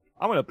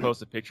I'm going to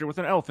post a picture with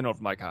an elephant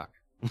over my cock.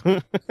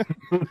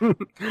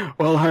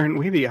 Well, aren't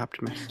we the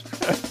optimists?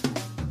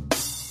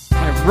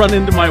 I run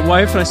into my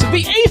wife and I said,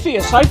 "The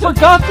atheist! I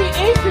forgot the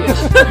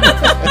atheist!"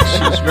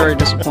 She was very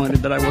disappointed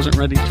that I wasn't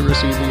ready to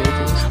receive the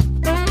atheist.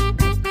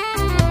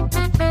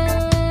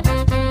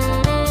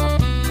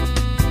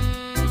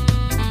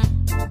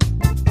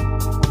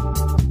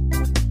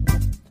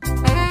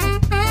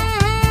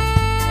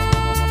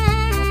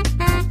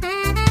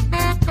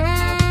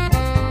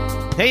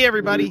 Hey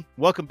everybody,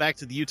 welcome back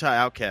to the Utah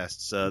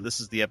Outcasts.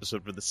 This is the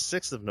episode for the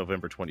 6th of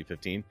November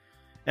 2015,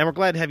 and we're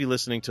glad to have you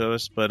listening to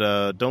us, but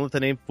don't let the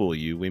name fool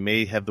you. We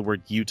may have the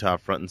word Utah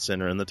front and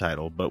center in the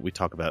title, but we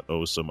talk about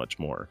oh so much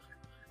more.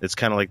 It's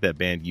kind of like that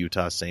band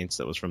Utah Saints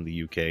that was from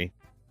the UK.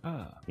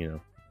 Kind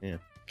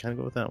of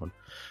go with that one.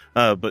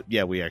 But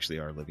yeah, we actually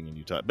are living in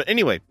Utah. But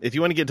anyway, if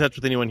you want to get in touch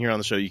with anyone here on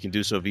the show, you can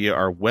do so via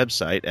our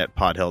website at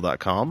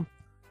podhell.com,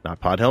 not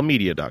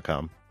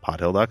podhellmedia.com,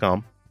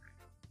 podhell.com.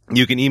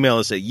 You can email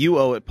us at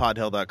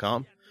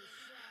uo@podhell.com.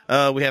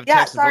 We have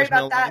text and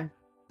voicemail line.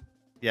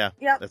 Yeah,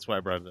 yep. That's why I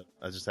brought it up.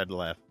 I just had to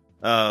laugh.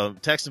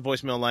 Text and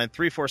voicemail line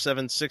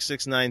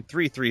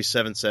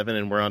 347-669-3377,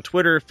 and we're on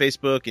Twitter,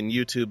 Facebook, and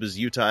YouTube as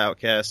Utah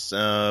Outcasts.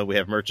 We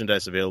have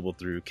merchandise available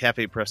through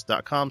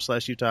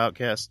cafepress.com/Utah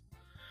Outcasts.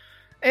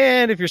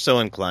 And if you're so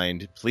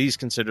inclined, please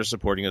consider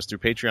supporting us through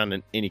Patreon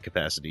in any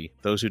capacity.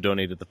 Those who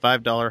donate at the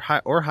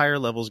 $5 or higher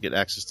levels get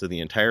access to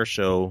the entire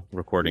show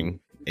recording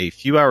a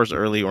few hours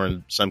early, or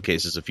in some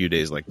cases a few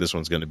days like this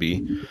one's going to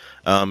be.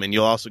 And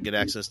you'll also get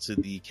access to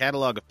the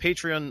catalog of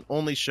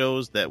Patreon-only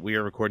shows that we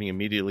are recording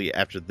immediately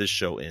after this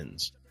show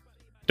ends.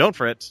 Don't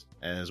fret,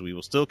 as we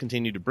will still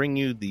continue to bring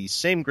you the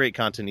same great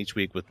content each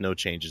week with no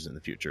changes in the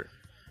future.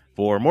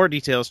 For more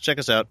details, check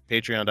us out,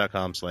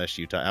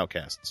 patreon.com/Utah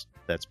Outcasts.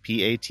 That's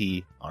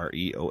Patreon.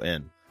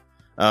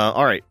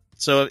 All right,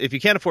 so if you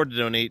can't afford to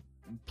donate,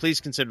 please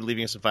consider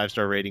leaving us a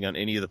 5-star rating on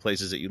any of the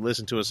places that you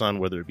listen to us on,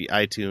 whether it be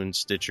iTunes,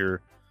 Stitcher,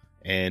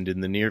 and in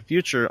the near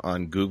future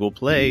on Google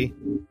Play.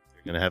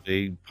 They're going to have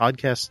a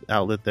podcast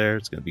outlet there.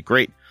 It's going to be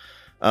great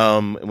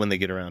when they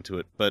get around to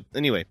it. But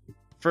anyway,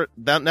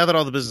 now that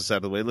all the business is out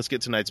of the way, let's get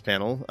to tonight's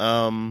panel.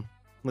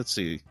 Let's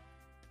see.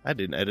 I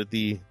didn't edit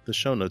the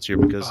show notes here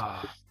because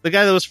the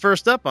guy that was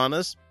first up on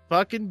us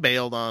fucking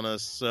bailed on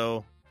us.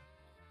 So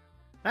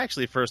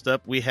actually, first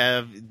up, we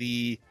have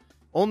the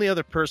only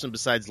other person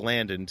besides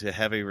Landon to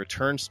have a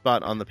return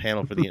spot on the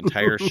panel for the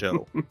entire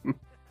show.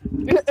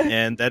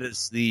 And that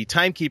is the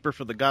timekeeper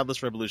for the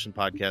Godless Revolution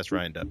podcast,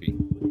 Ryan Duffy.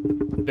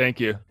 Thank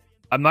you.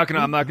 I'm not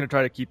gonna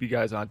try to keep you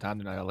guys on time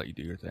tonight. I'll let you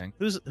do your thing.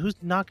 Who's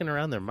knocking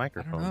around their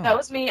microphone? That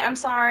was me. I'm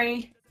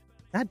sorry.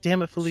 God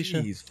damn it, Felicia.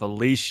 Jeez,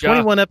 Felicia.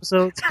 21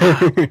 episodes.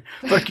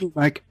 Fuck you,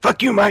 Mike.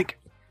 Fuck you, Mike.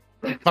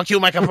 Fuck you,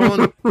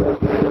 microphone.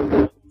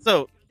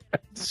 So,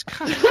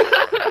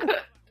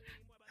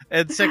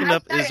 and second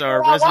up is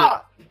our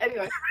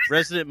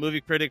resident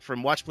movie critic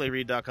from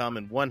WatchPlayRead.com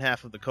and one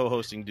half of the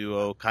co-hosting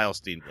duo, Kyle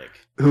Steenblick.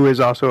 Who is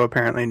also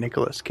apparently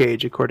Nicolas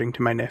Cage, according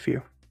to my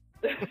nephew.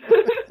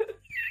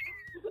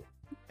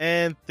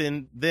 And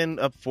then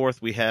up fourth,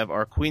 we have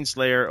our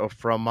Queenslayer of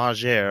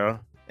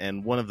Fromagère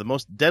and one of the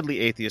most deadly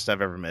atheists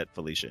I've ever met,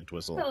 Felicia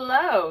Entwistle.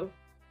 Hello.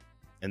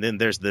 And then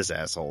there's this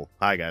asshole.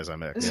 Hi, guys,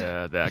 I'm X.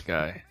 Yeah, that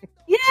guy.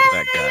 Yeah,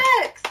 that guy.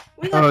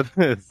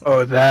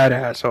 That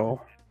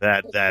asshole.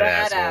 That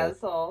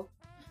asshole.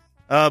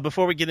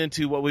 Before we get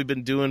into what we've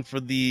been doing for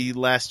the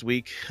last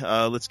week,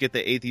 let's get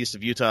the Atheist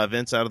of Utah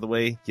events out of the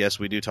way. Yes,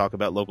 we do talk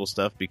about local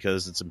stuff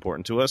because it's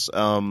important to us.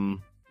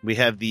 We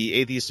have the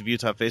Atheist of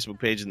Utah Facebook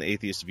page and the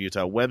Atheist of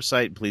Utah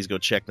website. Please go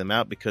check them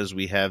out because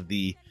we have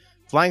the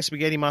Flying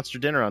Spaghetti Monster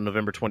Dinner on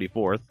November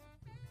 24th.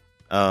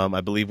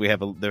 I believe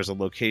there's a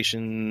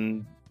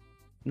location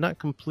not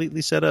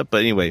completely set up, but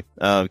anyway,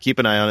 keep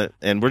an eye on it,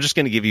 and we're just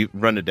going to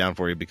run it down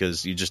for you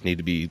because you just need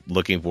to be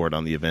looking for it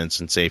on the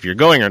events and say if you're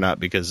going or not,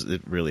 because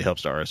it really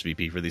helps to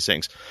RSVP for these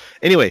things.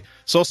 Anyway,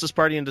 Solstice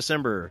Party in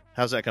December.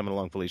 How's that coming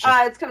along, Felicia?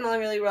 It's coming along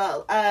really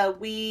well.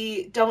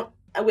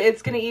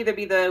 It's going to either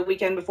be the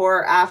weekend before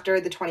or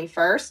after the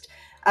 21st,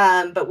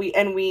 but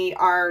we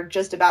are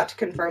just about to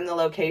confirm the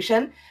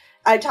location.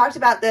 I talked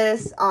about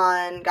this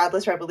on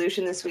Godless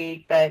Revolution this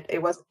week, but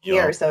it wasn't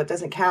here, so it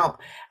doesn't count.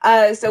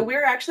 So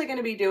we're actually going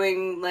to be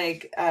doing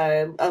like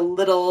a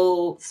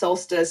little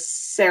solstice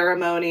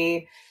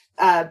ceremony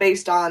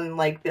based on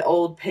like the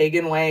old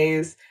pagan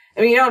ways.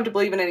 I mean, you don't have to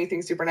believe in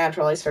anything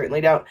supernatural. I certainly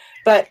don't,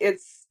 but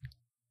it's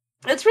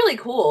really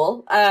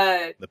cool.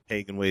 The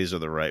pagan ways are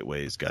the right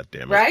ways. God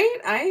damn it! Right?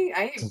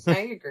 I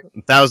agree.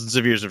 Thousands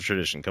of years of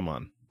tradition. Come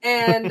on.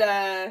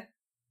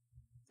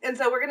 And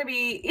so we're going to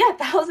be,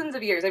 thousands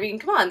of years. I mean,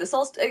 come on,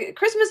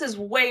 Christmas is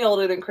way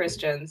older than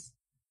Christians.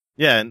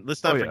 Yeah, and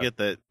let's not forget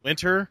that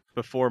winter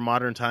before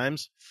modern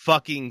times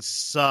fucking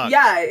sucked.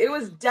 Yeah, it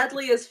was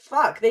deadly as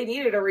fuck. They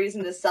needed a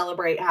reason to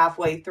celebrate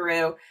halfway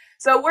through.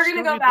 So we're going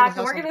to go back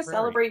and we're going to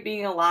celebrate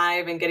being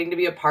alive and getting to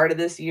be a part of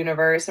this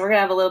universe. And we're going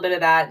to have a little bit of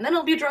that. And then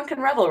it'll be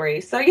drunken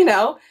revelry. So,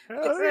 revelry.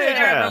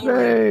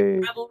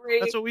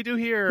 That's what we do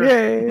here.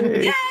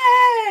 Yay!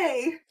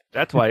 Yay!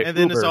 That's why. And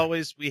then, Uber. as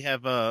always, we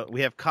have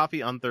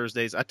coffee on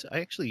Thursdays. I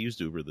actually used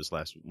Uber this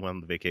last one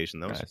on the vacation.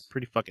 That was Nice.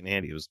 pretty fucking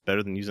handy. It was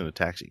better than using a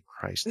taxi.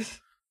 Christ,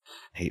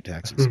 I hate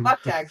taxis.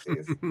 Fuck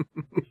taxis.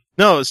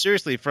 No,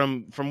 seriously,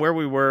 from where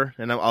we were,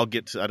 and I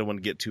don't want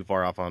to get too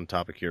far off on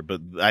topic here,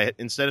 but I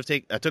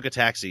took a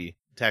taxi.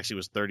 Taxi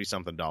was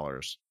 $30-something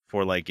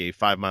for like a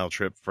 5-mile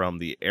trip from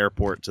the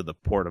airport to the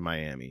port of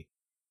Miami.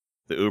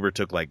 The Uber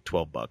took like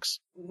 $12.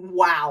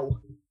 Wow.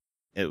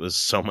 It was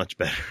so much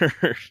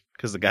better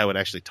because the guy would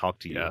actually talk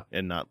to you Yeah.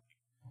 and not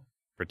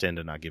pretend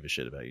to not give a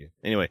shit about you.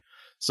 Anyway,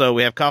 so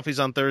we have coffees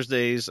on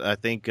Thursdays. I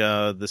think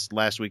this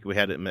last week we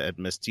had it at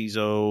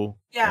Mestizo.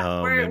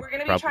 Yeah, we're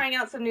going to be trying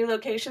out some new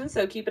locations,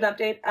 so keep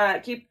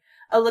keep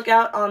a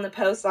lookout on the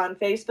posts on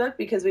Facebook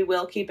because we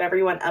will keep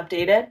everyone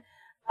updated.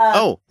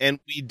 And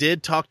we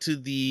did talk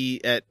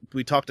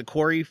to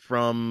Corey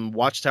from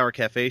Watchtower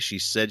Cafe. She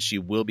said she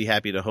will be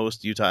happy to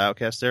host Utah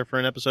Outcasts there for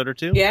an episode or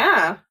two.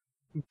 Yeah.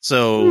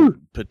 So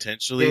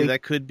potentially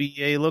that could be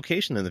a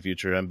location in the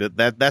future. But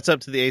that's up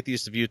to the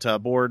Atheists of Utah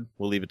board.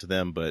 We'll leave it to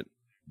them, but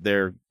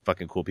they're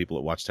fucking cool people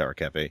at Watchtower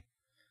Cafe.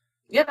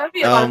 Yeah, that'd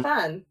be a lot of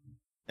fun.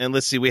 And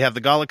let's see, we have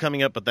the gala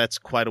coming up, but that's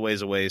quite a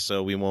ways away,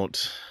 so we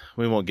won't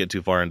get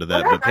too far into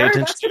that. But pay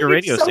attention to your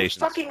radio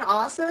stations. Fucking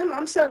awesome!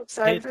 I'm so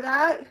excited for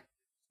that.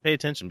 Pay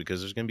attention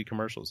because there's going to be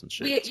commercials and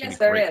shit. Yes,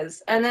 there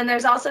is. And then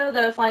there's also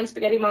the Flying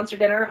Spaghetti Monster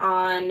Dinner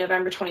on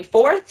November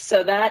 24th.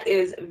 So that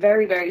is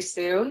very, very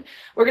soon.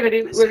 We're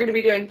gonna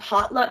be doing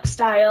potluck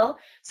style.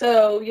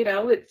 So,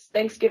 it's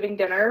Thanksgiving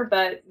dinner,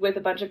 but with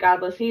a bunch of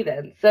godless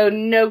heathens. So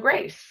no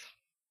grace.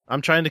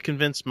 I'm trying to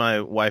convince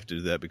my wife to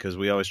do that because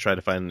we always try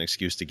to find an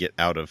excuse to get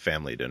out of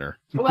family dinner.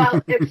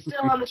 Well, it's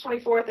still on the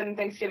 24th and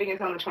Thanksgiving is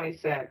on the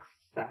 26th.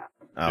 So.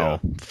 Oh,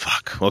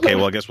 fuck. Okay,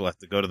 well, I guess we'll have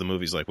to go to the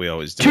movies like we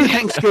always do. 2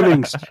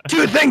 Thanksgivings!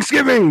 2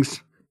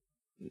 Thanksgivings!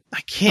 I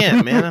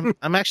can't, man.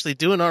 I'm actually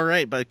doing all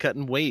right by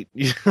cutting weight.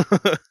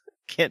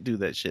 Can't do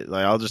that shit.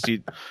 Like I'll just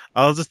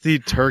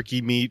eat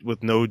turkey meat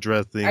with no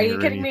dressing. Are you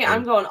kidding me?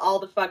 I'm going all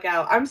the fuck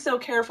out. I'm so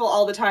careful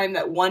all the time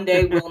that one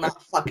day will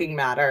not fucking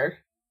matter.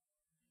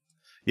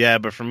 Yeah,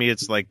 but for me,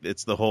 it's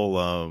the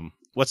whole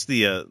what's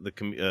the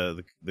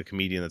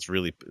comedian that's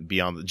really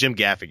beyond Jim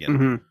Gaffigan.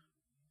 Mm-hmm.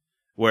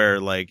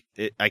 Where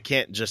I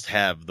can't just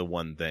have the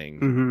one thing.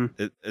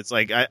 Mm-hmm. It's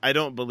like I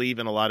don't believe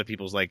in a lot of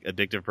people's like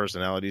addictive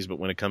personalities, but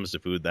when it comes to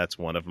food, that's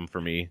one of them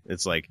for me.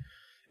 It's like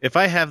if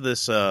I have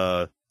this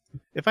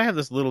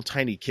little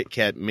tiny Kit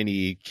Kat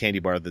mini candy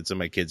bar that's in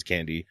my kids'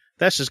 candy,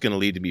 that's just going to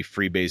lead to me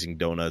freebasing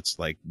donuts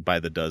like by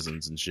the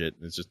dozens and shit.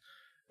 It's just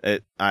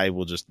I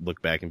will just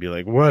look back and be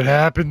like, "What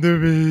happened to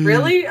me?"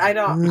 Really?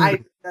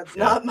 That's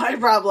not my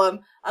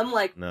problem. I'm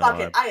like, fuck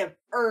it, I have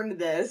earned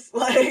this.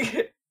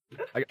 Like.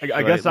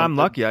 I guess I'm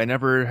lucky. I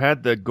never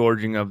had the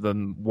gorging of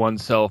the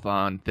oneself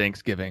on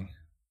Thanksgiving.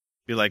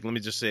 Be like, let me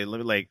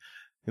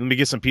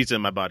get some pizza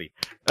in my body.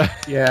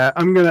 Yeah,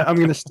 I'm gonna. All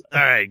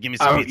right, give me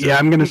some pizza. Yeah,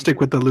 I'm gonna stick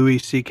with the Louis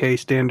C.K.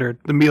 standard.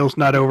 The meal's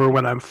not over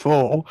when I'm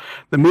full.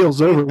 The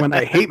meal's over when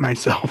I hate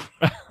myself.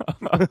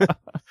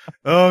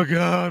 Oh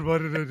God, why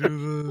did I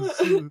do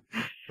this?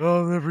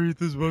 I'll never eat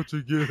this much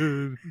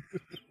again.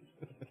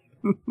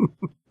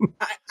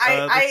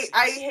 I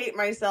hate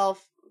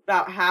myself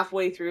about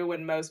halfway through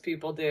when most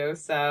people do.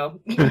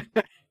 So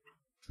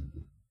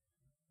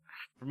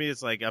for me,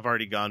 it's like I've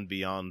already gone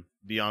beyond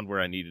where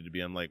I needed to be.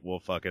 I'm like, well,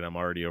 fuck it. I'm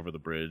already over the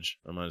bridge.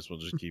 I might as well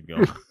just keep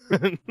going.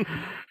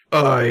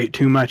 Oh, I ate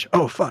too much.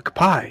 Oh, fuck,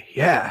 pie.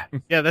 Yeah.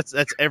 Yeah, that's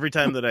every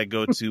time that I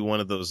go to one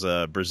of those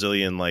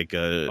Brazilian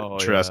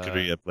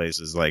churrascaria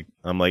places. Like,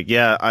 I'm like,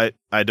 yeah,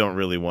 I don't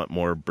really want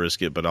more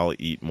brisket, but I'll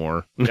eat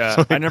more.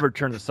 Yeah, I never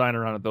turn the sign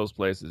around at those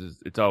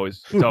places. It's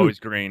always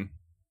green.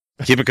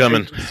 Keep it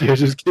coming. Yeah,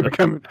 just keep it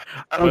coming.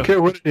 I don't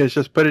care what it is.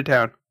 Just put it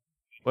down.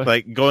 What?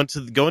 Like going to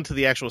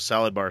the actual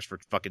salad bars for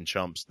fucking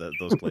chumps.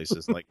 Those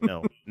places. Like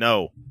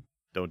no,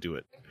 don't do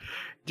it.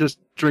 Just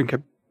drink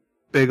a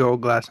big old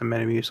glass of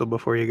Metamucil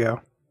before you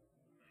go.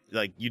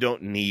 Like you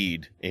don't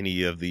need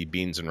any of the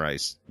beans and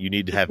rice. You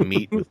need to have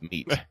meat with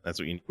meat. That's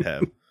what you need to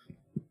have.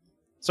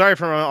 Sorry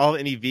for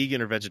any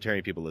vegan or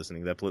vegetarian people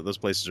listening. Those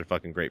places are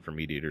fucking great for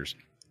meat eaters.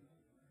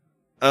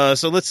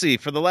 So let's see.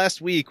 For the last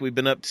week, we've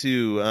been up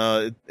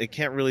to. It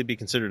can't really be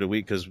considered a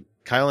week because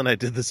Kyle and I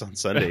did this on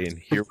Sunday, and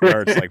here we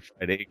are. It's like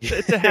Friday.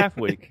 It's a half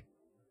week.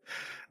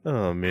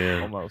 Oh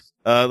man, almost.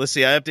 Let's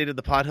see. I updated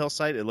the Pod Health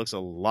site. It looks a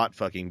lot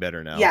fucking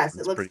better now. Yes,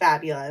 it looks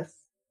fabulous.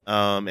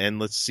 And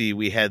let's see.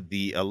 We had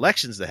the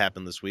elections that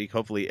happened this week.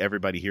 Hopefully,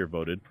 everybody here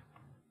voted.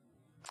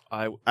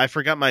 I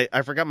forgot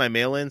my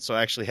mail in, so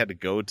I actually had to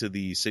go to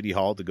the city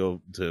hall to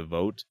go to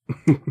vote.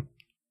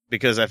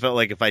 Because I felt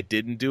like if I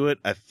didn't do it,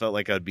 I felt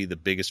like I'd be the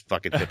biggest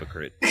fucking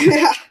hypocrite.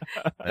 Yeah.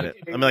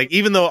 I'm like,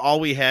 even though all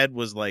we had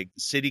was like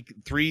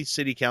 3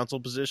 city council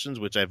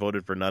positions, which I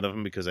voted for none of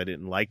them because I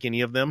didn't like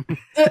any of them.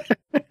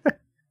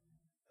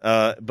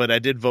 But I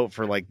did vote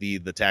for like the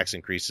tax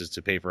increases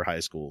to pay for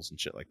high schools and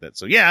shit like that.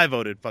 So yeah, I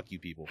voted. Fuck you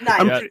people.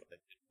 Nice.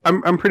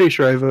 I'm pretty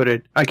sure I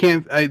voted. I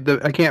can't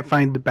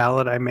find the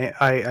ballot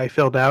I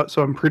filled out,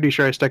 so I'm pretty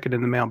sure I stuck it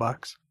in the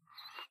mailbox.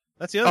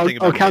 That's the other thing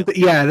about count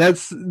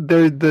that's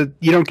the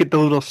you don't get the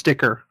little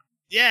sticker.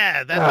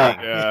 Yeah, that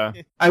thing. Yeah.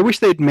 I wish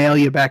they'd mail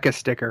you back a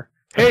sticker.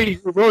 Hey,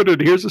 you voted.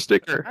 Here's a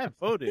sticker. I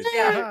voted.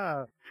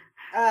 Yeah.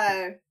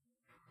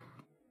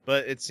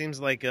 But it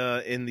seems like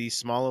in the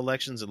small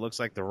elections, it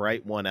looks like the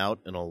right won out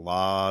in a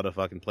lot of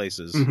fucking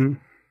places. Mm-hmm.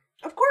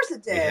 Of course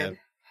it did.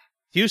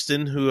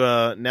 Houston, who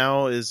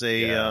now is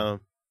a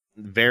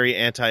very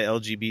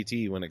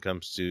anti-LGBT when it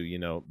comes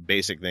to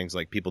basic things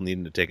like people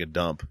needing to take a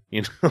dump.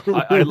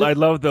 I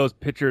love those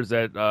pictures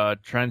that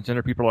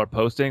transgender people are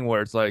posting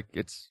where it's like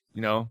it's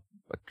a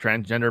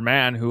transgender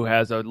man who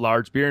has a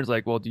large beard. It's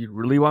like, well, do you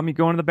really want me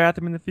going to the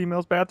bathroom in the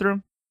female's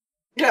bathroom?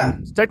 Yeah.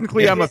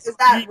 Technically, I'm a Is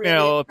that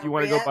female really if you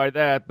want to go by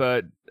that,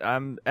 but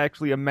I'm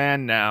actually a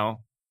man now.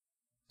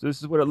 So this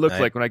is what it looks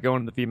like when I go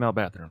into the female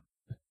bathroom.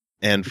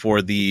 And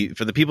for the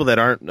people that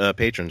aren't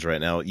patrons right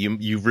now,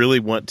 you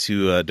really want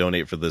to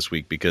donate for this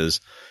week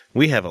because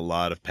we have a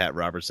lot of Pat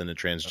Robertson and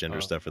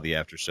transgender stuff for the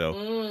after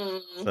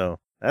show. So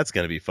that's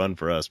going to be fun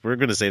for us. We're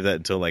going to save that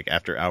until like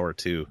after hour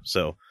 2.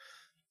 So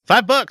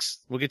 $5,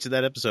 we'll get you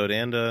that episode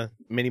and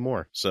many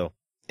more. So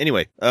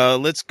anyway,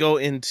 let's go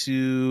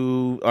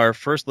into our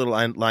first little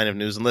line of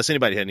news. Unless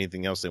anybody had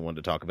anything else they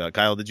wanted to talk about.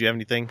 Kyle, did you have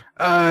anything?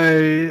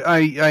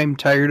 I'm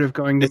tired of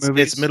going to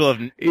movies. It's middle of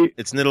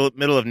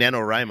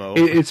NaNoWriMo.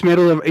 It's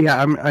middle of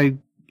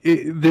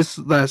this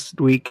last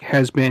week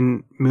has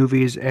been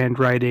movies and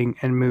writing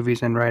and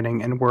movies and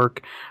writing and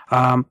work,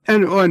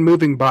 and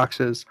moving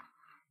boxes.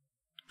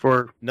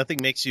 For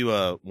nothing makes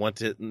you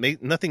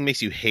nothing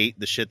makes you hate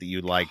the shit that you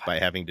like by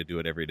having to do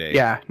it every day.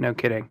 Yeah, no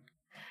kidding.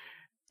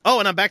 Oh,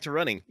 and I'm back to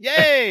running.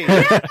 Yay!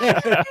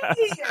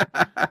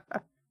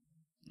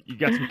 You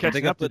got some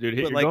catching up to do to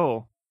hit your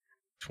goal.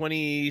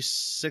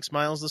 26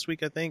 miles this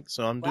week, I think.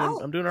 So I'm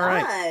doing all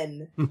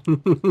right.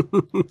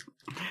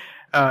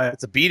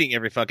 It's a beating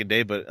every fucking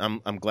day, but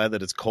I'm glad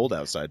that it's cold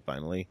outside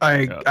finally.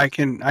 I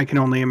can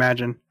only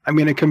imagine. I'm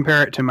going to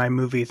compare it to my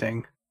movie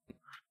thing.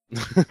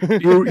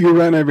 you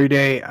run every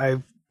day.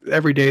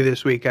 Every day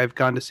this week I've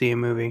gone to see a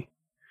movie.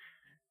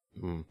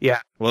 Yeah.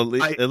 Well,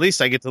 at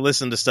least I get to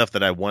listen to stuff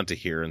that I want to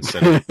hear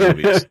instead of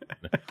movies.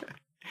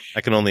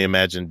 I can only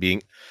imagine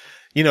being,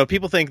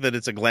 people think that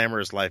it's a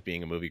glamorous life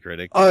being a movie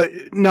critic.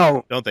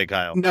 No. Don't they,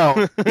 Kyle?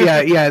 No.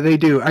 Yeah, they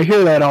do. I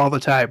hear that all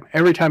the time.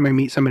 Every time I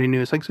meet somebody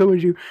new, it's like, so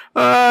would you,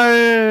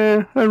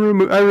 I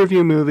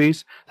review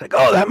movies. It's like,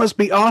 oh, that must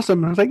be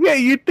awesome. I was like, yeah,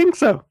 you'd think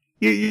so.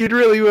 You'd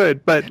really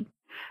would. But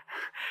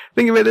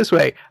think of it this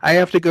way. I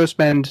have to go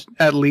spend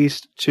at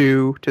least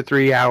 2 to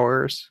 3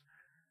 hours.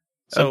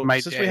 So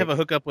since we have a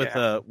hookup with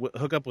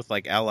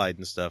like Allied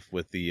and stuff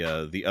with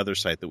the other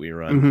site that we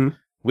run,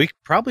 we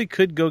probably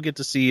could go get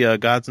to see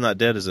God's Not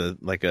Dead as in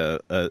the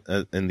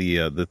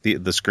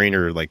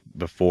screener like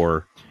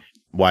before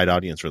wide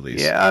audience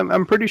release. Yeah,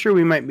 I'm pretty sure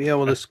we might be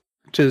able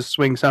to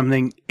swing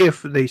something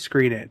if they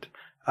screen it.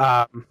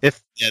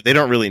 They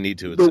don't really need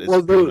to.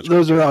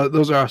 Those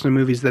are awesome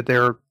movies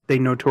that they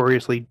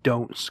notoriously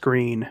don't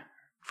screen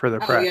for the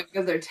press. Yeah,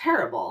 because they're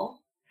terrible.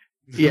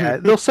 Yeah,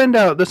 they'll send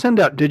out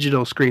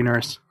digital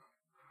screeners.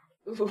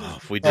 Oh,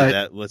 if we did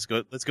that, let's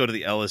go to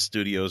the Ellis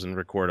Studios and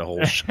record a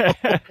whole show.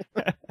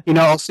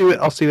 I'll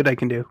see what I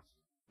can do.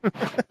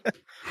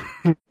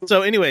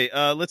 So anyway,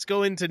 let's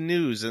go into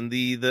news and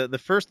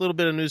the first little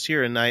bit of news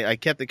here, and I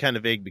kept it kind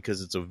of vague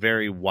because it's a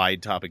very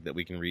wide topic that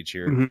we can reach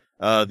here.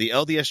 Mm-hmm. The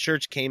LDS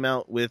Church came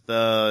out with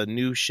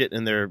new shit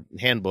in their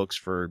handbooks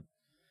for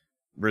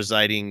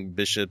residing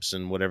bishops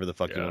and whatever the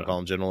fuck you want to call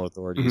them, general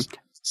authorities. Mm-hmm.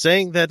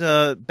 Saying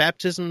that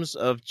baptisms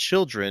of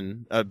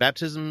children,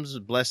 baptisms,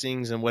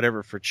 blessings, and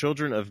whatever for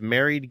children of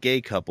married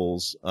gay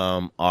couples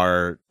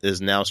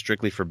is now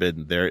strictly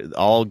forbidden.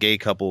 All gay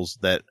couples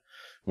that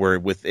were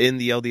within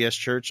the LDS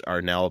Church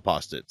are now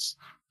apostates.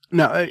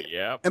 No,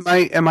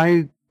 am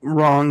I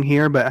wrong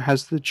here? But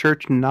has the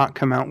church not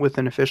come out with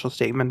an official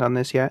statement on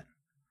this yet?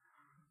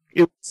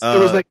 It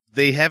was like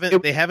they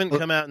haven't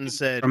come out and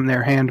said from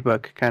their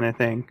handbook kind of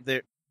thing.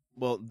 It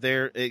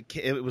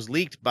was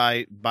leaked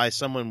by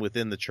someone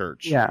within the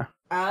church. Yeah.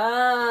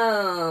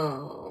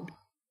 Oh.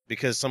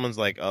 Because someone's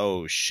like,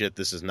 "Oh shit,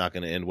 this is not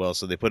going to end well,"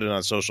 so they put it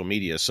on social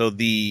media. So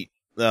the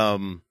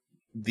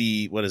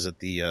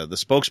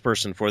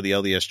spokesperson for the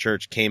LDS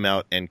Church came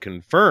out and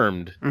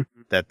confirmed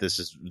that this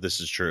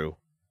is true,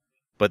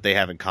 but they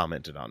haven't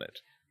commented on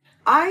it.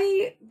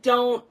 I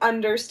don't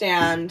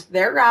understand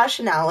their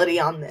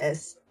rationality on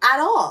this at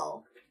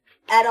all.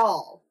 At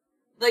all.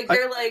 Like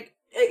they're like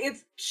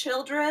it's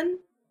children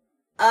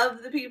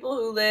of the people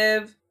who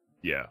live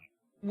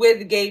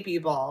with gay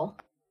people.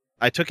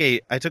 I took a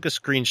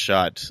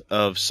screenshot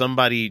of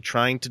somebody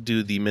trying to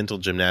do the mental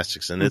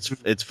gymnastics, and it's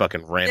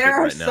fucking rampant right now.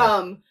 There are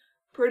some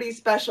pretty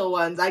special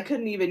ones. I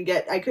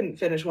couldn't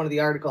finish one of the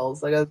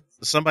articles.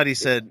 Somebody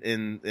said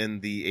in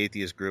the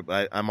atheist group,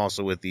 I'm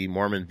also with the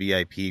Mormon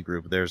VIP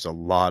group. There's a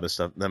lot of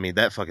stuff. I mean,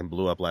 that fucking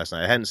blew up last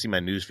night. I hadn't seen my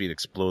newsfeed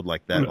explode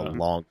like that in a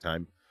long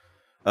time.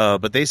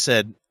 But they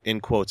said, in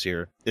quotes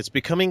here, it's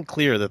becoming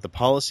clear that the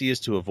policy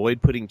is to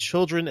avoid putting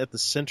children at the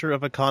center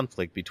of a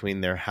conflict between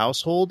their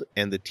household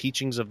and the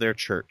teachings of their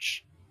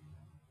church.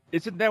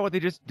 Isn't that what they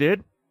just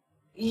did?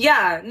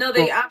 Yeah, no,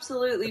 they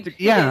absolutely did.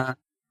 Yeah.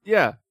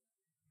 Yeah.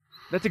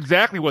 That's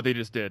exactly what they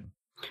just did.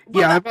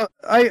 Yeah,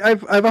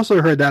 I've also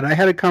heard that. I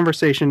had a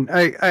conversation.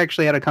 I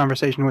actually had a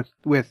conversation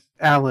with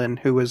Alan,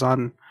 who was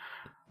on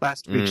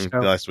last week's show.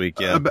 Last week,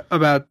 yeah.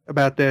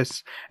 About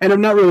this, and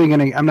I'm not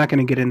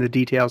gonna get into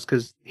details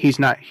because he's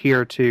not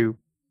here to.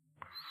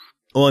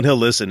 Well, and he'll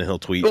listen and he'll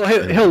tweet. Well,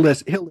 he'll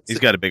listen. He's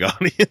got a big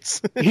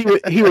audience.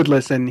 he would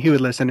listen. He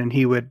would listen, and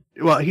he would.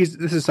 Well,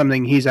 this is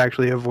something he's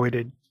actually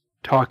avoided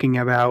talking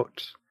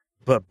about.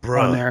 But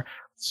bro, on there.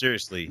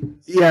 Seriously.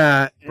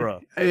 Yeah.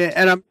 Bro.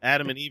 And I'm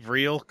Adam and Eve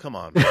real? Come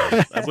on, bro.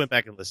 I went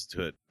back and listened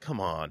to it. Come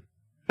on.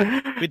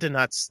 We did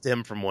not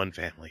stem from one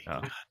family.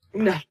 Oh.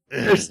 No.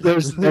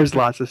 there's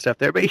lots of stuff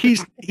there, but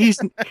he's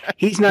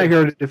not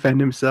here to defend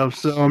himself,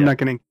 so I'm not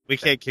gonna. We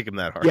can't kick him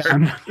that hard.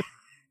 Yeah,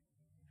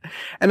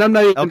 and I'm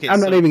not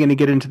even going to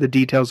get into the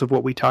details of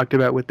what we talked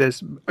about with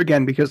this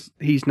again because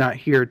he's not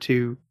here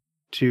to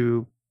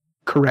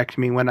correct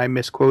me when I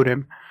misquote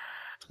him.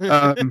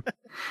 Which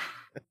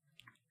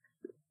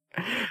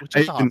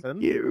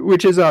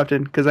is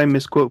often because I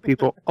misquote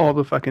people all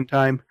the fucking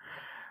time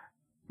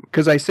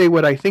because I say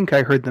what I think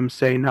I heard them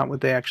say, not what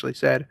they actually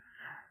said,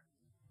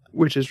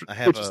 which is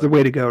the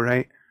way to go,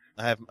 right?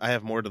 I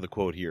have more to the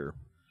quote here.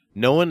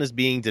 No one is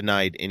being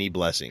denied any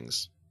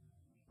blessings.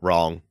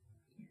 Wrong.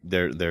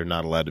 They're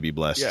not allowed to be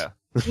blessed. Yeah.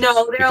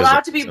 No, they're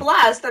allowed to be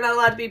blessed. They're not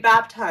allowed to be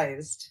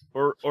baptized.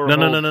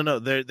 No.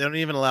 They don't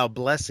even allow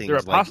blessings. They're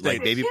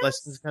like baby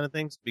blessings kind of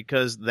things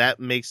because that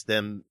makes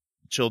them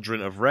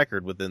children of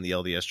record within the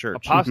LDS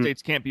Church.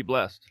 Apostates can't be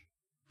blessed.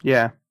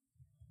 Yeah.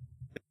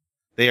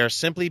 They are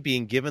simply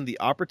being given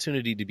the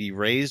opportunity to be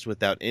raised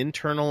without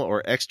internal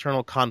or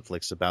external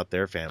conflicts about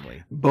their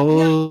family.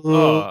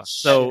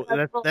 So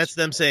that's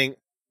them saying,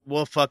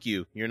 well, fuck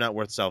you. You're not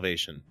worth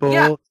salvation.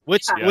 Yeah.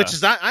 Which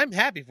is I'm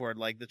happy for it.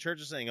 Like the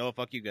church is saying, oh,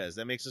 fuck you guys.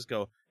 That makes us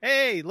go,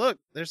 hey, look,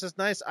 there's this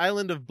nice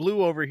island of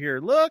blue over here.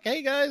 Look,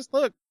 hey guys,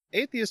 look,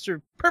 atheists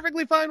are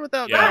perfectly fine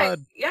without God.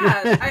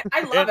 Yeah,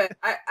 I love it.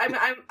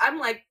 I'm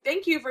like,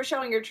 thank you for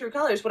showing your true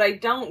colors. What I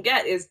don't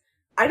get is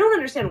I don't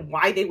understand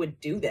why they would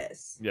do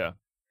this. Yeah.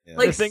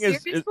 Like the thing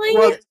seriously,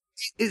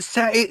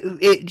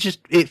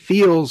 it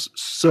feels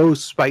so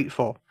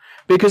spiteful.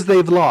 Because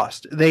they've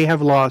lost. They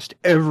have lost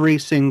every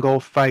single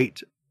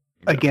fight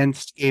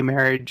against gay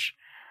marriage.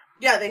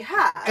 Yeah, they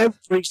have.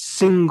 Every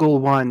single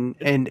one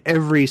and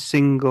every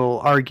single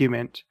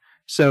argument.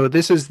 So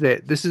this is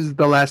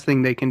the last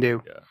thing they can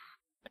do. Yeah.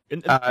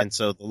 And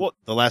so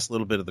the last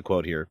little bit of the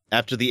quote here.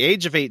 After the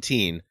age of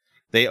 18,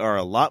 they are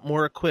a lot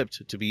more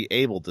equipped to be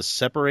able to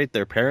separate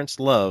their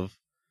love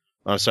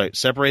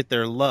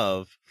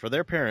for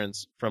their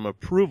parents from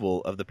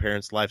approval of the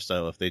parents'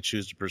 lifestyle if they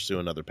choose to pursue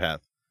another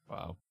path.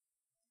 Wow.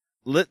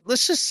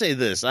 Let's just say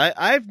this.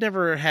 I've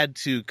never had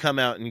to come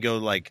out and go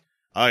like,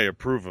 I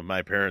approve of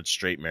my parents'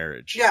 straight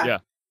marriage. Yeah.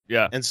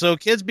 And so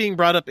kids being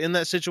brought up in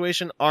that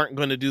situation aren't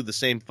going to do the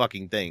same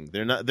fucking thing.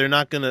 They're going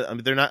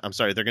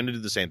to do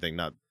the same thing.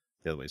 Not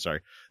the other way. Sorry.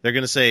 They're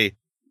going to say,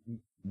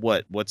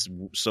 what's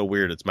so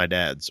weird? It's my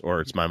dad's or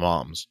it's my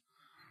mom's.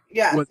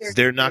 Yeah.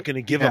 They're not going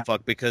to give a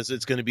fuck because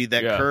it's going to be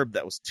that curb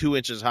that was 2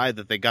 inches high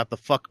that they got the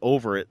fuck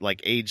over at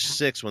like age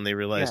 6 when they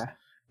realized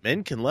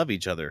men can love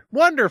each other.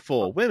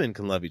 Wonderful. Women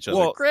can love each other.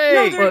 Well,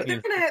 great. No,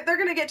 they're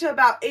gonna get to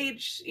about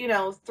age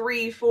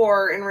 3,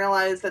 4 and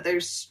realize that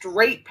there's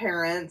straight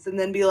parents and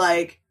then be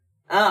like,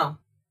 oh.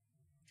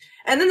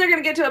 And then they're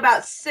gonna get to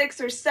about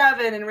 6 or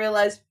 7 and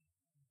realize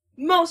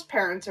most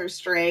parents are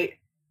straight,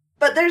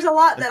 but there's a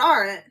lot that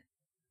aren't.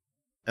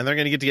 And they're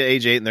going to get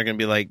age 8 and they're going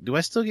to be like, do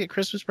I still get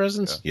Christmas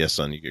presents? Yeah. Yes,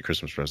 son, you get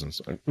Christmas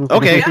presents.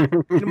 Okay.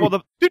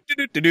 Well,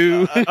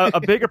 a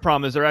bigger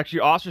problem is they're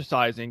actually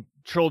ostracizing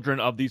children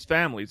of these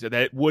families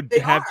that would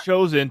have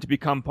chosen to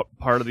become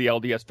part of the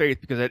LDS faith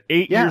because at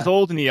 8 years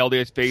old in the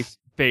LDS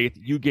faith,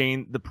 you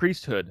gain the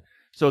priesthood.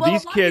 So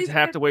these kids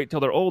have to wait till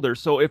they're older.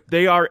 So if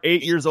they are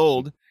 8 years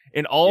old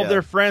and all of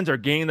their friends are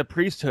gaining the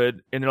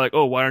priesthood and they're like,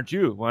 oh, why aren't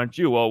you?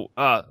 Well,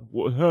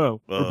 we're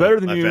better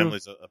than you.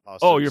 Family's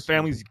oh, your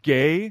family's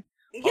gay?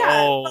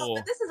 Yeah,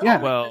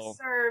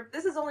 but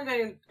this is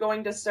only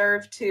going to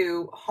serve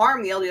to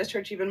harm the LDS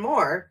Church even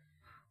more,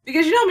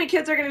 because you know how many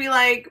kids are going to be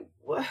like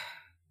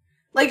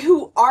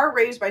who are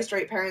raised by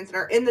straight parents and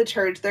are in the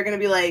church. They're going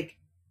to be like,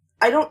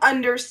 I don't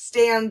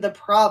understand the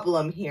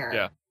problem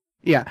here.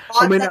 Yeah.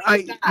 I don't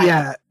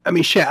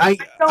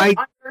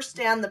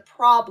understand the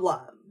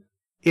problem.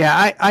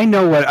 Yeah, I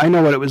know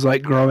what it was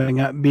like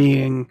growing up.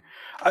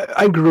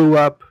 I grew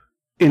up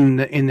in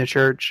the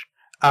church.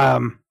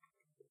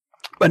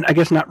 But I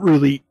guess not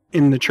really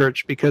in the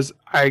church because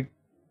I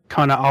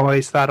kind of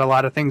always thought a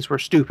lot of things were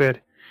stupid.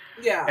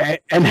 Yeah.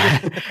 And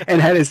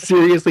had a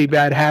seriously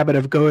bad habit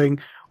of going,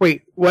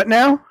 wait, what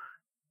now?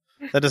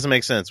 That doesn't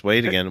make sense.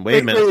 Wait a minute. Hang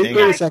wait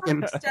on. a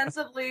second.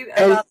 Extensively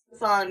about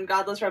this on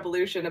Godless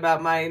Revolution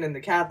about mine and the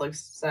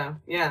Catholics. So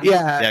yeah.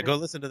 Yeah, go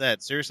listen to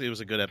that. Seriously, it was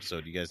a good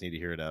episode. You guys need to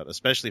hear it out,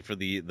 especially for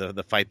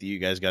the fight that you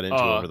guys got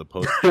into over the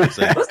post-it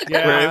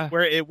notes.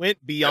 Where it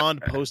went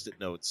beyond post-it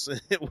notes.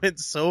 It went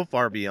so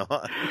far beyond.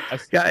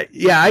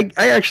 I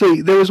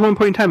actually, there was one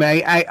point in time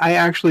I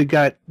actually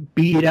got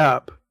beat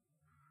up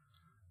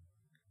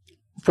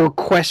for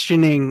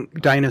questioning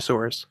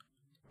dinosaurs.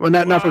 Well,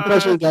 not for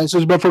questioning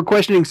dinosaurs, but for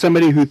questioning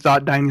somebody who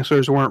thought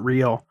dinosaurs weren't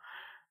real.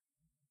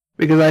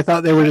 Because I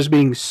thought they were just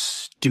being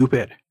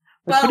stupid.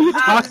 What are you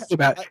talking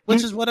about?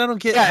 Which is what I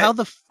don't get. Yeah. How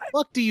the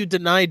fuck do you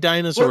deny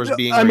dinosaurs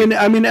being real?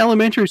 I'm in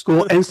elementary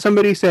school, and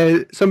somebody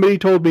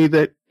told me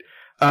that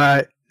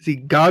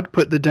God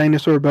put the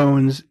dinosaur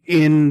bones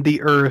in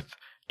the earth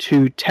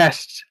to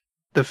test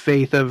the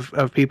faith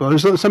of people.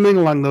 There's something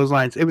along those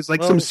lines. It was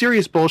like some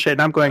serious bullshit,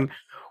 and I'm going,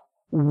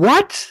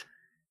 what?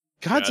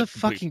 God's a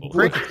fucking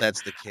prick if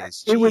that's the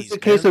case. It was the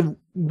case of,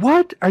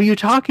 what are you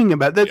talking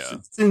about?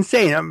 That's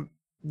insane. I'm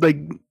like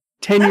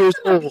 10 years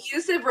old.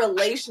 Abusive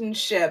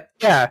relationship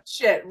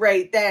shit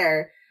right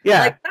there.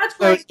 Yeah. Like, that's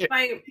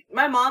why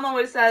my mom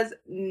always says,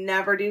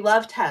 never do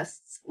love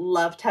tests.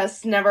 Love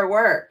tests never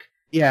work.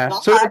 Yeah.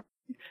 Well,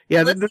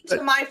 listen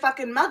to my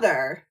fucking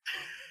mother.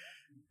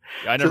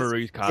 I never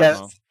read Cosmo.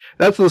 Yeah,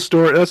 that's the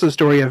story. That's the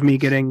story of me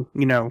getting,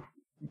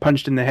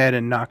 punched in the head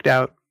and knocked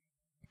out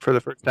for the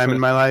first time in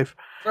my life.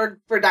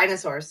 For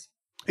dinosaurs.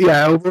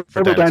 Yeah, over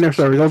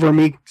dinosaurs. Over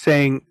me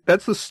saying,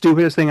 that's the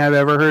stupidest thing I've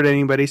ever heard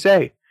anybody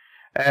say.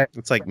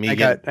 It's like me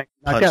getting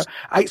knocked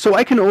out. So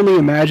I can only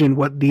imagine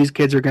what these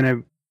kids are going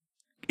to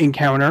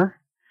encounter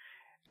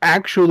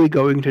actually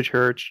going to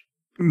church,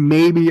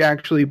 maybe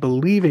actually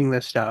believing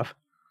this stuff,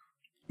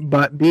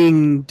 but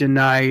being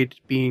denied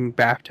being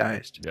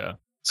baptized. Yeah.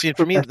 See,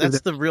 for me,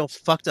 that's the real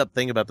fucked up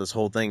thing about this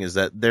whole thing is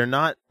that they're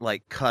not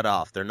like cut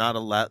off. They're not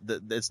allowed.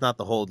 It's not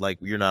the whole like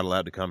you're not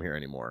allowed to come here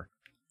anymore.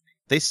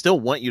 They still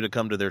want you to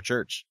come to their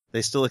church.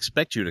 They still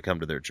expect you to come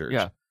to their church.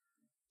 Yeah.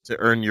 To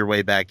earn your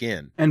way back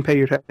in. And pay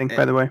your tithing,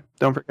 by the way.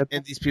 Don't forget that.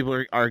 And these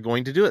people are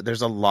going to do it.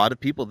 There's a lot of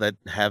people that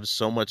have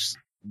so much.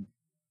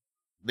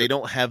 They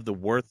don't have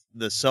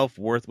the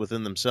self-worth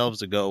within themselves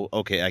to go,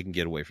 okay, I can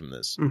get away from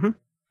this. Mm-hmm.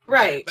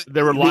 Right.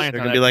 They're reliant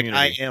on that be like,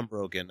 community. I am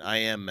broken. I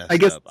am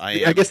messed up.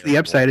 I guess the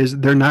upside is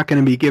they're not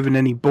going to be given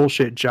any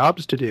bullshit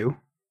jobs to do.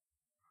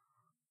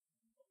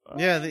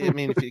 Yeah, I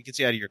mean, if it gets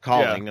you out of your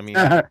calling, I mean,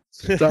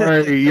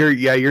 sorry,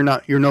 you're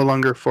no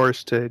longer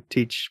forced to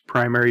teach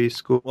primary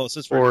school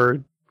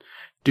or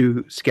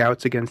do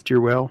scouts against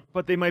your will.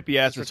 But they might be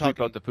asked to talk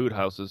about the food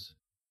houses.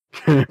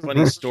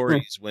 Funny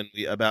stories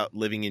about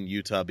living in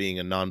Utah, being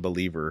a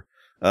non-believer.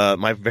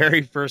 My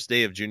very first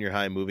day of junior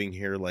high, moving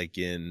here, like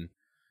in,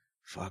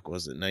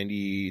 was it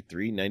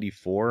 93,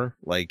 94?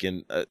 Like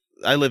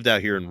I lived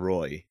out here in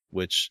Roy,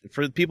 which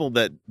for people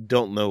that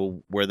don't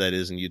know where that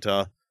is in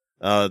Utah.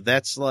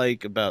 That's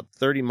like about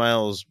 30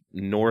 miles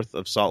north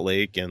of Salt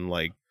Lake and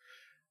like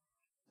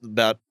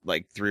about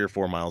like 3 or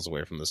 4 miles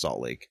away from the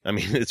Salt Lake. I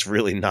mean, it's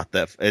really not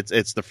that.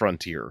 It's the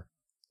frontier.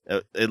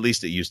 At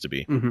least it used to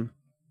be. Mm-hmm.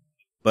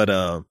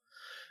 But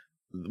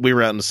we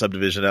were out in a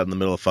subdivision out in the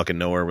middle of fucking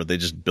nowhere where they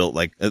just built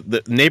like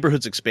the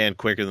neighborhoods expand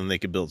quicker than they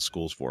could build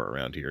schools for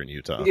around here in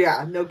Utah.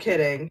 Yeah, no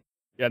kidding.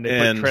 Yeah, and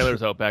they put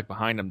trailers out back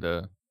behind them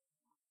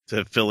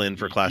to fill in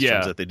for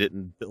classrooms that they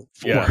didn't build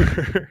for.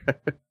 Yeah.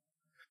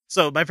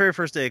 So my very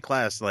first day of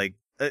class, like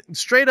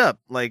straight up,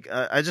 like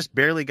I just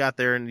barely got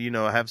there, and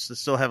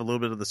still have a little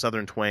bit of the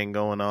southern twang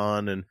going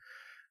on, and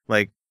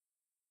like,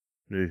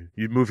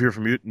 you moved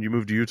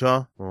to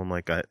Utah? Well, I'm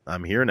like,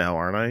 I'm here now,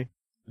 aren't I?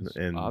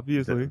 And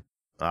obviously,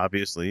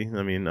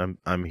 I mean,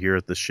 I'm here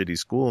at this shitty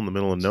school in the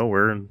middle of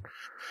nowhere, and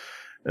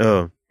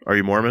are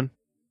you Mormon?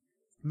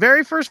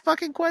 Very first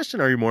fucking question,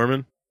 are you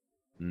Mormon?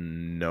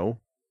 No.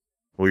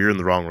 Well, you're in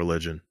the wrong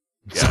religion.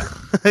 Yeah.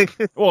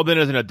 Well, then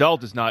as an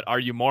adult, it's not, are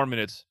you Mormon?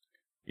 It's,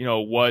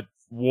 what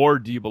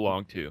ward do you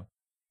belong to?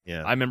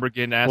 Yeah. I remember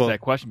getting asked that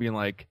question, being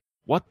like,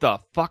 what the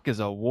fuck is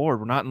a ward?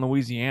 We're not in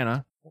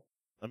Louisiana.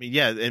 I mean,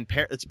 yeah, and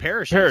it's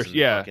parishes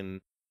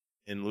in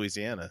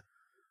Louisiana.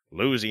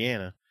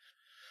 Man,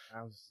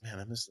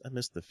 I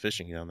missed the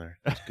fishing down there.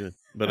 That's good.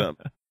 But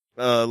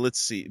let's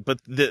see. But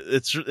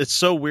it's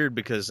so weird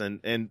because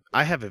and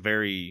I have a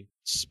very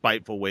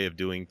spiteful way of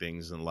doing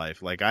things in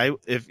life. Like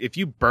if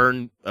you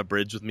burn a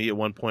bridge with me at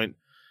one point,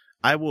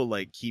 I will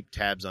like keep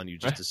tabs on you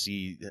just to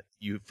see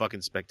you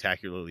fucking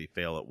spectacularly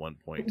fail at one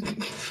point.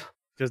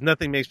 Because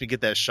nothing makes me get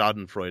that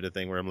Schadenfreude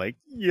thing where I'm like,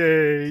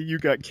 yay, you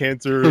got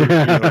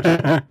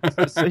cancer.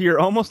 So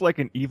you're almost like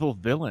an evil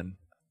villain.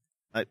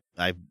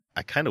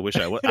 I kind of wish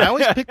I was. I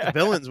always picked the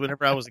villains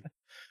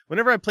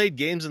whenever I played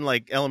games in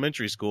like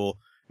elementary school.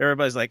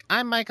 Everybody's like,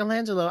 I'm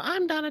Michelangelo,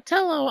 I'm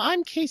Donatello,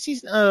 I'm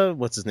Casey's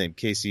what's his name?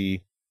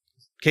 Casey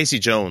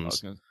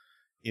Jones.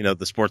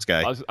 The sports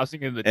guy. I was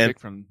thinking of the chick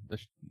from the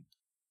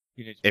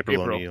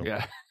April O'Neil.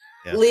 Yeah.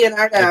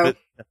 Leonardo.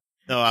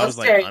 No, I was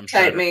like, I'm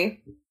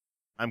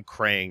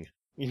Krang.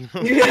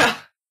 Yeah.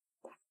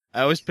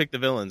 I always pick the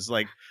villains.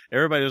 Like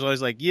everybody was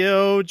always like,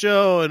 "Yo,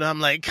 Joe," and I'm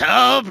like,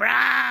 "Cobra."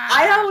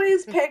 I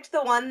always picked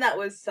the one that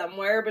was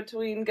somewhere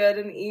between good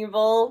and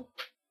evil.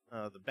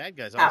 The bad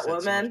guys always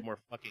had so Catwoman. much more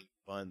fucking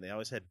fun. They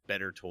always had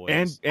better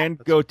toys. And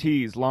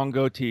goatees, long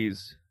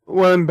goatees.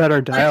 Well, and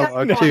better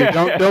dialogue too.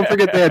 Don't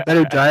forget they had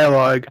better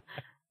dialogue.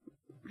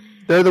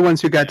 They're the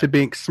ones who got to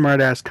make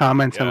smart-ass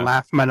comments and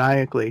laugh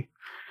maniacally.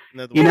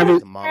 You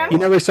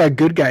never saw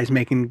good guys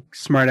making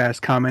smart-ass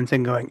comments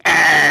and going,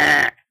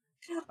 ah!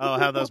 Oh,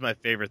 how that was my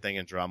favorite thing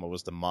in drama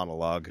was the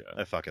monologue.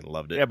 I fucking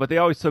loved it. Yeah, but they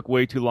always took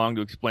way too long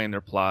to explain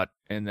their plot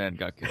and then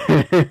got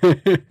killed.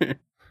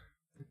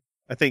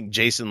 I think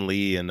Jason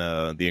Lee and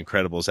The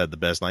Incredibles had the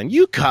best line.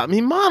 You caught me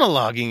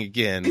monologuing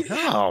again.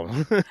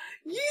 Oh.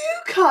 You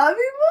caught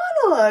me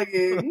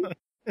monologuing.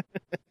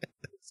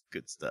 That's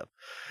good stuff.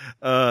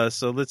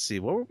 So let's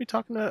see. What were we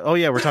talking about? Oh,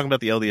 yeah, we're talking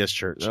about the LDS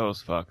Church.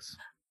 Those fucks.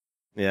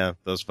 Yeah,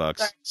 those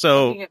fucks.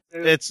 So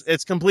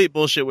it's complete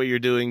bullshit what you're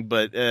doing,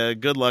 but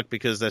good luck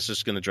because that's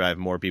just going to drive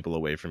more people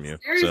away from you.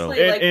 Seriously,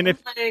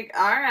 so.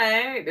 All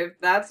right, if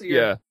that's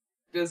your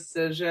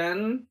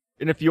decision.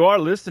 And if you are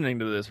listening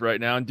to this right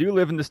now and do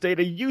live in the state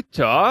of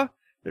Utah,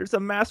 there's a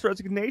mass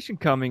resignation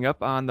coming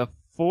up on the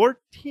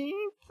 14th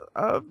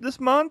of this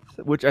month,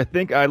 which I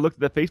think I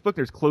looked at the Facebook.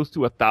 There's close to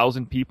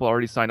 1,000 people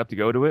already signed up to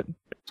go to it.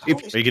 Are you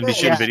going to be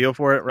shooting video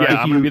for it, right? Yeah,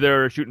 I'm going to be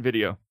there shooting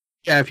video.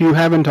 Yeah, if you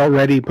haven't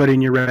already put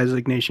in your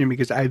resignation,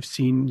 because I've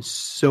seen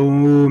so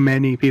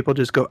many people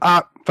just go,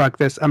 fuck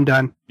this, I'm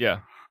done.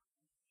 Yeah.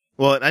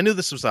 Well, I knew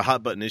this was a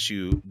hot button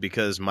issue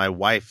because my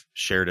wife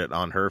shared it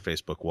on her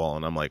Facebook wall,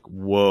 and I'm like,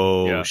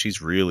 whoa,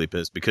 she's really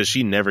pissed because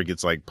she never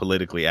gets like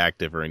politically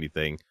active or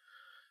anything.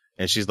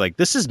 And she's like,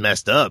 this is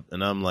messed up.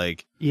 And I'm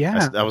like,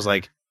 yeah. I was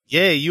like,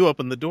 yay, you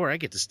opened the door. I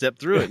get to step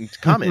through it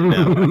and comment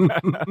now.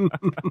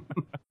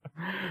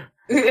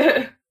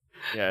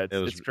 Yeah,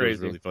 it's crazy. It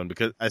was really fun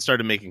because I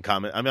started making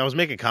comments. I mean, I was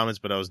making comments,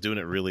 but I was doing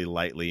it really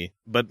lightly.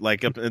 But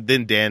like,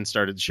 then Dan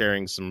started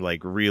sharing some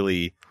like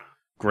really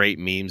great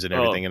memes and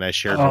everything, and I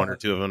shared one or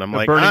two of them. And I'm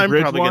like, I'm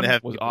probably gonna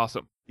have was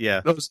awesome.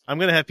 Yeah, I'm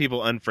gonna have people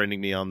unfriending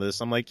me on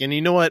this. I'm like, and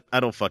you know what? I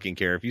don't fucking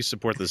care if you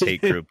support this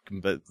hate group,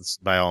 but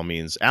by all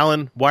means,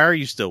 Alan, why are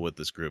you still with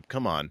this group?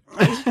 Come on,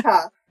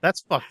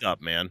 that's fucked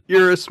up, man.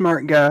 You're a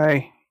smart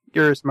guy.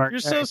 You're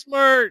so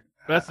smart.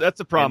 That's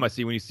the problem I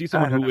see when you see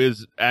someone who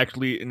is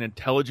actually an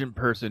intelligent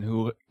person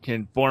who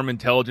can form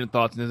intelligent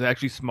thoughts and is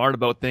actually smart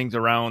about things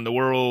around the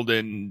world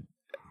and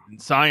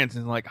science,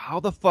 and like, how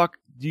the fuck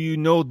do you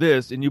know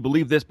this and you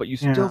believe this, but you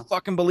still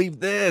fucking believe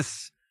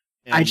this?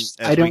 And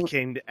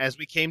as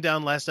we came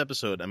down last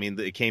episode, I mean,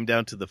 it came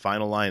down to the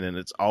final line, and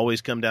it's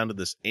always come down to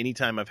this.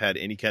 Anytime I've had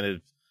any kind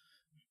of,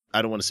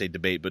 I don't want to say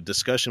debate, but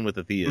discussion with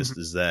a theist,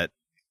 is that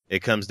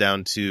it comes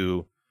down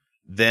to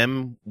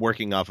them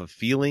working off of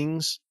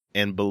feelings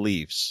and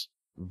beliefs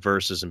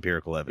versus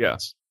empirical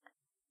evidence.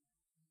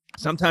 Yeah.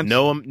 Sometimes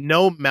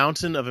no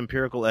mountain of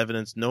empirical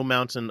evidence, no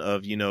mountain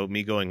of,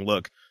 me going,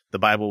 look, the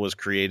Bible was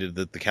created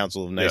at the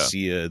Council of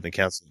Nicaea, the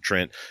Council of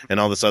Trent, and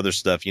all this other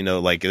stuff.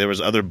 Like there was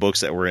other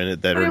books that were in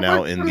it that are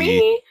now in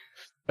the.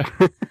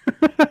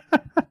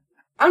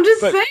 I'm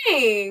just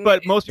saying.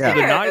 But most people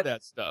deny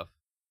that stuff.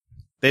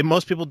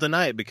 Most people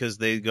deny it because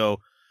they go,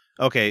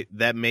 okay,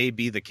 that may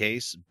be the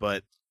case,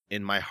 but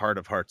in my heart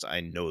of hearts,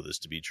 I know this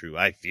to be true.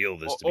 I feel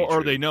this to be true.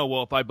 Or they know,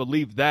 well, if I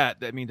believe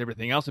that means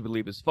everything else I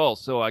believe is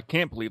false. So I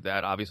can't believe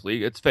that,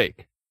 obviously. It's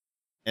fake.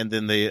 And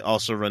then they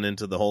also run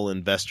into the whole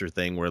investor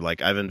thing where,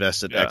 like, I've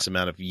invested X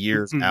amount of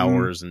years,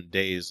 hours, and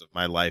days of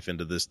my life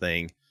into this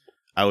thing.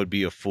 I would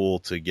be a fool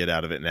to get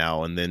out of it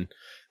now. And then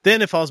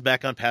it falls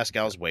back on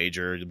Pascal's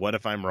wager. What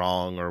if I'm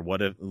wrong? Or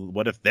what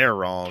if they're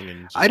wrong?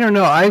 And I don't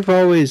know. I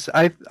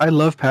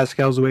love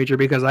Pascal's wager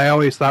because I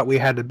always thought we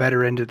had the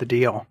better end of the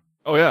deal.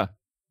 Oh, yeah.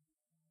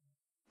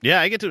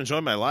 Yeah, I get to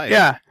enjoy my life.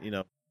 Yeah.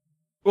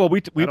 Well,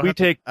 we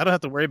take. I don't have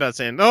to worry about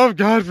saying, "Oh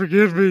God,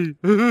 forgive me."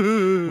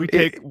 We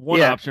take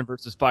one option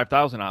versus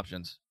 5,000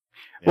 options.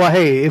 Yeah. Well,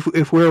 hey,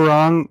 if we're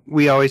wrong,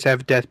 we always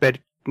have deathbed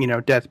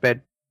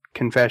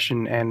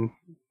confession and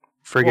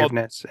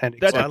forgiveness. Well,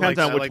 that depends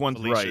on which one's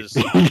right.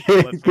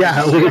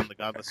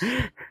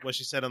 What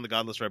she said on the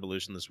Godless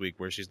Revolution this week,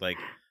 where she's like,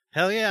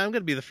 "Hell yeah, I'm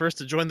going to be the first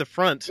to join the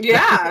front."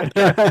 Yeah,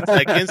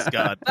 against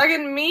God.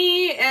 Fucking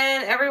me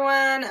and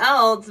everyone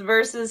else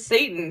versus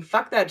Satan.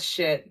 Fuck that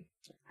shit.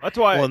 That's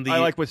why I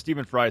like what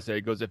Stephen Fry said. He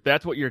goes, if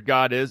that's what your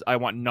God is, I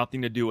want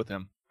nothing to do with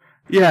him.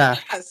 Yeah.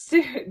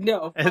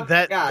 No. And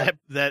that guy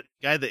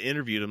that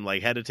interviewed him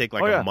had to take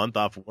a month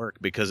off work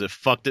because it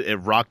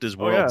rocked his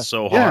world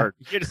so hard.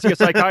 You get to see a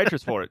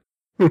psychiatrist for it.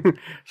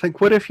 It's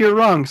like, what if you're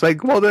wrong? It's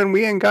like, well, then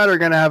we and God are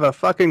going to have a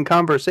fucking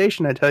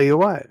conversation, I tell you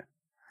what.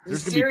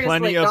 There's gonna be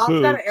plenty of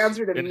food got to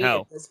answer to in me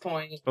hell. At this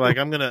point. But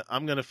I'm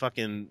gonna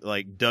fucking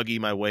Dougie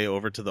my way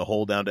over to the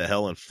hole down to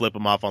hell and flip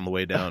him off on the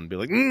way down and be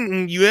like,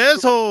 you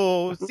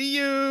asshole, see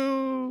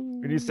you.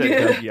 When you said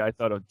Dougie, I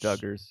thought of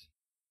Duggars.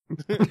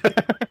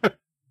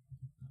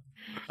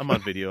 I'm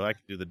on video. I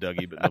can do the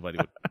Dougie, but nobody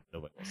wants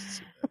to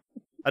see that.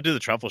 I do the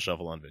truffle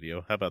shuffle on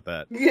video. How about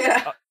that?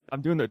 Yeah.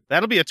 I'm doing the.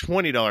 That'll be a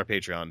 $20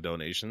 Patreon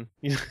donation.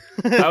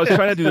 I was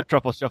trying to do the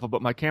truffle shuffle,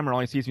 but my camera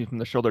only sees me from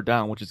the shoulder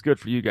down, which is good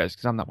for you guys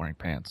because I'm not wearing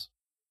pants.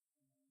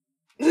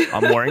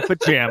 I'm wearing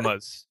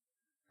pajamas.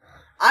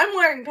 I'm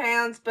wearing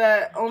pants,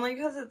 but only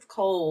because it's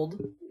cold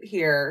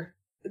here.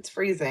 It's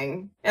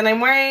freezing, and I'm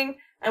wearing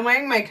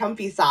my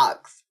comfy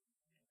socks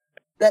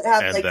that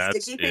have And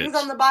like sticky things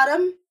on the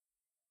bottom.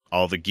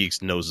 All the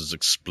geeks' noses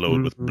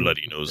explode with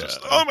bloody noses.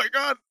 Yeah. Oh my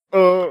god!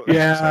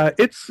 Yeah,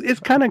 it's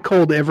kind of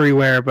cold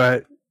everywhere,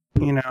 but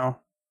you know,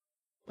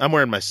 I'm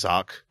wearing my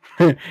sock.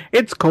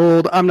 it's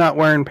cold. I'm not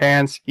wearing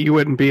pants. You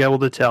wouldn't be able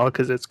to tell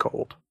because it's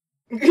cold.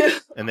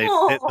 And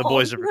the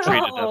boys have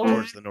retreated up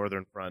towards the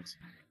northern front.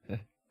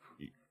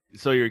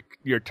 So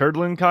you're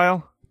turtling,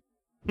 Kyle?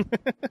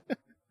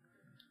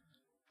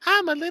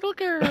 I'm a little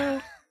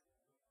girl.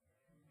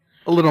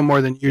 A little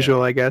more than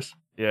usual, I guess.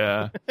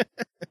 Yeah.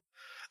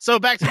 So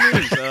back to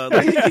news.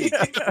 Let's see.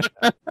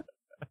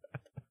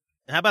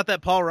 How about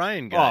that Paul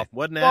Ryan guy?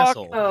 What an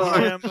asshole.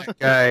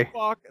 Guy.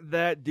 Fuck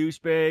that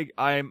douchebag.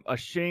 I'm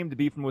ashamed to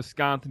be from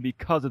Wisconsin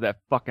because of that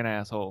fucking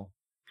asshole.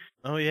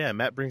 Oh yeah,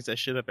 Matt brings that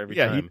shit up every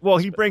time.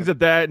 He brings up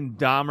that and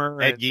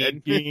Dahmer Ed and Gein.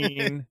 Ed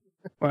Gein.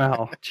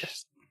 Well,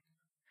 just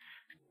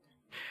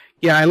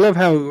yeah, I love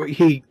how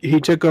he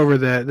took over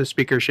the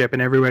speakership,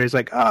 and everybody's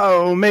like,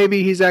 "Oh,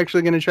 maybe he's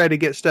actually going to try to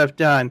get stuff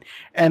done."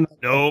 And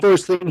Nope. the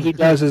first thing he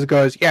does is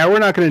goes, "Yeah, we're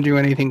not going to do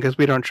anything because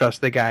we don't trust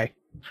the guy.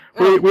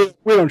 We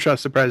don't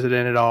trust the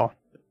president at all."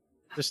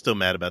 They're still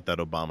mad about that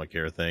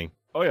Obamacare thing.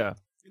 Oh yeah.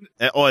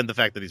 Oh, and the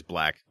fact that he's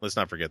black. Let's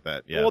not forget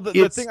that. Yeah. Well,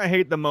 the thing I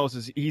hate the most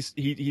is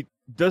he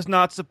does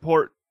not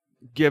support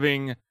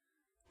giving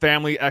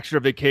family extra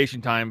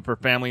vacation time for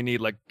family need,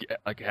 like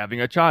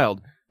having a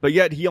child. But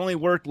yet he only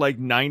worked like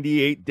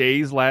 98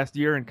 days last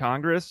year in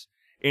Congress,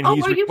 and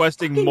he's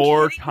requesting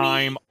more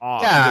time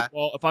off. Yeah. Like,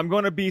 well, if I'm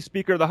going to be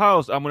Speaker of the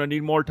House, I'm going to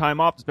need more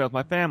time off to spend with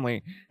my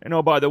family. And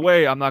oh, by the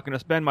way, I'm not going to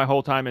spend my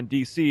whole time in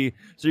D.C.,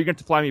 so you're going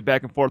to fly me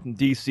back and forth from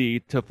D.C.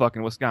 to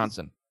fucking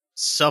Wisconsin.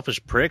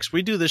 Selfish pricks.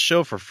 We do this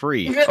show for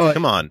free. Oh,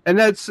 Come on. And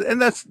that's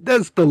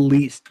the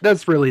least.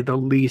 That's really the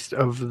least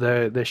of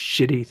the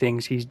shitty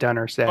things he's done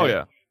or said. Oh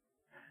yeah.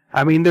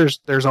 I mean, there's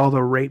all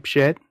the rape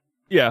shit.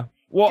 Yeah.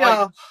 Well,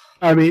 Yeah.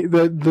 I mean,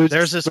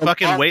 There's this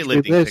fucking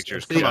weightlifting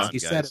pictures. Come on, he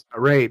guys. said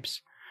about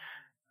rapes.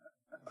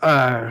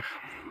 I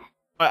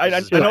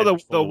know the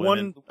full of one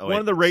women. Oh, one wait,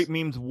 of the rape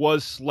memes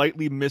was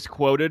slightly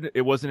misquoted.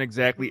 It wasn't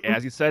exactly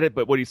as he said it,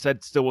 but what he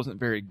said still wasn't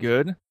very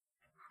good.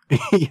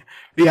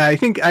 Yeah, I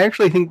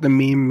actually think the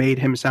meme made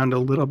him sound a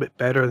little bit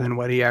better than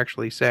what he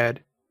actually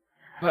said.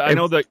 But I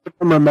know that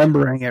I'm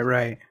remembering it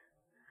right.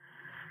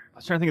 I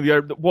was trying to think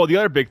of the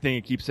other big thing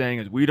he keeps saying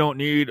is we don't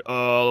need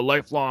a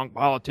lifelong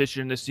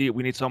politician to see it.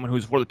 We need someone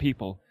who's for the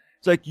people.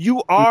 It's like,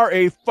 you are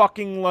a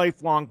fucking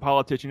lifelong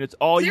politician. It's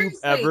all Seriously,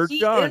 you've ever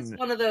done. He is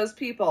one of those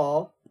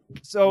people.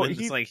 So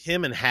It's like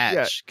him and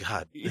Hatch.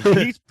 God.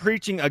 he's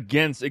preaching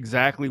against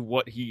exactly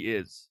what he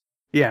is.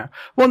 Yeah.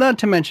 Well, not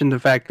to mention the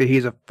fact that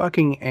he's a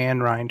fucking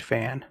Ayn Rand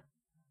fan.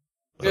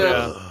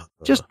 Yeah.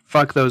 Just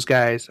fuck those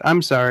guys.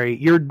 I'm sorry.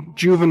 You're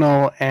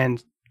juvenile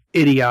and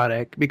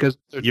idiotic because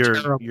they're Your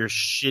terrible.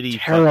 shitty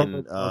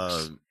terrible fucking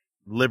books.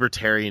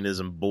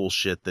 libertarianism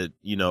bullshit that,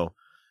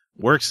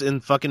 works in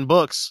fucking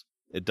books.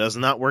 It does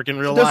not work in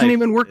real It doesn't life.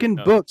 even work in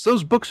books.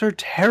 Those books are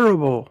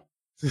terrible.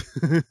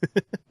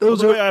 Those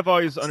The way are I've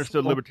always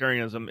understood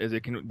libertarianism is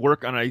it can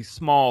work on a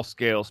small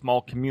scale,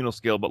 small communal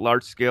scale, but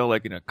large scale,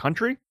 like in a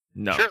country,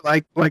 no. sure,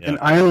 like an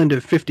island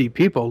of 50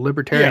 people.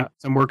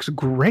 Libertarianism works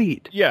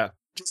great. Yeah.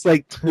 Just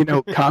like,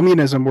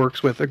 communism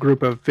works with a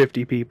group of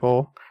 50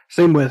 people.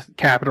 Same with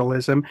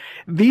capitalism.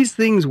 These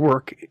things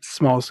work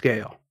small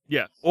scale.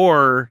 Yeah.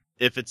 Or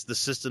if it's the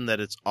system that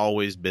it's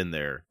always been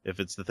there, if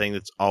it's the thing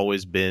that's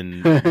always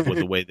been with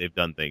the way they've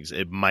done things,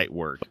 it might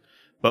work.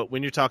 But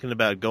when you're talking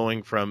about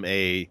going from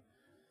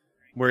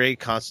we're a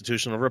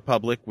constitutional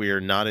republic, we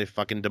are not a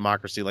fucking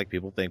democracy like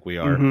people think we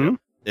are. Mhm.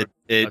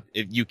 If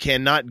you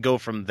cannot go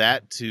from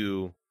that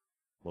to,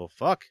 well,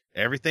 fuck,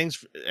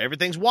 everything's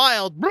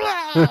wild.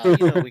 Blah!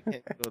 We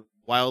can't go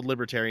wild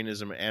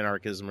libertarianism or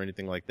anarchism or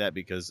anything like that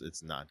because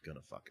it's not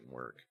gonna fucking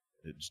work.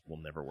 It just will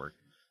never work.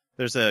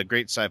 There's a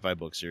great sci-fi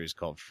book series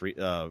called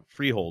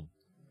Freehold.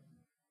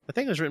 I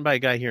think it was written by a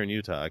guy here in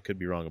Utah. I could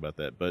be wrong about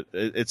that, but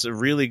it's a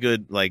really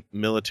good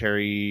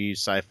military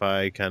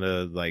sci-fi kind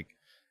of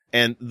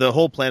and the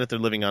whole planet they're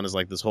living on is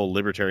like this whole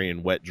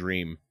libertarian wet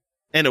dream,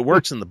 and it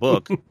works in the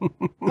book. Of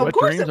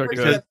course it works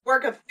in a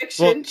work of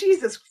fiction. Well,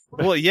 Jesus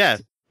Christ. Well, yeah,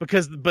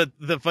 but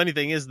the funny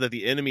thing is that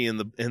the enemy in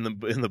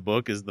the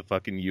book is the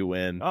fucking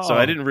UN. Oh. So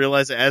I didn't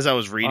realize as I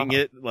was reading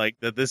it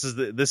that this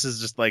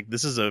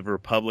is a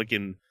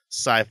Republican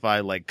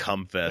sci-fi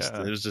cum fest.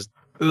 Yeah. It was just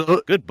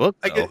good book.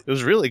 It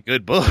was really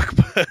good book.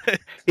 But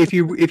If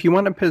you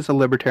want to piss a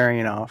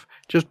libertarian off,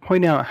 just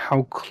point out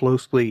how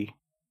close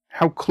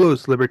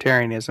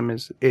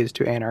libertarianism is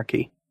to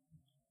anarchy.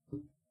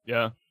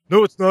 Yeah.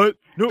 no, it's not.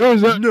 No,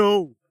 it's not.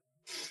 no.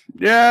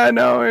 Yeah,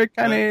 no, it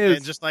kind of is.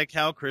 And just like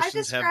how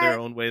Christians have their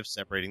own way of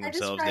separating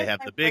themselves, they have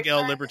the big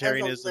L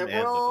libertarianism and the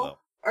liberal,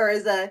 or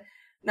as a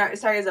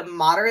as a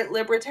moderate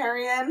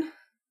libertarian.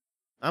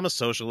 I'm a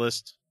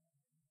socialist.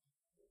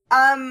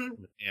 I'm a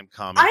damn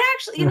commie. I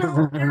actually,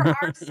 there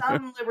are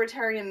some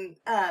libertarian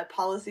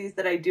policies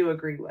that I do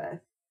agree with.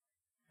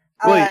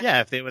 Well,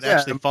 yeah, if they would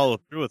actually follow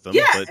through with them,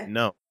 but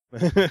no.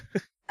 But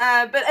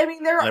I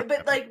mean,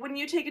 but like when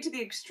you take it to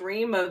the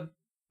extreme of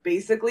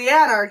basically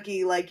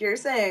anarchy, like you're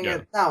saying,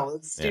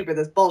 it's stupid.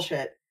 That's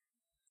bullshit.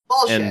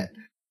 Bullshit. And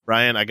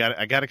Ryan, I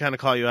got to kind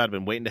of call you out. I've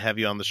been waiting to have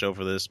you on the show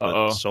for this,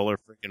 but solar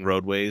freaking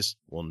roadways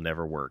will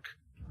never work.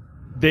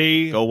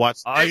 Go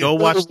watch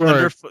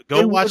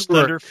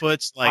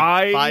Thunderfoot's like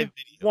 5 videos. I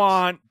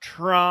want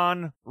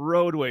Tron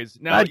roadways.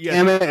 Now,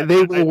 damn it,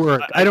 they will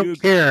work. I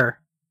don't care.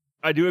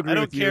 I do agree. I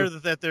don't care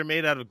that they're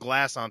made out of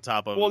glass on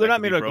top of. Well, they're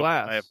not made out of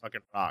glass. By a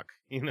fucking rock.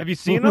 Have you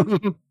seen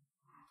them?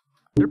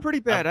 They're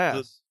pretty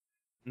badass.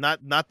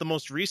 Not the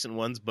most recent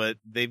ones, but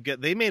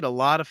they made a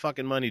lot of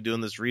fucking money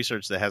doing this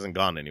research that hasn't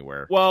gone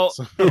anywhere. Well,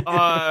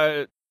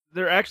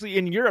 they're actually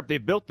in Europe. They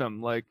built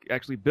them, Well,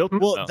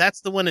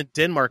 that's the one in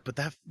Denmark, but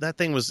that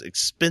thing was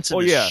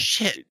expensive as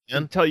shit.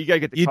 Man. You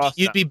gotta get the cost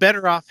You'd down. be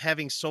better off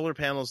having solar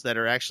panels that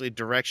are actually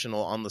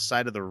directional on the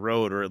side of the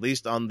road, or at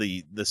least on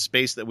the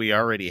space that we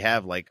already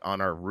have, like on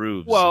our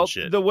roofs. Well, and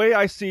shit. the way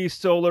I see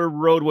solar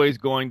roadways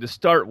going to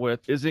start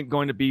with isn't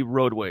going to be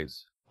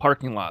roadways,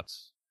 parking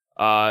lots.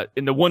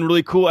 And the one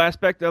really cool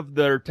aspect of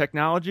their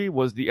technology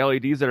was the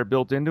LEDs that are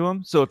built into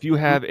them. So if you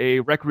have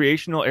a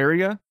recreational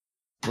area,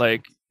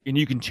 and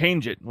you can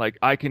change it. Like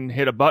I can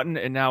hit a button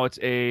and now it's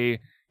a,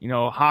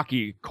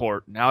 hockey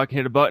court. Now I can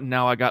hit a button.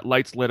 Now I got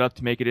lights lit up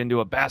to make it into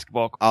a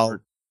basketball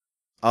court.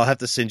 I'll have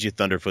to send you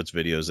Thunderfoot's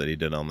videos that he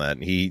did on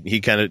that.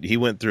 He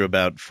went through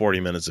about 40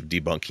 minutes of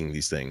debunking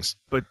these things.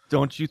 But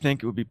don't you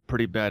think it would be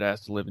pretty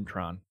badass to live in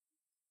Tron?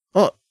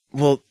 Oh,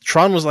 well,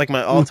 Tron was like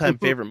my all-time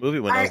favorite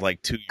movie when I was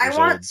like 2 years old. I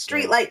want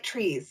streetlight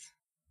trees.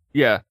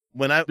 Yeah.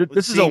 When I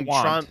this is a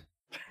want.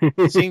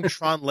 Seeing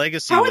Tron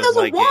Legacy How are those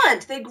like a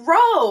want? They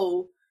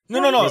grow.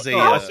 No.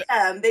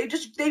 They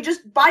just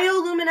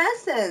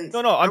bioluminescence.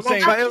 No, I'm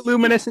saying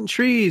bioluminescent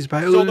trees.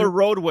 Solar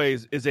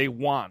roadways is a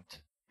want.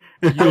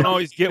 You don't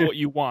always get what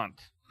you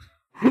want.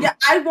 Yeah,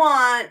 I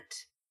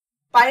want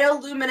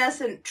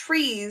bioluminescent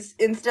trees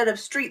instead of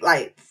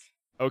streetlights.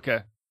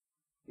 Okay.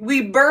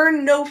 We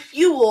burn no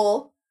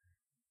fuel,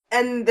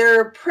 and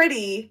they're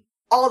pretty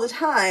all the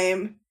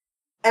time,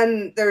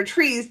 and they're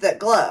trees that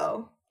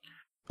glow.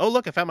 Oh,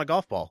 look, I found my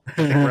golf ball.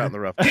 We're out in the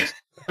rough.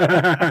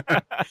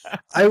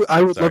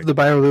 I would love the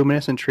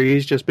bioluminescent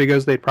trees just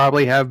because they'd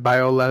probably have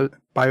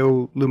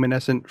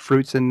bioluminescent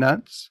fruits and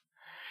nuts.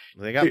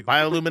 They got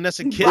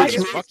bioluminescent kids.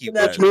 Fuck you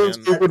guys, means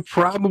it would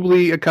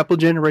probably, a couple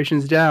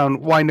generations down,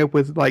 wind up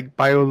with like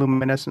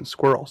bioluminescent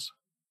squirrels.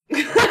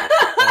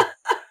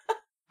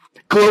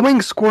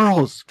 Glowing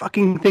squirrels.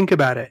 Fucking think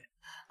about it.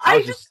 I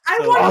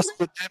want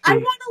to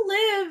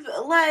live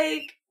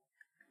like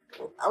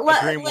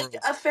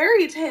a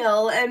fairy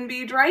tale and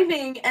be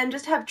driving and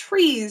just have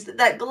trees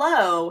that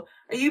glow.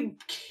 Are you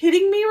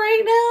kidding me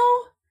right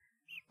now?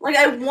 Like,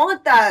 I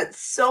want that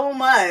so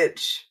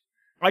much.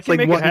 I can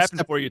make it happen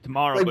for you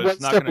tomorrow, but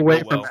it's not going to go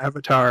well. From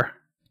Avatar.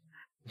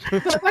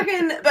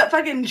 but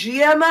fucking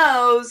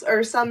GMOs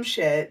or some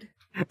shit.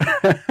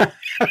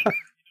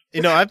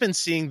 I've been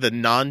seeing the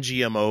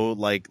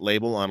non-GMO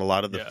label on a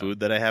lot of the food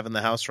that I have in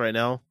the house right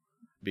now,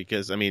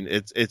 because I mean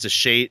it's a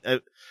shade.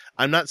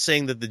 I'm not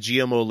saying that the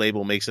GMO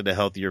label makes it a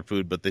healthier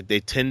food, but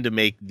they tend to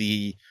make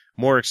the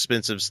more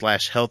expensive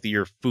 /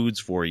 healthier foods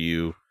for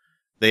you.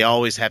 They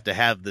always have to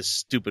have this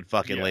stupid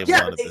fucking label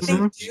on it. They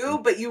do,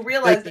 but you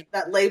realize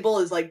that label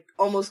is like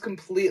almost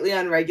completely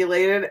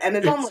unregulated, and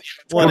it's almost.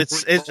 Well,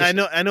 it's I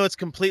know it's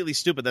completely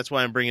stupid. That's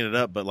why I'm bringing it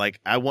up. But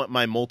I want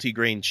my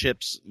multi-grain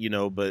chips,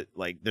 but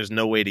there's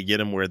no way to get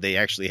them where they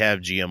actually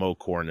have GMO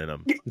corn in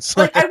them.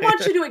 I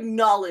want you to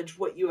acknowledge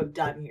what you have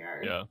done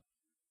here. Yeah,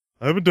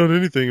 I haven't done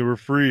anything. We're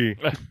free.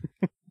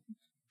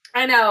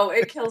 I know,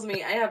 it kills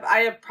me. I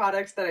have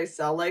products that I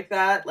sell like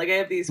that. Like I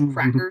have these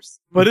crackers.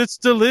 But it's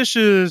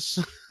delicious.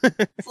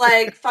 It's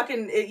like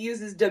fucking it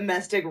uses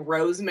domesticated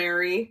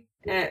rosemary,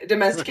 and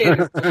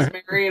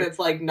it's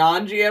like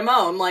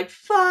non-GMO. I'm like,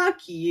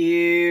 fuck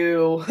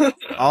you.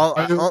 all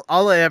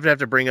I ever have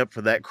to bring up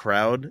for that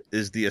crowd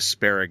is the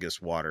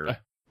asparagus water.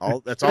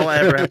 That's all I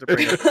ever have to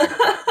bring up.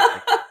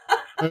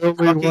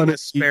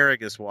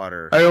 Asparagus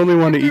water. I only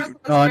want to eat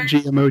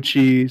non-GMO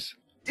cheese.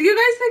 Do you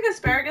guys think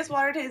asparagus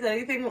water tastes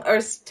anything,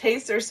 or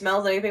tastes or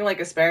smells anything like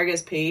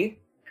asparagus pea?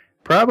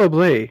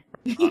 Probably.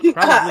 One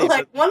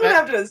would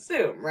have to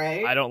assume,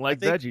 right? I don't like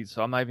veggies,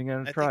 so I'm not even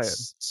going to try it.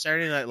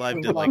 Saturday Night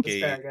Live did I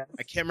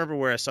can't remember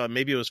where I saw it.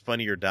 Maybe it was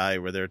Funny or Die,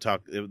 where they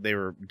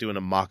were doing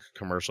a mock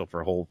commercial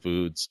for Whole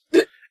Foods.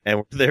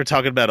 And they were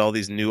talking about all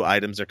these new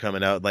items that are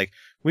coming out. Like,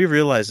 we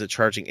realized that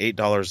charging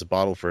 $8 a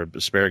bottle for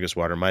asparagus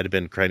water might have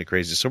been kind of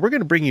crazy. So we're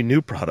going to bring you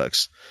new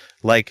products,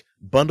 like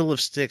bundle of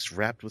sticks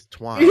wrapped with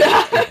twine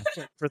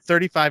for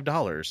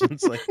 $35.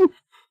 It's like, fuck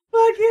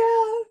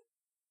yeah!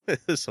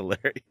 It's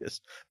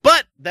hilarious.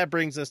 But that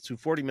brings us to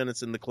 40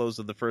 minutes in the close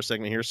of the first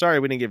segment here. Sorry,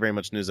 we didn't get very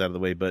much news out of the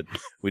way, but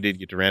we did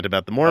get to rant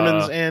about the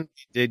Mormons, and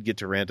we did get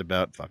to rant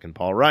about fucking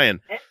Paul Ryan.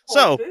 And So,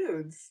 Whole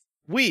Foods.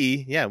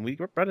 we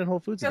brought in Whole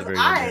Foods at the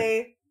Because very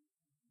end. I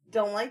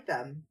don't like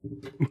them.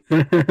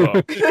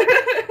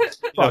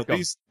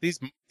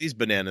 These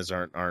bananas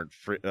aren't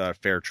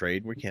fair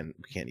trade. We can't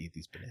eat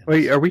these bananas.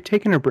 Wait, are we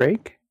taking a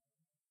break?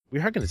 We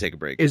are going to take a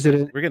break. We're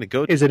going to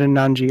go. Is it a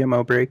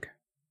non-GMO break?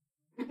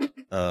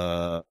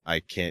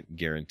 I can't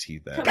guarantee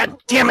that. God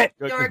damn it!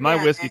 Because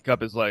my whiskey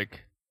cup is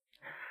like.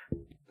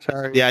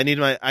 Sorry. Yeah,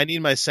 I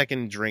need my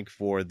second drink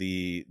for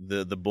the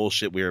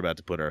bullshit we are about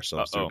to put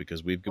ourselves through,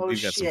 because we've got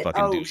some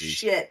fucking doozies.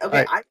 Shit.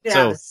 Okay, Right.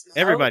 So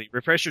everybody,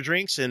 refresh your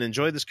drinks and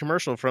enjoy this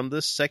commercial from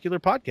this secular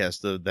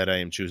podcast that I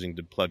am choosing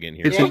to plug in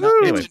here.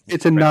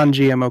 It's a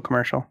non-GMO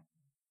commercial.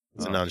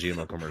 It's a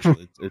non-GMO commercial.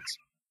 It's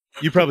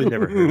you probably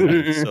never heard of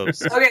it.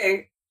 So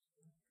Okay.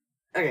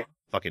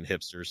 fucking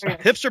hipsters,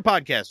 hipster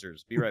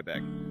podcasters. Be right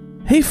back.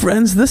 Hey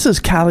friends, this is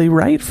Callie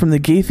Wright from the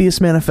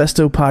Gaytheist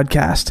Manifesto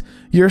podcast,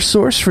 your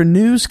source for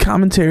news,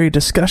 commentary,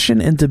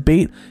 discussion, and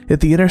debate at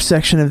the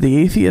intersection of the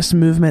atheist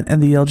movement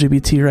and the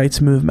LGBT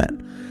rights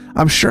movement.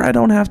 I'm sure I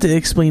don't have to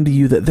explain to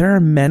you that there are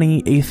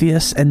many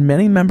atheists and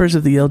many members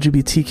of the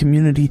LGBT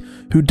community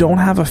who don't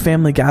have a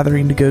family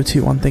gathering to go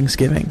to on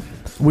Thanksgiving.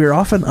 We are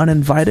often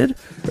uninvited,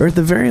 or at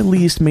the very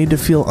least made to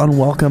feel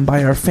unwelcome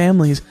by our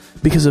families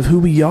because of who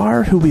we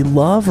are, who we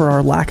love, or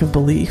our lack of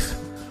belief.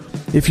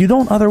 If you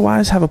don't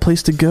otherwise have a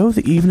place to go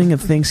the evening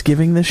of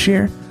Thanksgiving this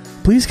year,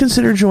 please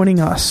consider joining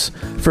us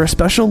for a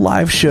special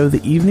live show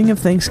the evening of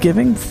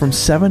Thanksgiving from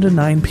 7 to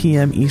 9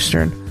 p.m.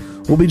 Eastern.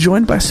 We'll be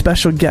joined by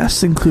special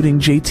guests including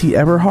JT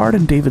Eberhard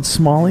and David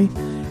Smalley,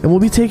 and we'll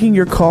be taking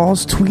your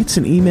calls, tweets,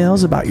 and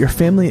emails about your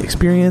family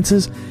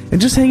experiences and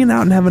just hanging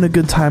out and having a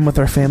good time with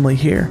our family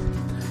here.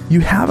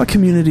 You have a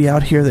community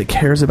out here that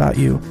cares about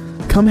you.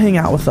 Come hang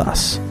out with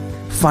us.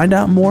 Find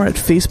out more at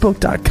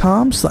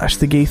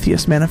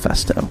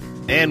facebook.com/thegaytheistmanifesto.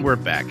 And we're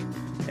back.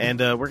 And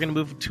we're going to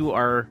move to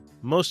our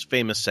most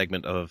famous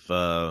segment of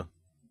the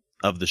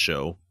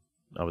show.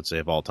 I would say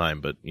of all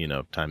time, but,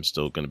 time's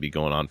still going to be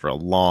going on for a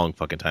long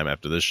fucking time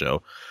after this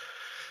show.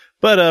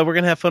 But we're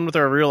going to have fun with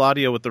our real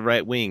audio with the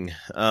right wing.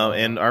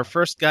 And our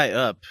first guy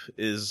up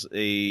is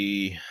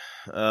a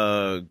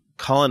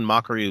Colin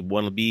Mockery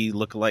wannabe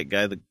lookalike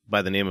guy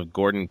by the name of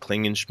Gordon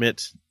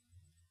Klingenschmidt.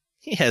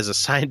 He has a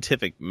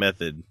scientific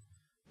method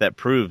that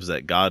proves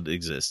that God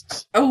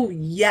exists. Oh,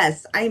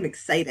 yes. I'm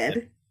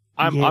excited.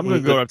 I'm going to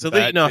go up to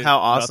let you know how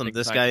awesome nothing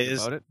this guy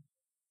is.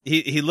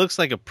 He looks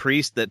like a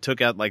priest that took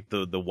out like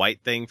the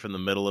white thing from the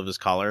middle of his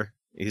collar.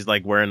 He's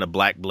like wearing a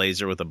black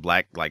blazer with a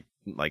black like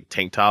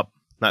tank top,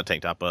 not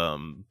tank top,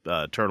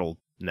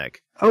 turtleneck.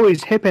 Oh,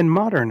 he's hip and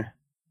modern.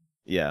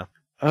 Yeah.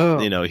 Oh,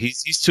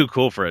 he's too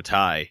cool for a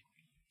tie.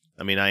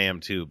 I mean, I am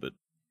too, but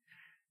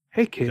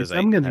hey kids,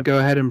 I'm going to go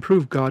ahead and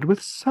prove God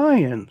with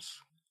science.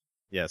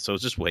 Yeah. So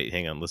just wait,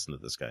 hang on, listen to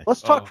this guy.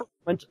 Let's talk for a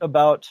moment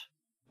about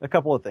a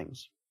couple of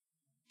things.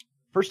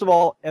 First of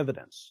all,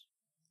 evidence.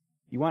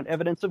 You want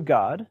evidence of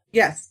God?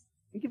 Yes.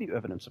 We give you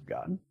evidence of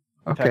God.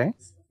 Okay.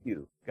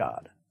 You,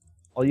 God.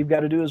 All you've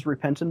got to do is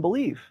repent and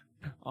believe.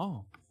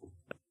 Oh.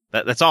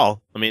 That's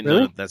all. I mean,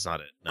 Really? no, that's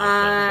not it.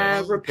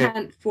 No,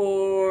 Repent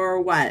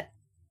for what?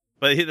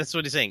 But that's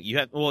what he's saying. You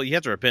have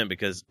to repent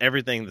because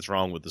everything that's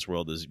wrong with this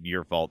world is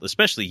your fault,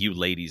 especially you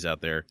ladies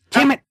out there.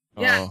 Damn it!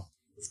 Yeah. Oh.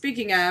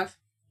 Speaking of,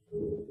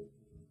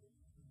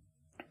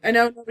 I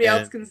know nobody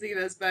else can see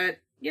this, but,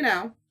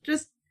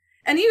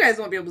 and you guys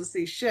won't be able to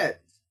see shit.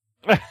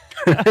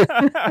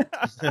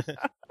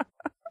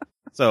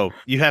 So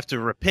you have to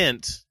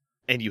repent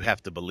and you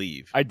have to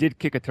believe. I did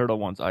kick a turtle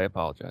once. I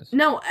apologize.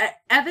 No,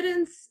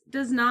 evidence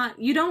does not,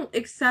 you don't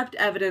accept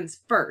evidence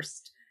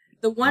first.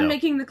 The one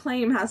making the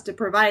claim has to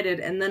provide it,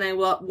 and then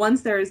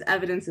once there is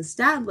evidence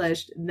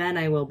established, then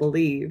I will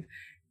believe.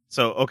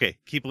 So, okay,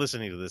 keep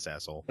listening to this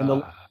asshole. And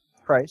the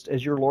Christ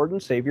as your Lord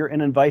and Savior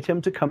and invite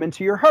him to come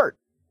into your heart.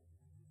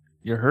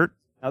 You're hurt?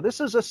 Now,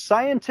 this is a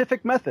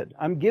scientific method.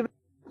 I'm giving.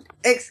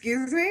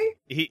 Excuse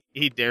me?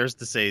 He dares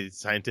to say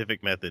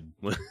scientific method.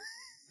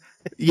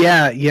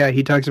 Yeah,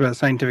 he talks about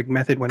scientific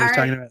method when he's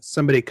talking about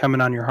somebody coming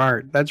on your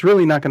heart. That's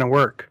really not going to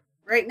work.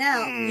 Right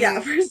now,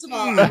 first of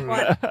all, I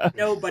want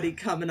nobody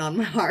coming on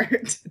my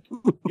heart.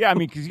 Yeah, I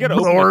mean, because you got to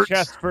open your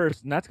chest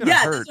first, and that's going to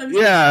hurt.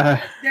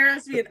 Yeah. There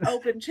has to be an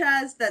open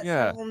chest. That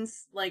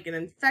sounds like an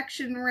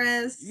infection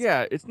risk.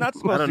 Yeah, it's not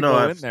supposed to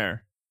go in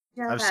there.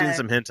 Yeah. I've seen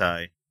some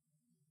hentai.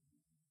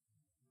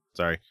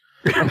 Sorry.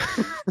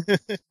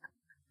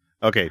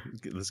 Okay,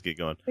 let's get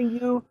going.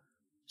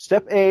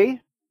 Step A,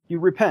 you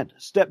repent.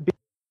 Step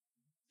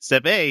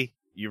A,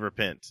 you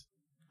repent.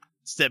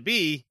 Step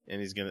B,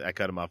 and I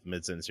cut him off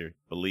mid-sentence here,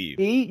 believe.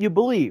 B, you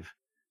believe.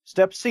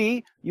 Step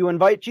C, you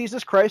invite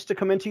Jesus Christ to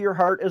come into your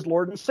heart as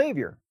Lord and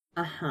Savior.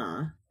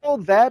 Uh-huh.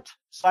 Follow that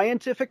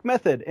scientific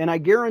method, and I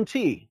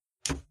guarantee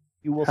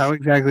You will. How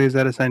exactly is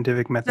that a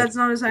scientific method? That's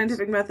not a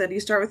scientific method. You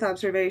start with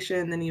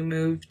observation, then you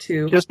move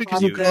to Just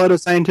because you call it a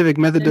scientific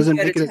method doesn't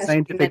make it a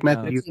scientific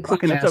method. You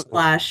fucking / asshole.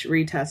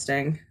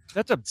 retesting.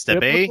 That's a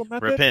Step A, biblical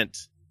method?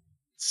 repent.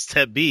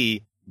 Step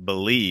B,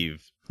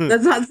 believe.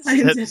 That's not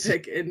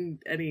scientific in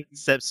any.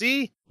 Step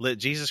C, let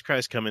Jesus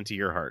Christ come into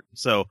your heart.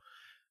 So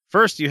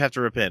first you have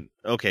to repent.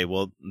 Okay,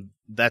 well,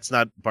 that's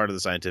not part of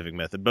the scientific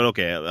method, but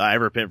okay, I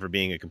repent for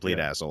being a complete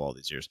asshole all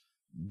these years.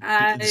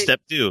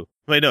 Step 2.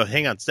 Wait, no,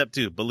 hang on. Step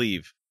 2,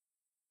 believe.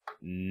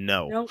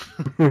 No. Nope.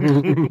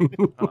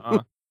 Uh-uh.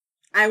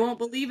 I won't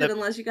believe it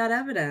unless you got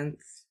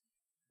evidence.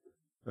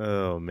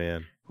 Oh,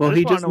 man. Well, I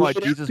he just just want to know why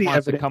looked Jesus at the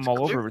wants to evidence come all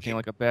over clearly. everything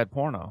like a bad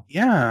porno.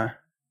 Yeah,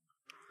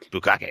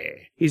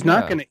 Bukake. he's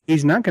not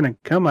gonna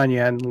come on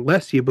you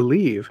unless you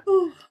believe.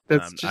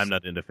 I'm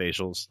not into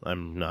facials.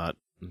 I'm not.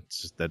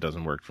 That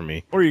doesn't work for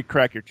me. Or you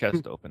crack your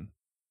chest open.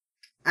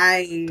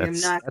 I am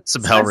not. That's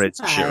some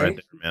Hellraiser shit right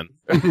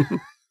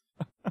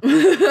there,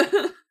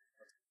 man.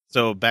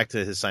 So back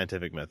to his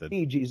scientific method.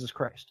 Be Jesus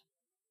Christ.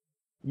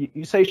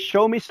 You say,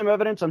 show me some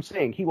evidence. I'm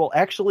saying he will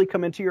actually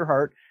come into your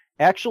heart,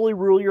 actually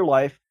rule your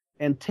life,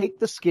 and take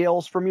the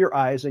scales from your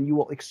eyes, and you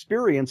will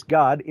experience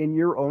God in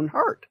your own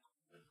heart.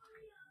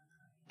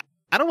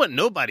 I don't want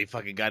nobody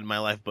fucking God in my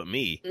life but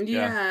me.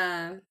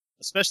 Yeah.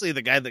 Especially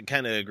the guy that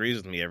kind of agrees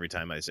with me every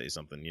time I say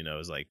something,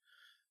 is like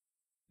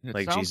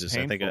It sounds Jesus,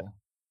 painful.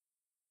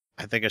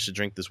 I think I should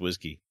drink this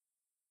whiskey.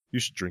 You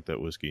should drink that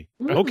whiskey.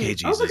 Ooh. Okay,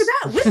 Jesus. Oh, look at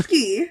that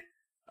whiskey.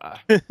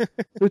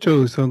 Which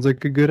always sounds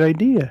like a good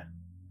idea.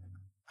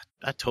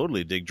 I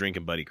totally dig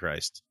drinking Buddy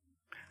Christ.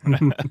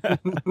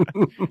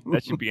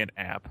 That should be an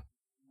app.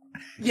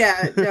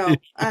 Yeah, no.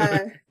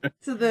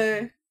 So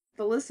the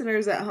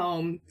listeners at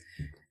home,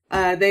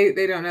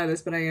 they don't know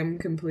this, but I am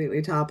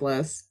completely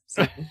topless.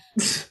 So.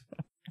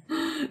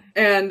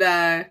 And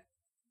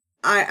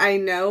I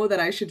know that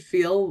I should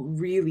feel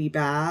really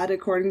bad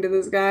according to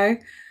this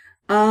guy,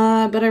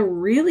 but I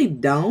really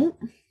don't.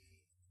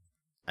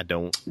 I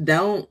don't.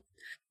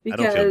 Because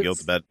I don't feel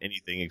guilt about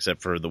anything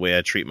except for the way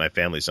I treat my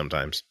family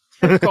sometimes.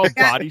 It's called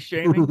body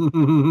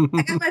shaming.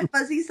 I got my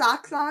fuzzy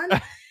socks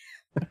on.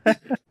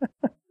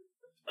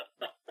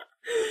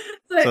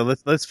 So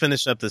let's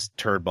finish up this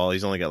turd ball.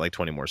 He's only got like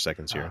 20 more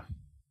seconds here.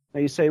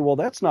 Now you say, well,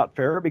 that's not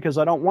fair because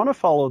I don't want to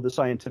follow the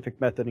scientific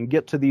method and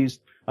get to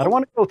these. I don't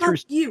want to go through.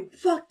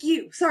 Fuck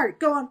you. Sorry,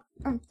 go on.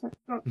 Sorry,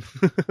 go on.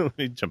 Let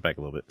me jump back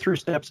a little bit. Through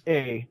steps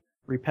A,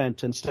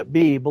 repent, and step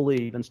B,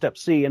 believe, and step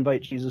C,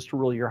 invite Jesus to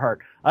rule your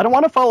heart. I don't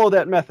want to follow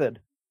that method.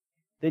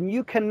 Then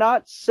you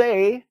cannot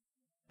say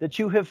that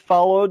you have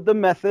followed the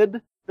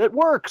method that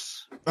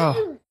works.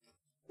 Oh.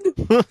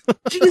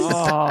 Jesus.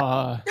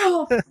 Oh.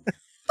 Oh,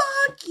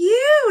 fuck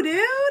you,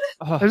 dude.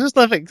 I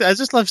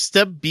just left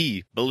step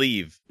B,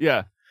 believe.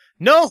 Yeah.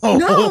 No.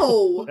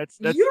 No. That's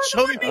You're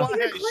show the me one why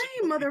making I the should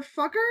claim,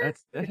 motherfucker.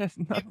 That has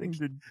nothing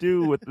to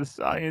do with the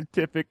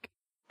scientific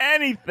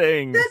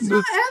anything. That's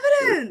not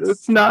evidence.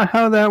 That's not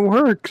how that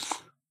works.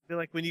 I feel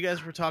like when you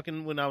guys were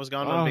talking when I was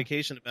gone on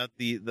vacation about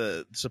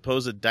the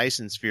supposed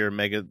Dyson sphere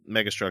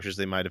mega structures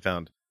they might have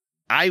found.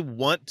 I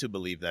want to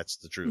believe that's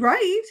the truth.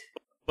 Right.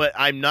 But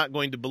I'm not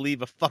going to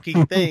believe a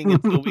fucking thing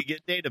until we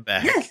get data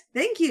back. Yes,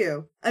 thank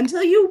you.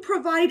 Until you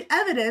provide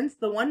evidence,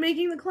 the one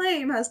making the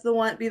claim has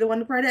to be the one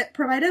to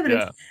provide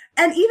evidence.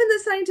 Yeah. And even the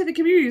scientific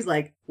community is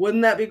like,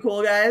 wouldn't that be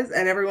cool, guys?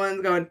 And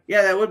everyone's going,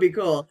 yeah, that would be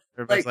cool.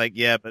 Everybody's like,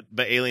 yeah, but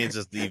aliens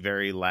is the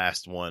very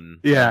last one.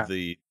 Yeah. Of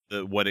the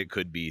what it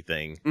could be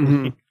thing.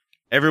 Mm-hmm.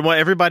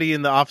 Everybody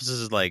in the offices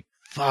is like,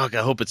 fuck,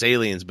 I hope it's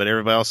aliens. But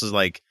everybody else is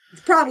like,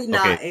 it's probably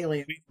not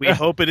aliens. We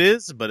hope it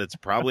is, but it's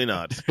probably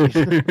not. Let's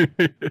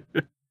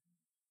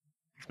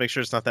make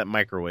sure it's not that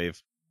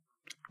microwave.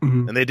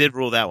 Mm-hmm. And they did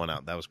rule that one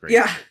out. That was great.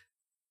 Yeah.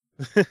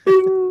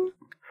 So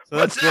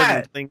what's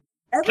that?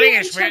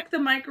 Everyone check the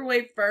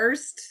microwave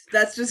first.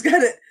 That's just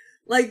gotta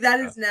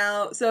that is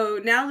now. So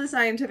now the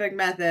scientific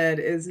method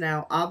is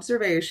now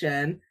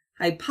observation,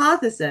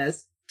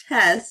 hypothesis,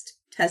 test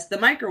the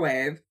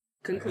microwave,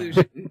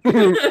 conclusion.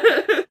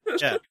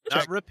 Yeah,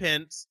 not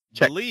repent,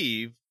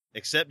 believe,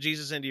 accept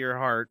Jesus into your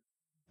heart.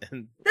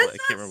 And that's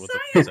not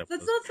science. That's not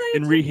science.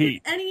 And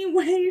reheat. In any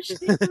way,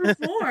 shape, or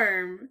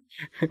form.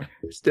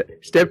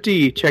 Step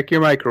D, check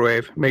your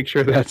microwave. Make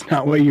sure that's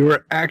not what you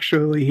were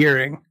actually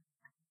hearing.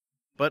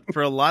 But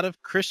for a lot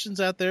of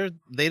Christians out there,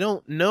 they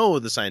don't know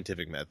the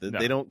scientific method. No.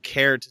 They don't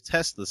care to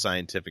test the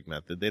scientific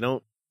method. They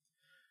don't.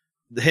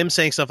 Him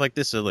saying stuff like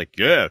this, they're like,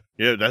 yeah,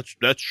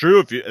 that's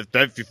true.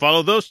 If you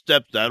follow those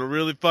steps, that'll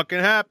really fucking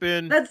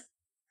happen. And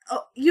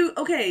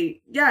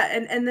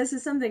this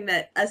is something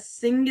that a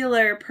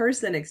singular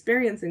person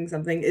experiencing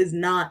something is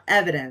not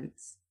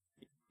evidence.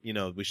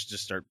 We should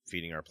just start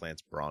feeding our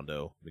plants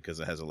Brawndo because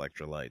it has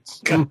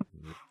electrolytes.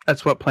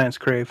 That's what plants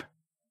crave.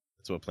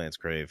 That's what plants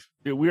crave.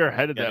 Dude, we are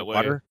headed that way.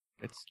 Water?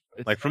 It's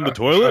like from the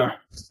toilet?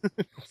 It's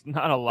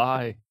not a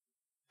lie.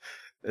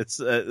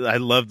 I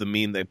love the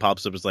meme that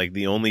pops up as like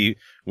the only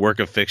work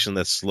of fiction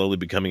that's slowly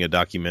becoming a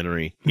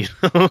documentary.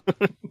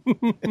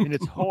 And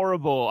it's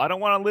horrible. I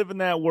don't want to live in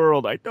that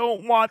world. I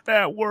don't want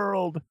that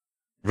world.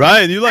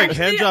 Ryan, you like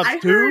Actually, hand jobs I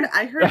too? heard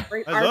a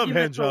great I love argument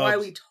hand for why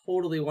jobs. we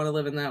totally want to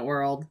live in that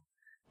world.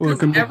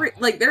 Welcome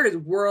There is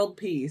world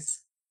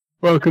peace.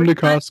 to Everyone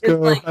Costco. is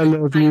like I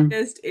love the you.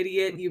 kindest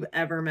idiot you've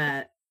ever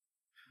met.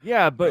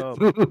 Yeah, but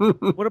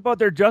what about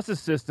their justice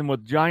system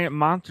with giant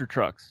monster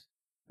trucks?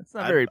 That's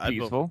not very I'd vote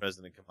peaceful. for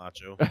President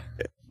Camacho.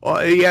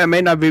 Well, yeah, it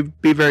may not be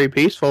very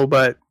peaceful,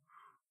 but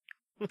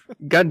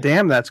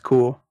goddamn, that's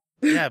cool.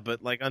 Yeah,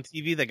 but like on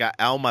TV, they got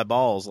 "Ow My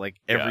Balls" like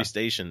every Yeah.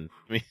 station.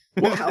 I mean,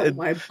 Wow,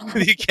 my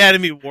the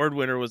Academy Award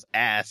winner was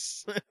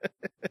ass.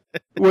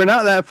 We're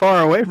not that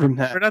far away from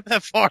that. We're not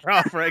that far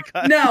off, right,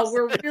 guys? No,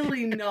 we're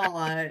really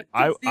not.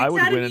 I The would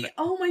win Academy-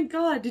 Oh my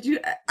god! Did you?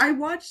 I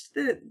watched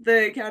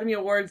the Academy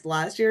Awards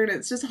last year, and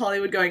it's just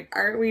Hollywood going,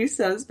 "Aren't we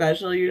so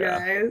special, you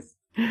guys?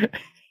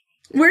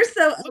 We're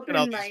so Look at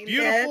all these open-minded."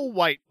 beautiful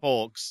white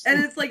folks.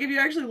 And it's like, if you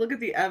actually look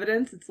at the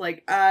evidence, it's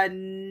like,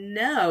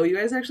 no, you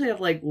guys actually have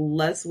like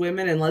less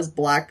women and less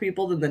black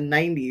people than the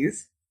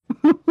 90s.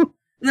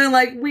 And they're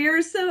like,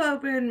 we're so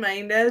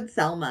open-minded,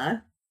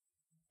 Selma.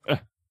 Don't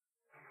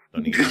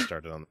even get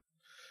started on that.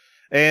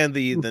 And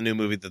the new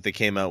movie that they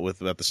came out with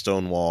about the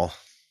stone wall.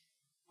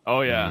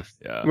 Oh yeah,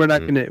 yeah. We're not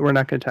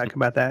gonna talk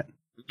about that.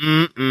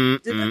 Did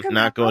that come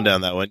Not out? going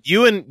down that one.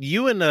 You and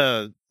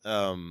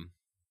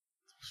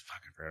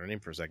fuck, I forgot her name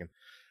for a second.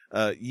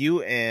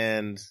 You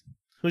and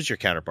who's your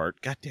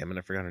counterpart? God damn it,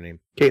 I forgot her name.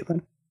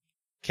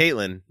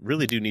 Caitlin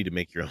really do need to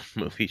make your own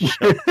movie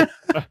show.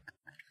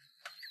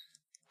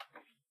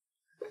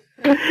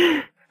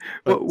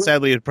 But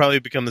sadly, it'd probably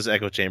become this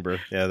echo chamber.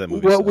 Yeah, that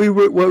movie. What we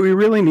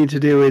really need to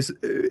do is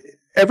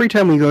every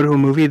time we go to a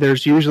movie,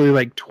 there's usually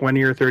like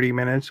 20 or 30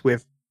 minutes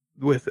with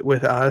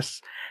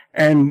us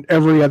and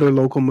every other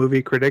local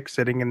movie critic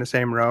sitting in the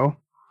same row,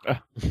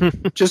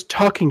 just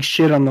talking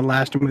shit on the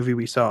last movie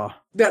we saw.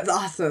 That's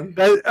awesome.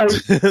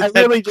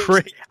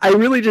 I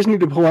really just need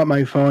to pull out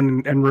my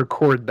phone and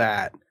record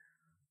that.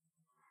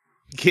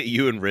 Get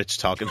you and Rich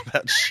talking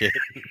about shit.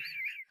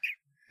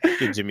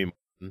 Get Jimmy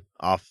Martin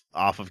off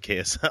of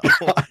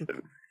KSL.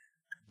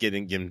 Get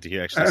him to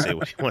actually say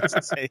what he wants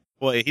to say.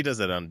 Well, he does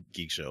that on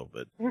Geek Show,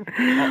 but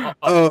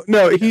Oh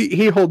no,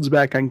 he holds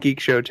back on Geek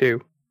Show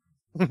too.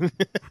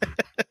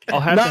 I'll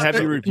have to have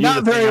you review.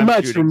 Not the thing very I'm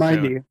much, shooting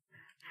remind soon.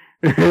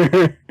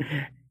 you.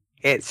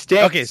 It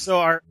sticks. okay. So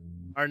our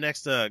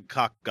next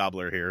cock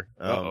gobbler here.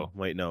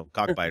 Wait, no,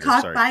 cockbiter.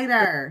 Sorry.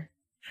 Cockbiter.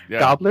 Yeah.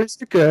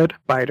 Gobblers are good,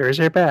 biters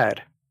are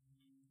bad.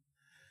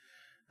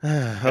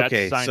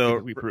 Okay, That's so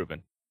scientifically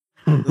proven.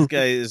 this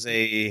guy is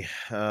they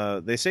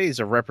say he's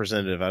a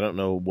representative. I don't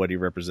know what he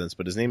represents,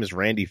 but his name is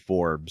Randy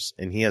Forbes,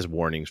 and he has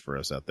warnings for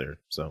us out there.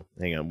 So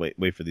hang on,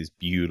 wait for these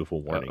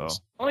beautiful warnings.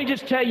 Uh-oh. Let me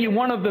just tell you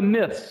one of the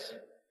myths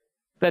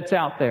that's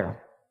out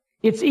there.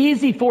 It's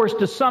easy for us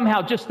to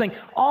somehow just think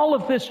all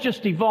of this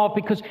just evolved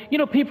because,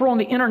 people are on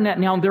the internet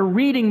now and they're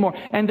reading more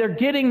and they're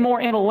getting more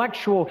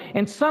intellectual.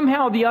 And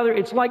somehow or the other,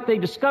 it's like they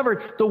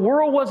discovered the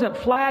world wasn't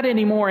flat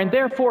anymore and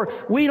therefore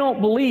we don't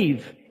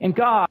believe in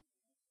God.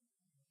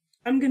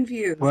 I'm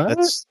confused. What?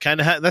 That's kind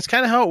of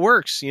how it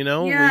works,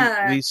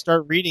 Yeah. We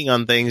start reading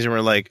on things and we're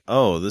like,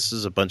 oh, this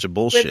is a bunch of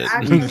bullshit. With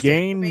actual We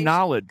gain information,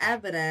 knowledge.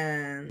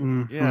 Evidence.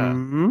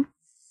 Mhm.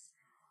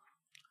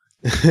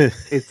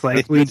 It's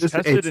like we just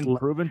Tested and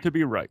proven to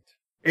be right.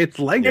 it's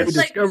like It's we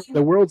like- discovered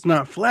the world's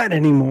not flat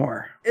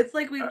anymore. It's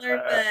like we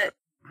learned that.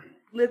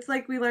 It's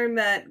like we learned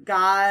that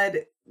God,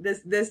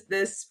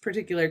 this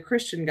particular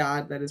Christian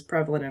God that is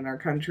prevalent in our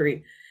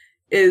country,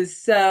 is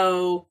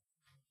so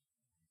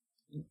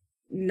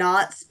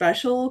not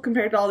special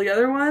compared to all the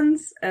other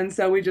ones, and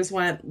so we just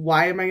went,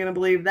 "Why am I going to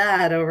believe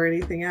that over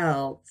anything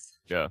else?"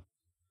 Yeah.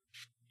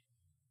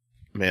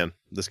 Man,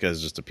 this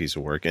guy's just a piece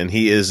of work, and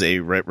he is a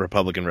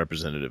Republican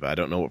representative. I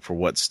don't know for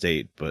what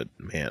state, but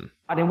man,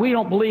 And we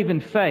don't believe in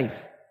faith.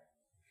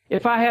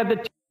 If I had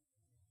the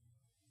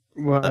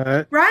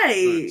What?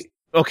 Right?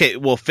 okay.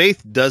 Well,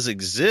 faith does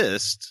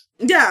exist.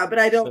 Yeah, but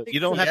I don't. So think you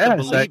don't so. have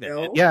to Yes, believe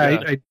No. it.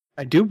 Yeah,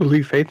 I do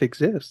believe faith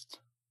exists.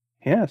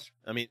 Yes.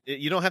 I mean,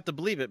 you don't have to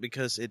believe it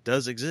because it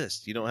does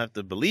exist. You don't have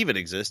to believe it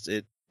exists.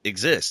 It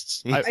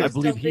exists. I just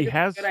believe don't he think it's a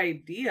has good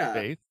idea.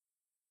 faith.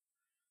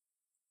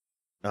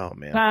 Oh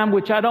man. time,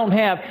 which I don't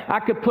have, I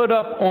could put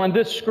up on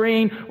this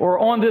screen or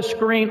on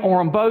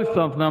both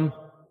of them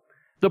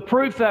the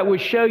proof that would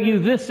show you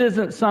this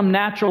isn't some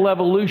natural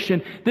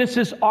evolution. This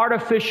is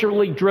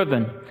artificially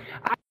driven.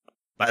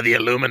 By the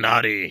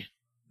Illuminati.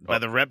 By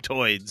the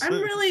reptoids.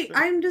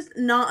 I'm just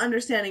not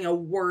understanding a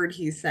word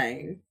he's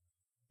saying.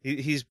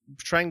 He's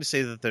trying to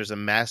say that there's a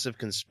massive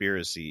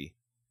conspiracy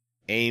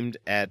aimed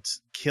at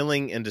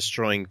killing and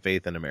destroying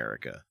faith in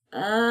America.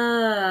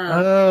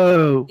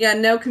 Oh. Yeah,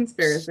 no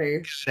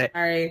conspiracy.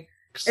 Sorry.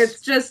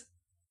 It's just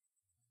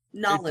It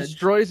knowledge.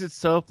 destroys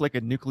itself like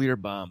a nuclear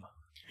bomb.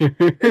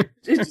 It's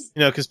just,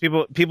 Because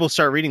people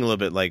start reading a little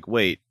bit like,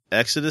 wait,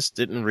 Exodus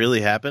didn't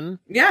really happen?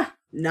 yeah,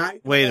 not.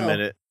 Wait a no.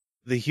 minute.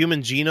 The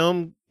human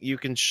genome, you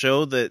can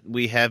show that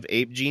we have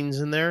ape genes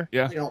in there?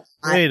 Yeah. We don't-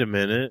 Wait a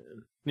minute.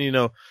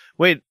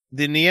 Wait,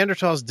 the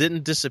Neanderthals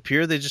didn't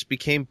disappear. They just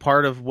became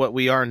part of what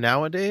we are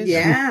nowadays?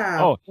 Yeah.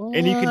 Oh,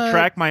 and you can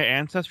track my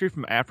ancestry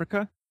from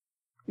Africa?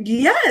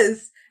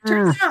 Yes.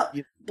 Turns out.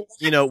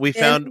 We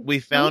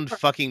found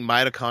fucking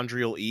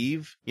mitochondrial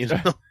Eve,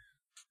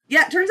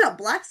 Yeah, it turns out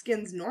black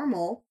skin's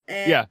normal,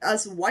 and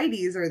us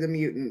whiteys are the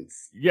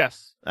mutants.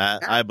 Yes.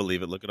 I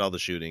believe it. Look at all the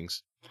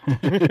shootings.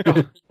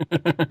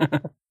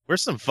 We're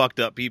some fucked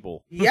up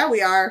people. Yeah,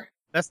 we are.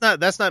 That's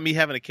not me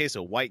having a case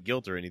of white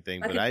guilt or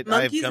anything, but I've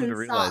come to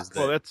realize that.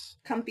 Well, that's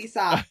comfy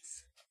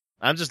socks.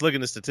 I'm just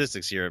looking at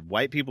statistics here.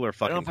 White people are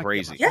fucking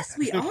crazy. Yes,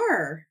 we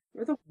are.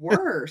 We're the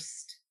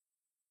worst.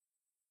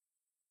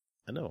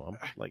 I know. I'm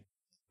like,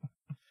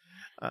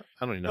 I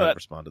don't even know how to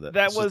respond to that.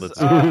 That was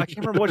I can't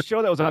remember what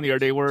show that was on the other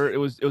day where it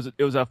was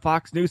a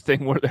Fox News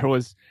thing where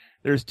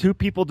there's two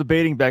people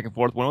debating back and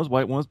forth. One was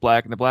white, one was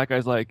black, and the black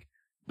guy's like,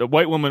 the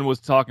white woman was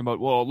talking about,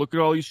 well, look at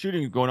all these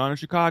shootings going on in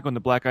Chicago, and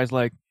the black guy's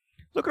like,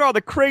 look at all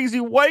the crazy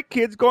white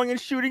kids going and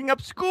shooting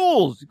up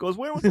schools. He goes,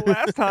 when was the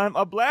last time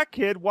a black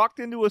kid walked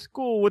into a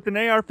school with an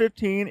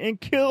AR-15 and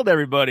killed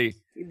everybody?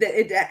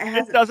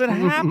 It doesn't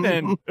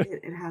happen.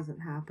 It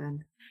hasn't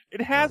happened.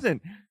 It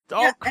hasn't. It's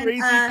all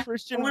crazy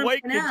Christian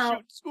white kids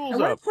shooting schools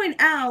up. I want to point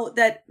out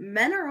that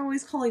men are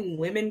always calling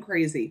women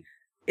crazy.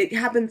 It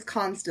happens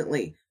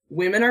constantly.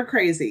 Women are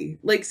crazy.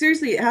 Like,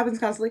 seriously, it happens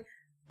constantly.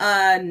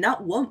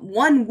 Not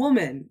one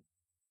woman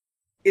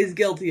is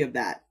guilty of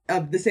that,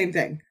 of the same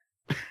thing.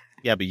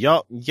 Yeah, but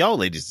y'all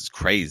ladies is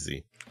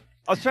crazy.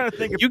 I was trying to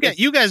think.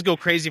 You guys go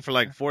crazy for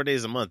like 4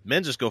 days a month.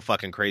 Men just go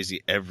fucking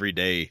crazy every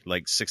day,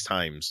 like 6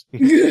 times.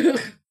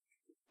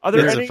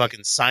 There's a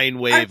fucking sine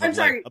wave of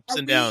like ups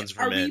and downs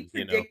for men.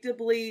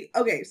 Predictably,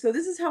 okay, so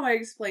this is how I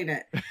explain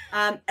it.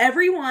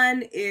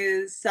 Everyone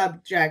is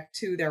subject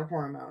to their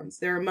hormones.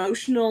 Their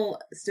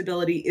emotional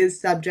stability is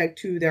subject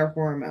to their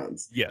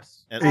hormones.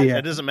 Yes, and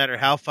it doesn't matter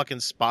how fucking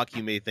Spock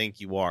you may think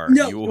you are.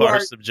 No, you are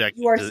subject.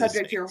 You are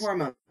subject to your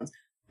hormones.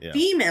 Yeah.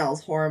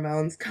 Females'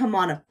 hormones come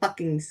on a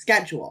fucking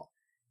schedule.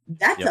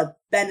 That's a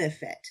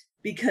benefit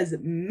because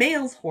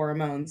males'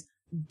 hormones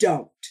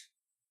don't.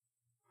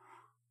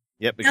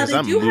 Yep, because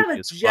now they do have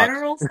a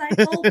general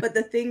cycle, but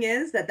the thing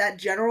is that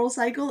general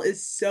cycle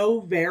is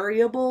so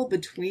variable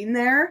between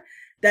there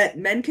that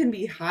men can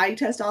be high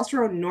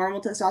testosterone,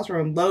 normal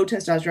testosterone, low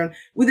testosterone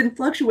within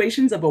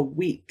fluctuations of a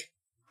week.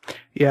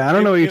 Yeah, I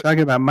don't know what you're talking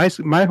about. My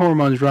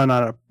hormones run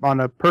on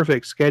a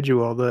perfect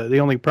schedule. The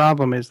only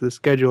problem is the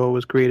schedule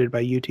was created by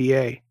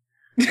UTA.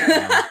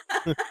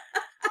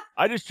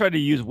 I just tried to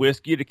use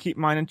whiskey to keep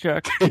mine in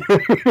check.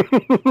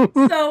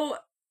 So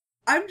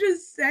I'm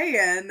just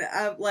saying,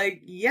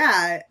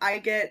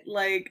 I get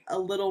like a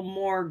little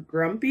more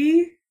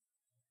grumpy.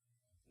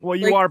 Well,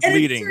 you are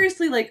bleeding. And it's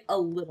seriously like a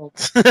little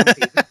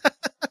grumpy.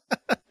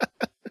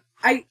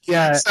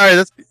 Sorry,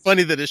 that's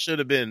funny that it should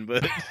have been,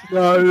 but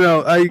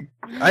no, I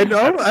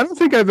don't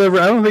think I've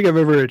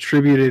ever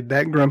attributed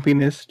that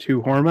grumpiness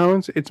to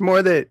hormones. It's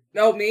more that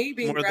me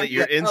being more grumpy. that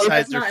your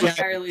insides are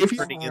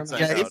turning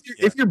inside out.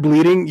 If you're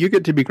bleeding, you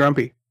get to be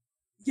grumpy.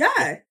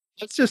 Yeah,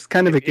 that's just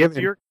kind of a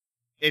given.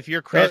 If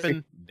you're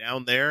cramping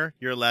down there,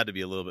 you're allowed to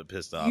be a little bit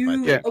pissed off.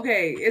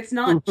 Okay, it's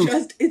not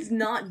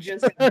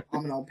just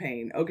abdominal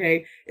pain.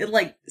 Okay, it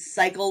like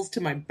cycles to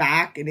my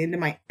back and into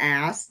my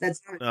ass.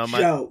 That's not a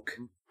joke.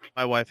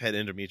 My wife had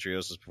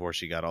endometriosis before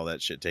she got all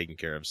that shit taken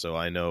care of, so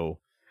I know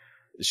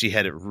she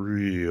had it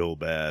real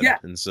bad. Yeah.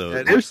 And so,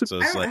 I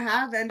don't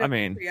have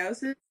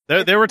endometriosis.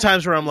 There were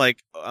times where I'm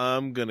like,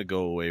 I'm gonna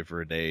go away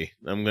for a day.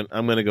 I'm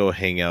gonna go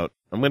hang out.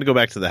 I'm gonna go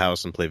back to the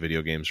house and play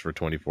video games for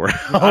 24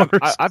 hours.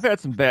 I've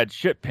had some bad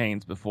shit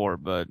pains before,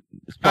 but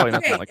it's probably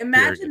not like.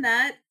 Imagine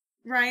that,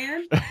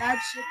 Ryan. Bad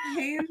shit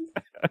pains.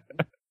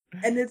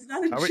 And it's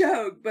not a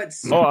joke, but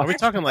are we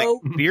talking like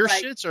beer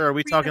shits, or are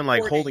we talking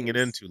like holding it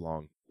in too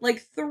long?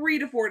 Like 3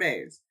 to 4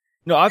 days.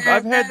 No, I've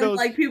had those.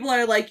 Like people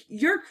are like,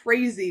 "You're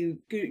crazy,"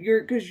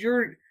 because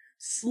you're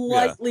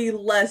slightly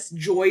less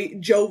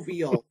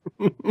jovial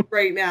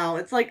right now.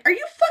 It's like, are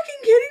you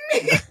fucking kidding me?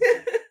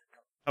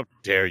 How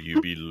dare you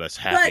be less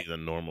happy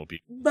than normal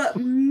people? But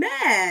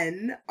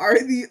men are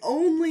the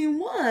only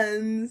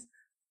ones,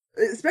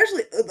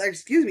 especially,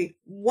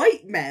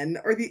 white men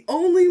are the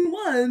only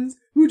ones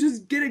who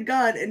just get a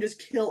gun and just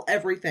kill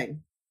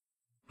everything.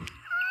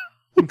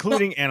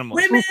 Including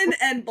animals. Women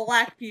and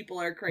black people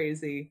are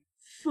crazy.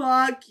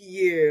 Fuck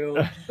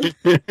you.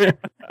 For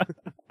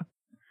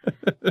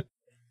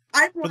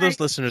those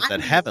listeners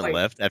that haven't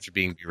left after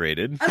being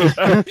berated.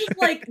 I'm just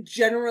like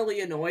generally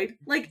annoyed.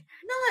 Like,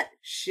 not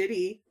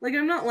shitty. Like,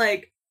 I'm not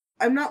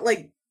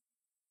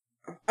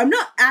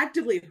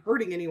actively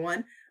hurting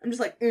anyone. I'm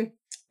just like, I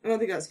don't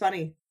think that's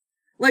funny.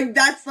 Like,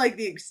 that's like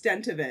the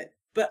extent of it.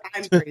 But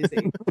I'm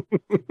crazy.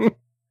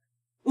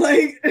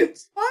 Like,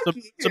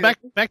 so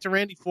back to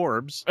Randy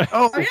Forbes.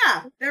 Oh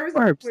yeah, there was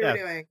what we were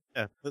doing.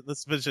 Yeah,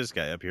 let's finish this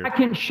guy up here. I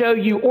can show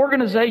you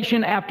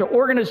organization after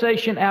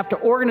organization after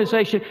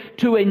organization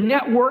to a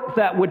network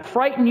that would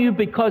frighten you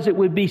because it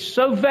would be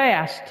so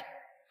vast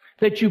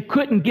that you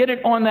couldn't get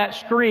it on that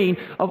screen,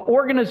 of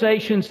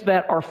organizations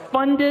that are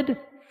funded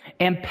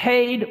and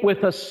paid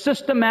with a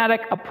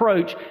systematic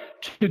approach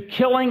to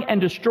killing and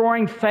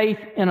destroying faith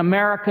in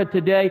America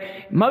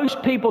today.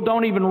 Most people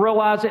don't even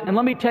realize it. And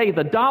let me tell you,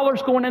 the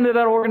dollars going into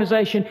that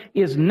organization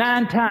is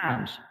 9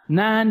 times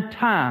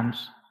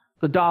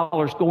the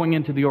dollars going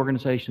into the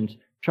organizations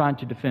trying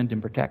to defend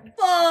and protect.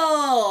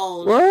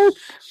 Oh, What?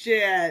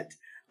 shit.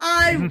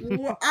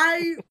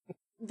 I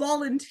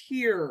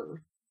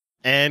volunteer.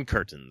 And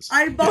curtains.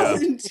 I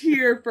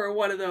volunteer for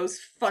one of those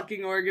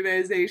fucking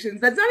organizations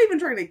that's not even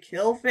trying to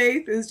kill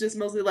faith. It's just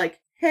mostly like,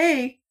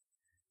 hey,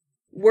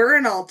 we're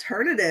an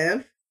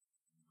alternative.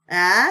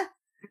 And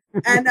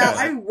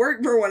I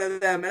work for one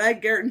of them, and I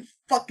guarantee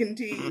fucking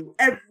to you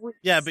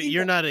but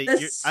you're not a...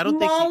 I don't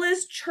think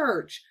smallest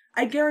church.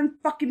 I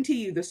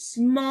guarantee you, the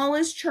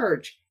smallest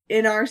church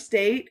in our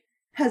state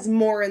has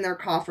more in their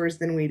coffers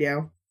than we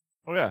do.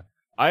 Oh, yeah.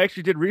 I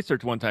actually did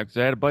research one time because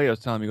I had a buddy that was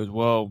telling me, he goes,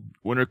 well,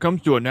 when it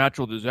comes to a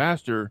natural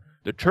disaster,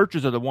 the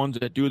churches are the ones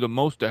that do the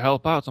most to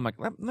help out. So I'm like,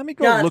 let me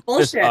go look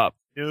this up.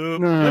 Let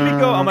me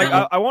go. I'm like,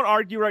 I won't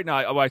argue right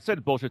now. I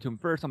said bullshit to him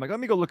first. I'm like, let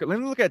me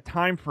look at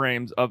time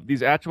frames of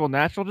these actual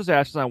natural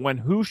disasters and when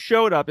who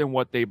showed up and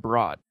what they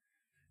brought.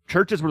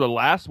 Churches were the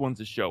last ones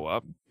to show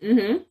up.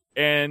 Mm-hmm.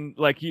 And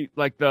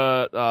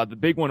the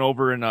big one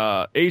over in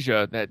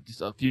Asia that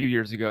just a few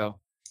years ago.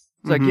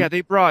 It's like, yeah, they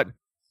brought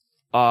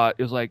it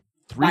was like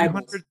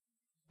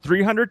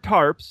 300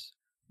 tarps,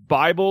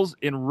 Bibles,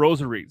 and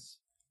rosaries.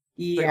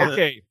 Yeah. Like,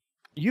 okay.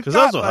 Because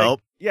those will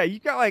help. Yeah, you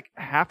got like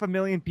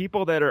 500,000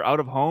 people that are out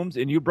of homes,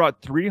 and you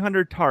brought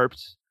 300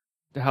 tarps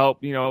to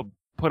help,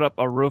 put up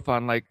a roof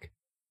on like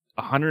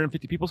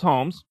 150 people's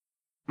homes.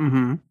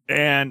 Mm-hmm.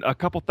 And a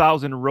couple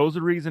thousand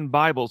rosaries and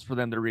Bibles for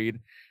them to read.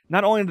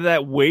 Not only did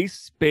that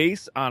waste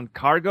space on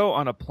cargo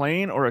on a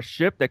plane or a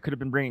ship that could have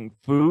been bringing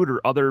food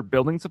or other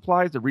building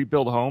supplies to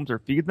rebuild homes or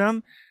feed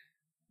them,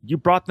 you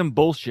brought them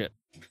bullshit.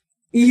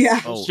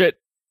 Yeah. Bullshit.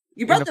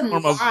 You brought them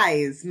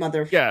lies,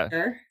 motherfucker.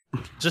 Yeah.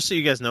 Just so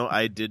you guys know,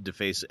 I did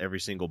deface every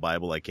single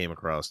Bible I came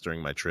across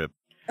during my trip.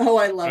 Oh,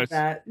 I love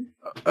that.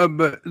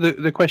 But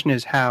the question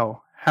is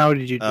how? How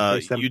did you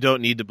deface them? You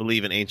don't need to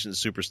believe in ancient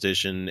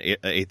superstition,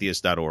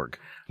 atheist.org.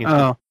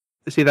 Oh,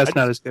 see, that's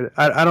not as good.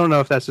 I don't know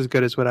if that's as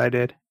good as what I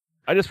did.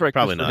 I just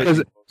probably not.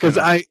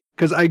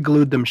 Because I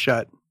glued them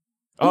shut.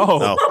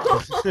 Oh.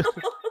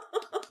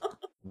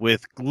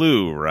 With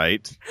glue,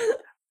 right?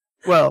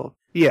 Well,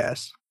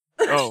 yes.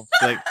 Oh,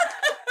 like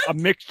a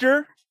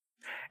mixture?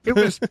 It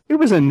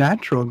was a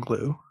natural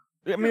glue.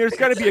 I mean, there's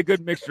got to be a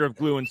good mixture of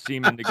glue and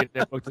semen to get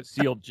that book to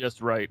seal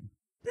just right.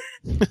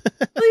 Please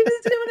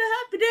doing a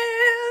happy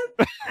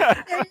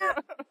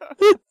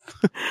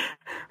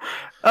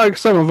dance.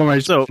 Some of them I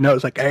just know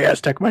it's like, hey, I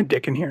stuck my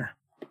dick in here.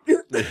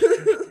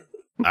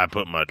 I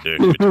put my dick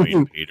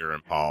between Peter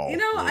and Paul.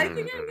 I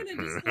think I'm gonna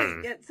just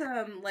get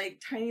some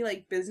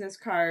tiny business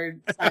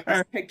card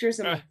size pictures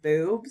of my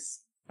boobs,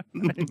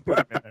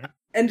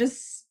 and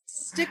just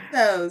stick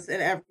those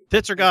in every.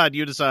 Tits or God,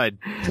 you decide.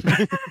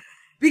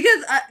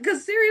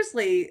 Because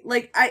seriously,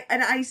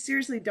 I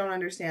seriously don't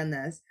understand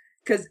this.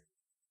 Because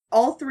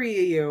all three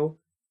of you,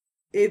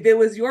 if it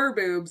was your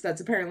boobs,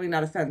 that's apparently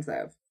not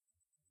offensive.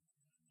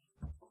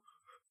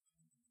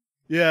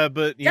 Yeah,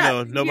 but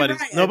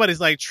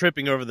nobody's like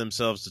tripping over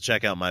themselves to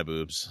check out my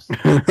boobs.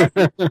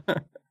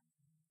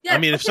 Yeah, I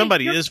mean, if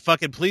somebody is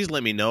fucking, please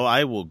let me know.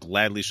 I will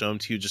gladly show them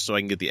to you just so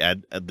I can get the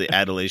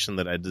adulation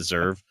that I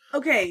deserve.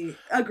 Okay,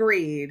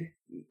 agreed.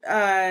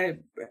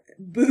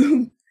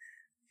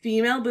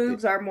 Female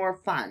boobs are more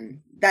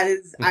fun. That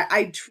is,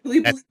 I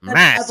truly believe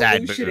that's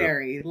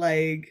evolutionary.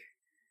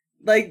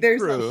 Like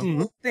there's a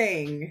whole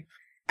thing.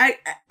 I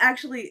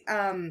actually,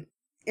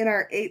 in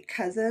our 8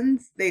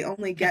 cousins, they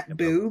only get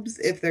boobs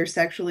if they're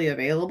sexually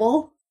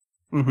available.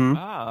 Mm-hmm.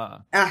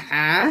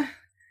 Uh-huh.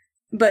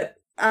 But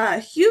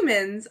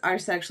humans are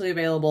sexually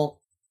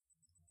available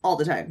all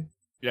the time.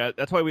 Yeah,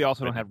 that's why we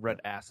also don't have red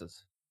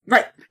asses.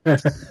 Right.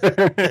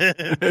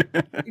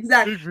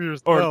 Exactly.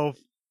 Or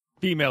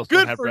females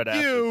don't have red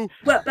asses.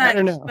 But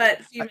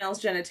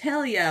females'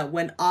 genitalia,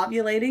 when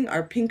ovulating,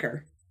 are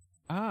pinker.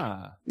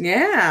 Ah.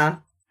 Yeah.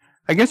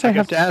 I guess I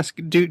have to ask,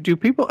 do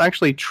people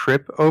actually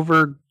trip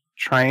over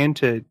trying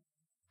to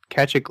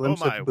catch a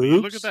glimpse of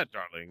boobs? Look at that,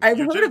 darling. I've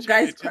heard of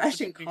guys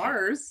crashing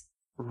cars.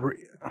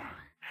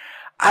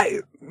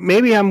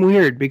 Maybe I'm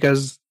weird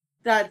because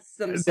that's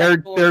some they're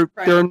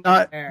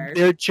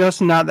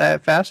just not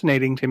that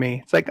fascinating to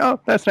me. It's like,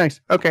 oh, that's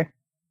nice. Okay.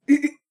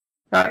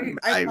 I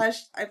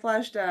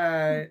flashed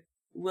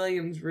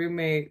William's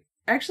roommate.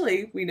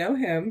 Actually, we know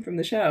him from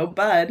the show,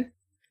 Bud.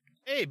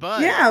 Hey,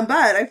 Bud. Yeah,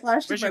 Bud. I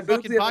flashed him my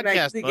boobs the other night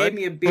because he gave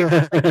me a beer.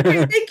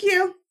 Hey, thank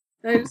you.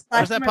 I just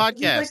Where's that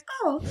podcast? Like,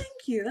 oh,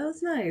 thank you. That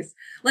was nice.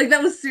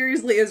 That was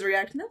seriously his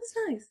reaction. That was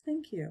nice.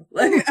 Thank you.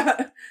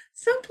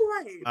 So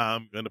polite.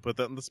 I'm going to put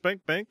that in the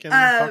spank bank and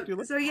talk to you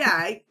later. So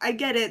yeah, I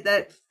get it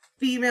that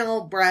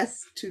female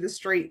breasts to the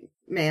straight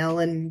male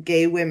and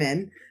gay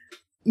women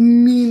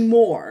mean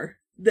more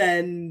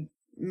than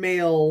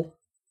male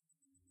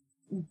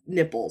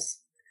nipples.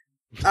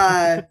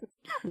 Yeah,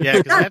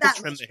 because I have to that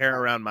trim much the hair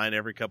more. around mine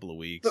every couple of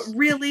weeks. But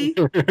really,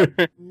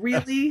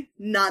 really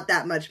not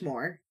that much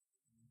more.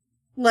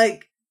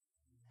 Like,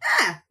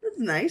 that's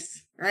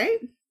nice, right?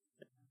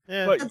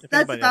 Yeah, But- if That's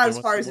anybody out about there as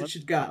wants far to as see it one.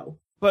 should go.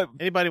 But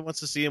Anybody wants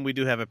to see him, we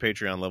do have a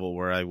Patreon level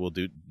where I will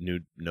do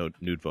nude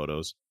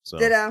photos. So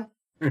Ditto.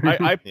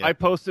 I Yeah.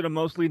 posted a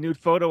mostly nude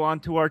photo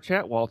onto our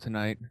chat wall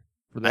tonight.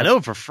 I know,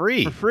 for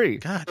free. For free.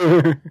 God,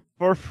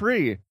 For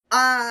free.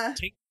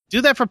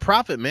 do that for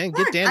profit, man.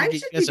 Get Fuck, Dan I to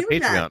get should you guys be a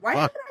doing Patreon. that. Why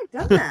Fuck. haven't I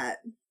done that?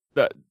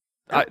 That-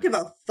 I don't give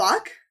a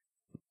fuck.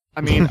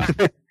 I mean,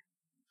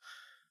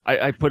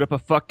 I put up a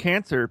fuck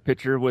cancer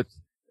picture with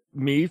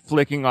me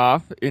flicking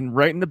off, and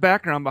right in the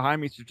background behind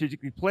me,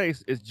 strategically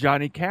placed, is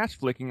Johnny Cash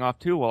flicking off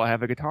too while I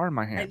have a guitar in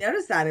my I hand.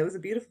 noticed that. It was a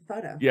beautiful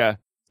photo. Yeah,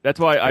 that's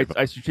why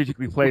I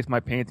strategically placed my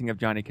painting of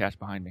Johnny Cash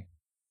behind me.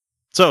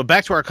 So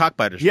back to our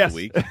cockbiters for Yes. the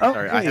week. Oh,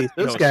 Sorry, I hey, have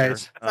those no,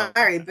 guys. sir.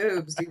 Sorry,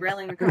 boobs.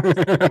 Derailing the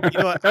conversation. You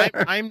know what?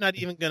 I'm not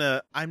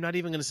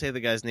even gonna say the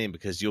guy's name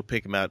because you'll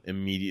pick him out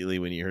immediately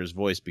when you hear his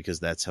voice because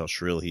that's how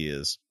shrill he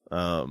is.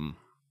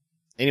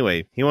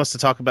 Anyway, he wants to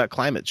talk about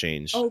climate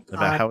change, Oh, God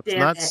about how it's damn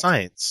not it.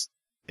 science,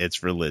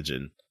 it's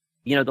religion.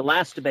 You know, the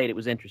last debate, it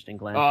was interesting,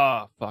 Glenn.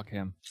 Oh, fuck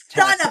him.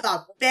 Son of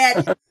a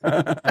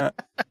bitch.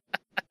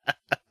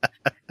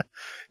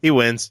 He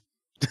wins.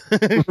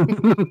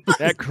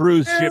 That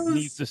cruise ship Yes.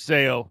 needs to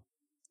sail.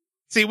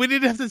 See, we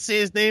didn't have to say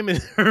his name, and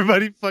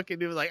everybody fucking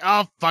knew, like,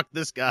 oh, fuck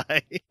this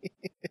guy.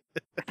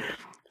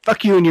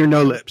 Fuck you and your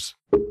no lips.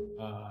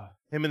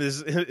 Him and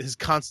his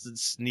constant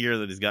sneer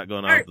that he's got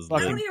going on Alright, with his I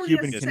fucking don't lips. hear what he has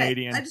Cuban to say.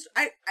 Canadian.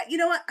 I you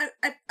know what?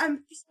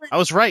 I'm just like, I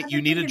was right. I'm You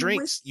like needed fucking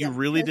drinks. whiskey. You I'm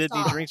really pissed did need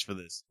off. drinks for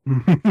this.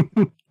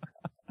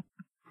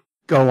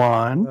 Go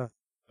on.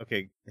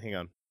 Okay, hang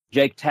on.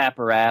 Jake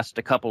Tapper asked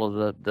a couple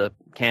of the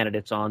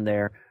candidates on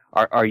there,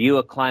 are you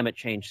a climate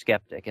change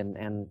skeptic?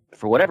 And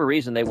for whatever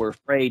reason, they were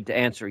afraid to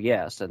answer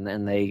yes. And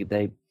then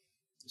they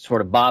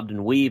sort of bobbed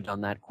and weaved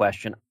on that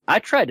question. I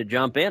tried to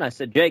jump in. I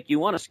said, Jake, you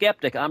want a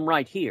skeptic? I'm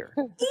right here.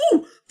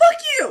 Ooh, fuck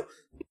you!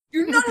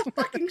 You're not a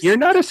fucking. You're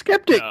not a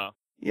skeptic. No.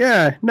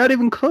 Yeah, not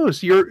even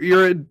close.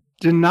 You're a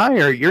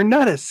denier. You're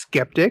not a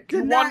skeptic.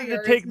 You wanted to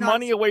Denier take is not-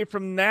 money away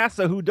from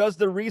NASA, who does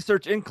the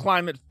research in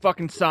climate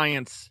fucking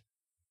science.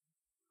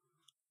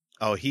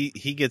 Oh, he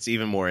gets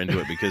even more into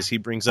it because he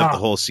brings up the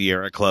whole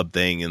Sierra Club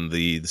thing and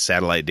the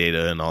satellite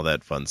data and all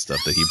that fun stuff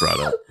that he brought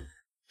up.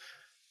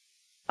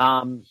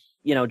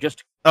 You know,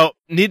 just Oh,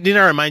 need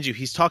I remind you,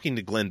 he's talking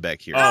to Glenn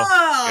Beck here.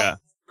 Oh, yeah.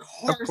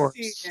 Of course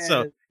he is.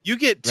 So you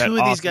get That two of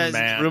these awesome guys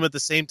in man. the room at the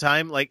same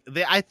time. Like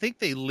I think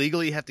they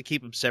legally have to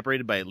keep them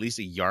separated by at least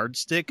a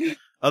yardstick.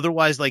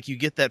 Otherwise, like you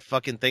get that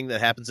fucking thing that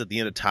happens at the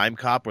end of Time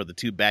Cop where the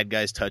two bad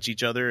guys touch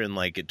each other and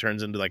like it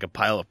turns into like a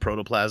pile of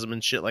protoplasm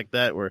and shit like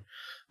that, where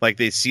like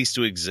they cease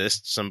to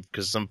exist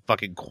because some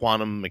fucking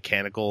quantum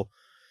mechanical,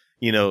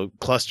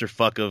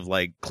 clusterfuck of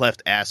like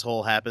cleft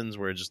asshole happens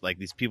where just like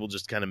these people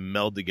just kind of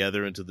meld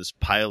together into this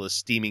pile of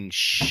steaming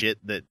shit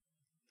that.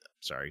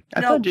 Sorry.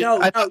 No,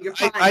 you're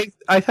fine.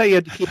 I thought you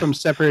had to keep them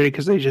separated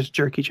because they just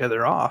jerk each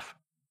other off.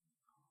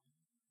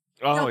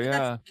 Oh, No, yeah.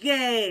 that's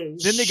gay.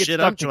 Then they get Shit,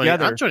 stuck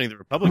together. I'm joining the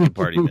Republican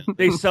Party, man.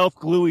 They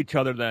self-glue each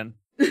other then.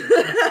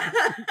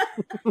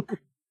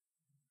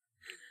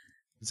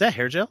 Is that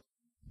hair gel?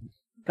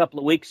 a couple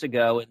of weeks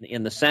ago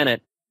in the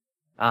Senate,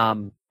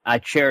 I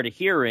chaired a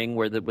hearing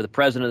where the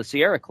president of the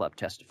Sierra Club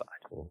testified.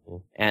 Mm-hmm.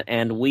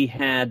 And we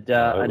had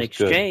an was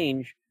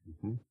exchange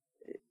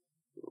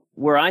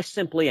where I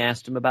simply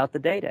asked him about the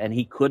data, and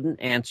he couldn't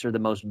answer the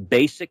most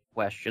basic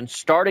question,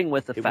 starting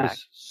with the It fact.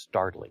 was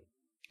startling.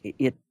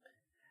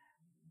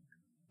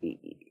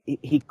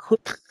 He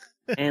couldn't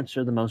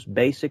answer the most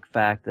basic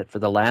fact that for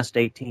the last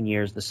 18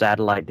 years, the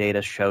satellite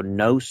data showed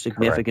no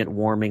significant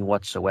warming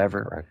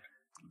whatsoever. Correct.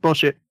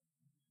 Bullshit.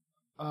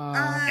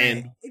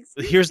 And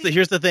here's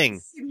the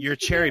thing. You're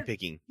cherry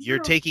picking. You're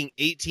taking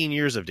 18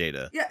 years of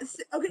data. Yes.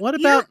 Okay. What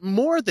about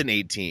more than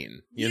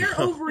 18? Year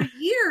over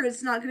year,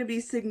 it's not going to be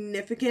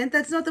significant.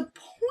 That's not the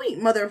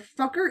point,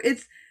 motherfucker.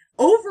 It's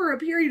over a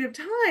period of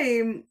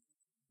time.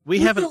 We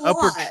have an That's a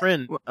upward lot.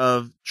 trend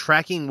of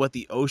tracking what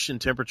the ocean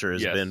temperature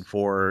has Yes. been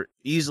for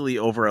easily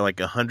over like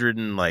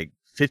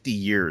 150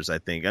 years, I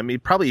think. I mean,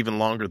 probably even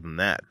longer than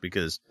that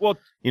because, Well,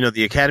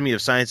 the Academy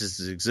of Sciences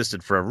has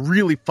existed for a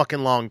really fucking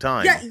long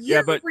time. Yeah,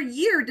 year but- over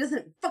year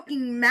doesn't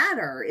fucking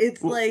matter.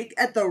 It's like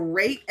at the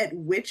rate at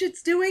which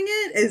it's doing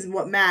it is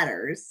what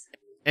matters.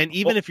 And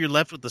even if you're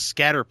left with the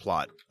scatter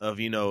plot of,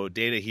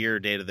 data here,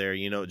 data there,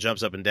 it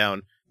jumps up and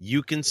down,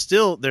 you can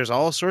still, there's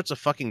all sorts of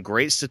fucking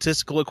great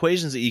statistical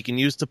equations that you can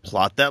use to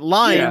plot that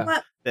line. You know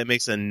what? That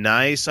makes a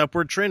nice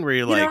upward trend where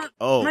you're You know like, what?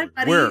 oh, my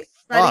buddy, we're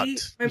buddy,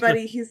 fucked. my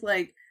buddy, he's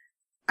like,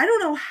 I don't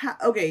know how.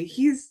 Okay,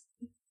 he's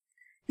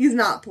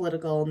not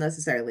political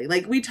necessarily.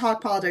 Like we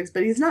talk politics,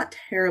 but he's not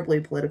terribly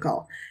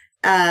political.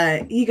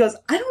 He goes,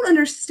 I don't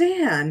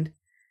understand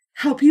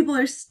how people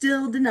are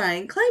still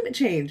denying climate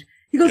change.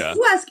 He goes, Yeah.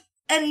 you ask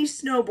any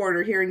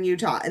snowboarder here in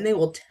Utah, and they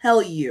will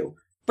tell you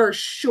for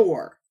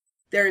sure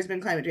there has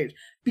been climate change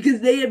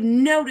because they have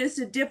noticed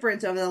a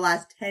difference over the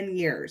last 10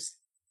 years.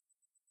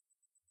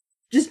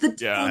 Just the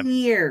 10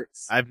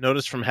 years. I've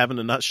noticed from having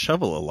to not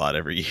shovel a lot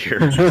every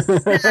year.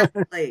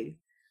 Exactly.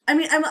 I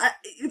mean, I'm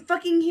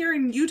fucking here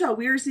in Utah.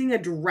 We are seeing a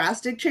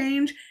drastic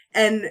change,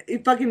 and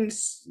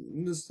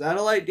the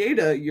satellite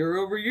data year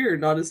over year,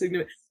 not a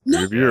significant.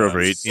 Year over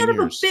 18 son years.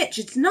 Of a bitch!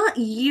 It's not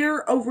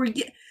year over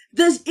year.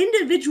 The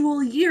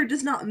individual year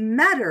does not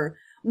matter.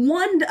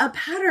 A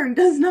pattern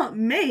does not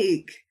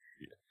make.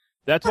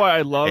 That's why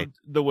I loved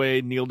the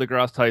way Neil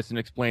deGrasse Tyson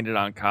explained it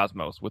on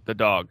Cosmos with the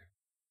dog.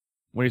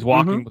 When he's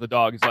walking with the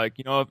dog, he's like,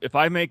 if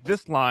I make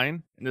this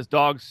line and this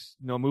dog's,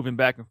 moving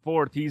back and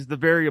forth, he's the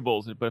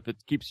variables. But if it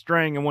keeps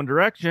straying in one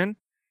direction,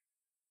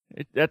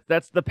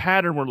 that's the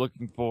pattern we're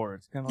looking for.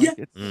 It's kind of like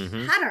it's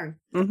pattern.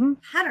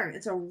 Pattern.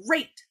 It's a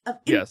rate of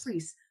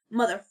increase,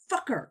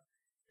 motherfucker.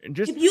 And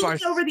just if you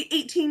look over the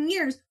 18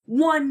 years,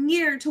 1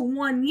 year to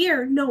 1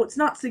 year, no, it's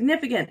not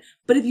significant.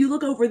 But if you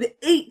look over the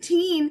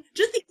 18,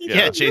 just the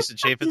 18, Jason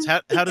Chaffetz,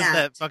 how does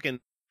that fucking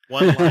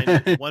one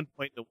line, 1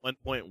 point to 1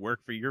 point work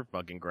for your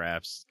fucking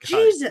graphs? God.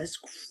 Jesus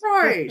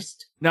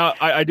Christ! Now,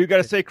 I do got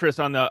to say, Chris,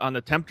 on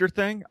the temperature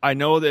thing, I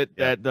know that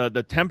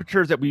the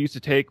temperatures that we used to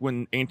take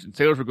when ancient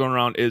sailors were going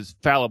around is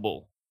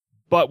fallible.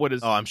 But what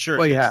is I'm sure.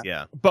 Well,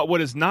 yeah. But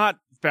what is not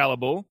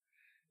fallible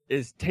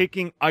is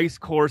taking ice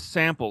core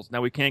samples. Now,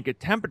 we can't get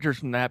temperatures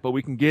from that, but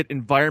we can get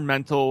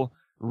environmental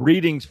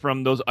readings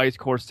from those ice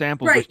core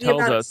samples, which tells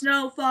the amount us of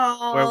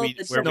snowfall, where we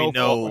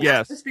know the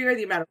atmosphere,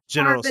 the amount of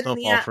general carbon in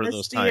the snowfall for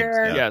those times.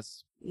 atmosphere.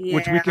 Yes,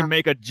 which we can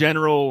make a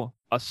general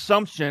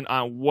assumption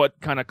on what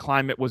kind of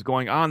climate was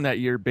going on that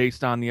year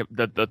based on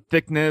the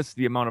thickness,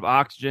 the amount of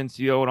oxygen,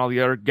 CO, and all the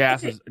other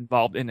gases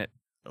involved in it.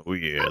 Oh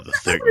yeah, the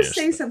thickness. I want to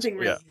say something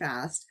really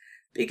fast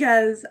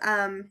because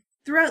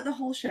throughout the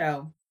whole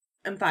show,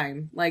 I'm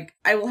fine. Like,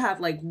 I will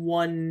have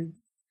one,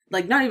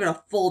 not even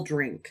a full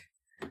drink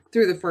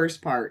through the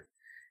first part.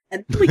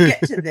 And then we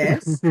get to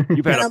this.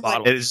 You've had a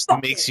bottle. It just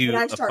makes you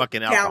a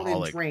fucking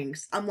alcoholic.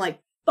 Drinks. I'm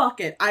like,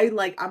 fuck it.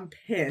 I'm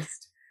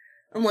pissed.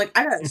 I'm like,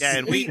 I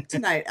gotta sleep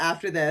tonight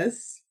after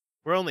this.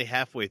 We're only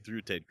halfway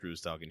through Ted Cruz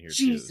talking here,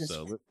 Jesus too.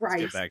 So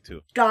Christ. let's get back to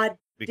it. God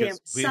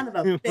because damn son of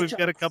a bitch. We've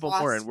got a couple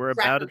more, and we're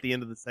about at the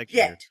end of the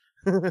section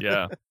here.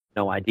 Yeah.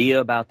 No idea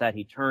about that.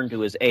 He turned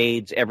to his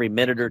aides every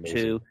minute or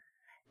two.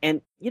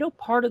 And,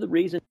 part of the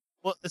reason...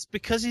 Well, it's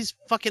because he's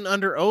fucking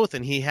under oath,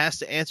 and he has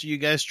to answer you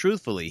guys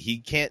truthfully. He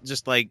can't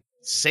just,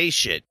 say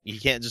shit. He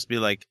can't just be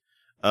like,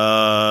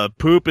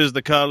 poop is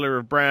the color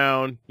of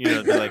brown.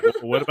 They're like, well,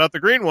 what about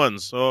the green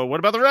ones? Oh, what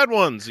about the red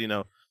ones?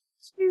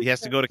 He has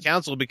to go to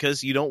council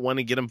because you don't want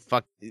to get him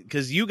fucked.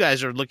 Because you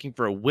guys are looking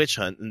for a witch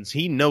hunt, and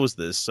he knows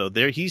this, so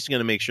he's going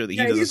to make sure that he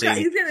doesn't say.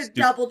 He's going to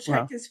double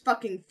check his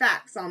fucking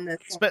facts on this.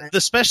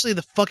 Especially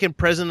the fucking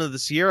president of the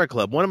Sierra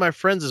Club. One of my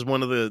friends is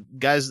one of the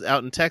guys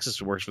out in Texas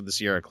who works for the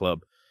Sierra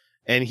Club,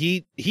 and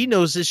he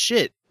knows his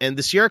shit. And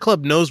the Sierra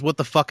Club knows what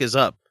the fuck is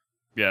up.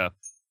 Yeah.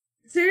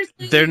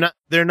 Seriously, they're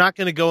not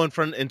going to go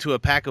into a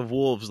pack of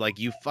wolves like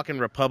you fucking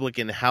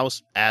Republican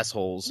House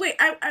assholes. Wait,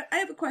 I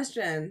have a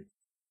question.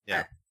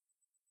 Yeah.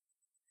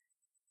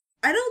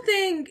 I don't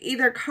think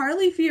either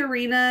Carly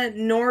Fiorina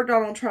nor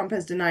Donald Trump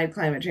has denied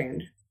climate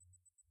change.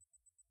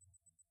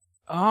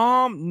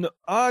 No,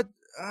 I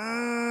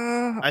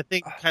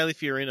think Kylie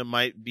Fiorina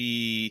might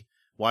be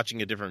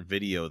watching a different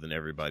video than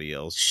everybody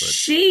else. But...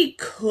 She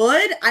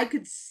could. I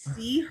could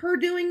see her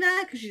doing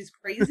that because she's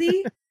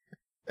crazy.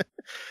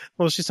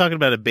 Well, she's talking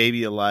about a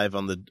baby alive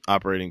on the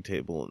operating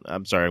table.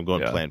 I'm sorry, I'm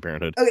going to Planned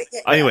Parenthood. Okay,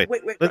 anyway,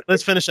 wait,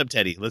 let's finish up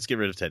Teddy. Let's get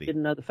rid of Teddy.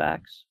 Didn't know the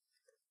facts.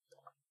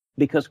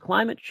 Because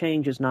climate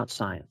change is not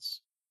science.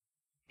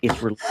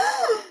 It's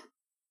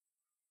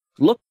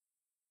Look.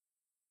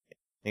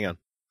 Hang on.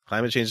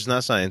 Climate change is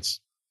not science.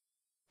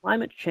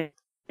 Climate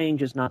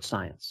change is not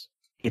science.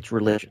 It's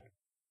religion.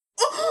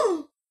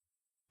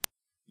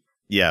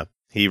 Yeah,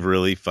 he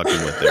really fucking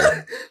went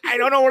there. I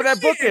don't know where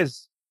that book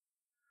is.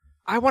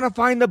 I want to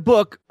find the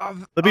book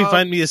of... Let me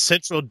find me a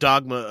central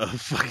dogma of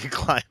fucking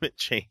climate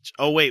change.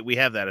 Oh, wait, we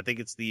have that. I think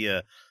it's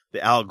the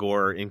Al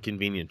Gore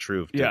Inconvenient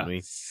Truth, didn't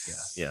we?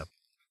 Yeah.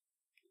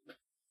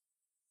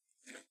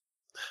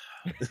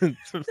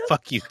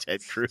 Fuck you,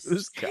 Ted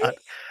Cruz. God,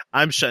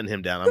 I'm shutting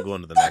him down. I'm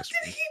going to the next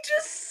one. Did he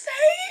just say?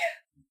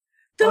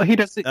 Well, he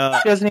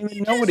doesn't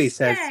even know what he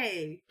says.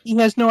 He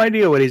has no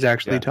idea what he's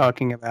actually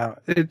talking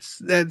about.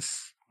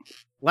 That's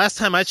last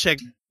time I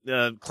checked,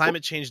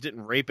 climate change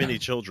didn't rape any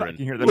children.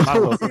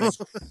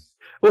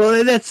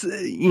 Well, that's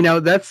the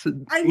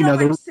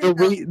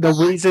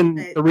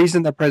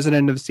reason the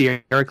president of the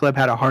Sierra Club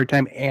had a hard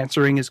time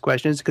answering his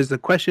questions because the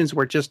questions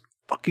were just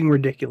fucking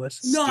ridiculous.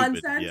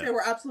 Nonsense. Yeah. They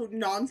were absolute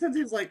nonsense.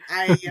 He was like,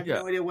 I have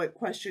no idea what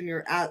question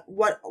you're at.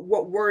 What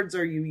words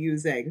are you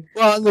using?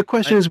 Well, the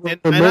questions were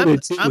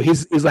promoted too.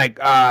 He's like,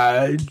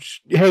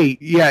 hey,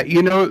 yeah,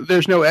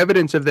 there's no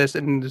evidence of this,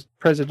 and the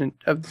president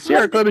of the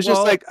Sierra Club is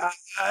just like,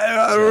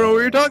 I don't know what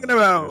you're talking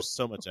about. There's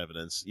so much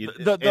evidence.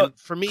 And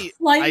for me,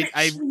 climate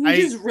change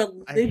is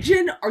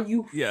religion. Are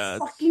you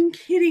fucking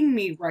kidding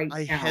me right now?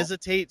 I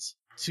hesitate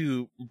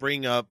to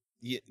bring up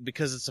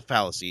because it's a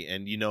fallacy,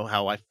 and you know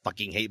how I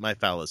fucking hate my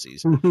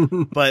fallacies.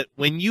 But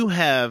when you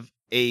have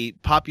a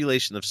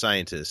population of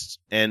scientists,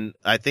 and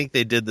I think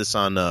they did this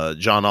on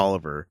John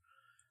Oliver,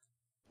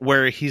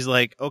 where he's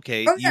like,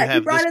 okay, you have he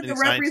brought this in the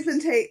many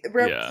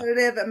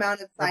representative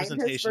amount of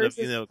scientists representation of,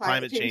 versus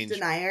climate change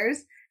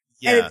deniers,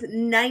 Yeah. and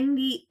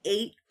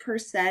it's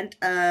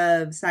 98%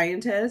 of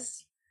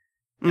scientists.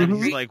 And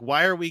he's like,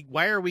 why are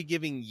we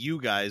giving you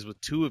guys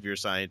with 2 of your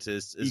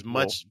scientists as Equal.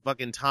 much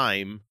fucking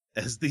time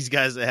as these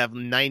guys that have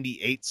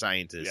 98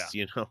 scientists,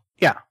 you know?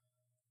 Yeah.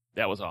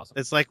 That was awesome.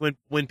 It's like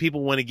when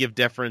people want to give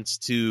deference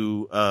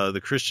to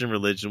the Christian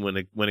religion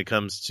when it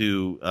comes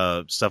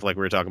to stuff like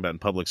we were talking about in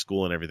public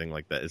school and everything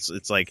like that.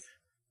 It's like,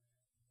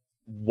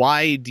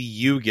 why do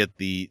you get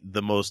the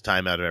most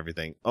time out of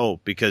everything? Oh,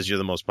 because you're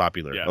the most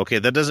popular. Yeah. Okay,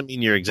 that doesn't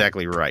mean you're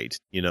exactly right.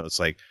 You know, it's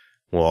like,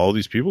 well, all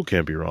these people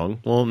can't be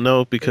wrong. Well,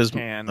 no, because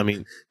I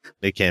mean,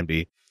 they can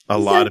be. A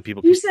lot of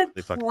people. You said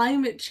fucking,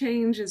 climate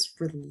change is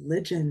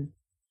religion.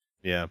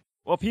 yeah.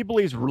 Well, if he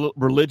believes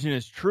religion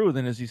is true,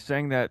 then is he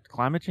saying that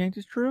climate change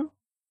is true?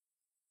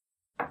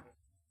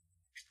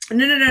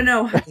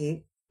 No,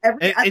 honey.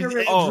 Every other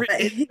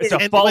religion. It's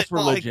a false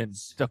religion.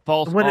 It's a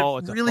false. What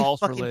it's a really false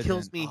fucking religion.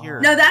 kills me here.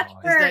 No, that's is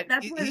where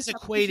that he's he's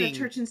equating equating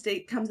church and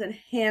state comes in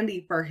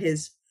handy for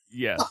his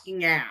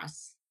fucking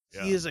ass.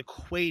 Yeah. He is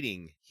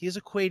equating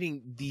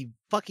the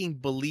fucking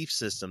belief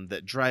system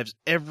that drives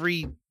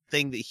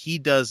everything that he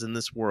does in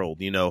this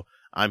world. You know,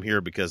 I'm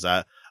here because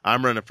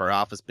I'm running for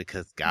office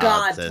because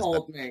God says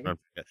told me.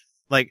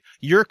 Like,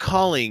 you're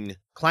calling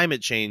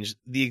climate change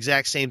the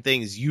exact same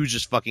thing as you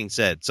just fucking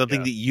said,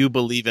 something that you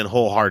believe in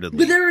wholeheartedly.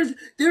 But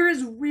there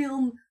is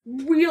real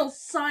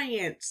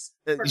science.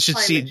 You should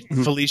see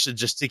Felicia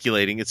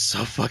gesticulating. It's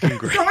so fucking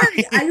great.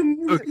 Sorry,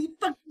 I'm really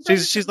fucking.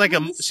 She's like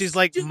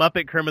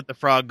Muppet Kermit the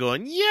Frog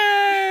going,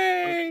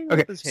 yay!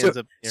 Okay, With his hands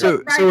up.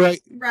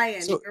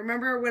 Ryan,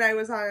 remember when I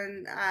was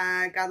on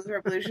Godless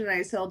Revolution and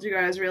I told you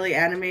I was really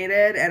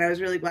animated and I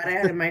was really glad I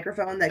had a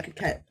microphone that could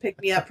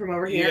pick me up from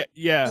over here?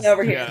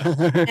 Over here.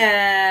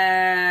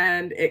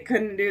 And it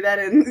couldn't do that.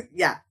 And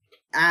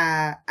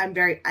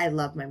I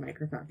love my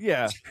microphone.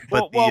 Yeah.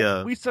 But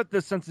well, we set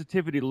the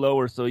sensitivity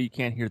lower so you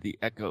can't hear the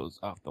echoes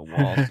off the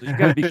wall. So you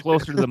got to be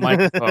closer to the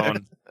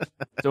microphone.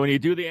 So when you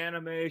do the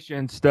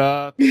animation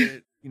stuff,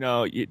 it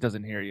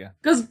doesn't hear you.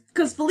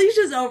 Because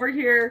Felicia's over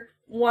here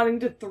wanting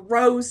to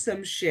throw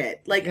some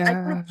shit. Like, I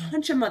want to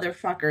punch a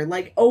motherfucker.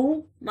 Like,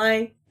 oh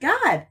my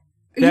God.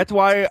 That's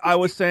why I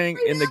was saying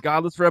in the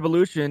Godless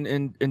Revolution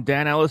in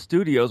Dan Ellis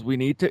Studios, we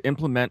need to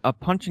implement a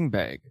punching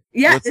bag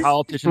with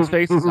politicians'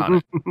 faces on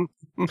it.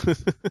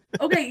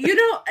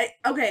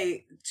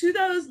 Okay, to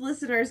those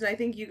listeners, and I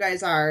think you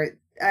guys are,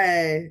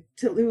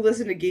 who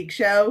listen to Geek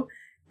Show,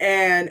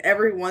 and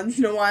every once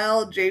in a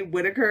while, Jay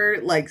Whitaker,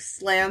 like,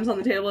 slams on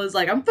the table and is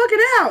like, I'm fucking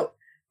out!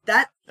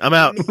 I'm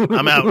out.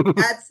 I'm out.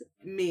 That's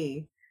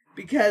me.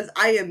 Because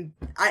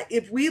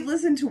if we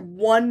listen to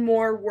one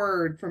more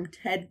word from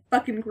Ted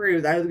fucking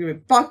Cruz, I was going to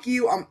be, fuck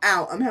you, I'm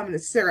out. I'm having a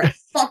syrup.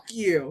 Fuck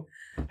you.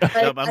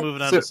 I'm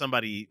moving on to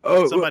somebody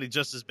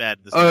just as bad.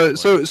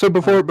 So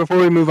before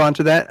we move on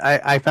to that,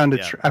 I found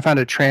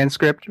a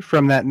transcript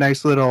from that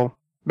nice little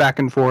back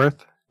and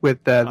forth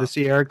with the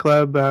Sierra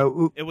Club.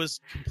 It was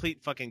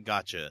complete fucking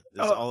gotcha.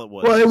 That's all it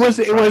was. Well, it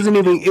wasn't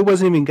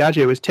even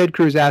gotcha. It was Ted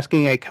Cruz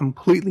asking a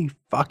completely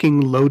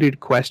fucking loaded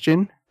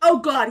question. Oh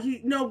God,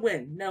 no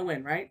win,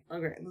 right?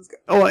 Okay, let's go.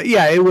 Oh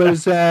yeah, it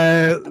was.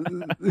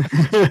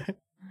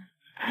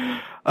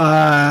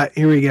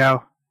 Here we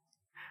go.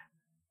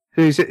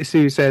 So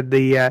you said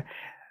the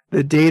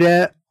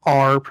data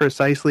are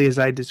precisely as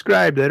I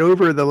described. That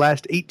over the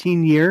last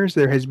 18 years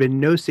there has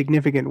been no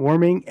significant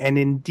warming, and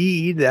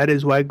indeed that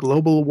is why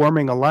global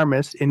warming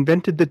alarmists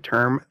invented the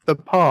term "the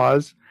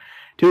pause"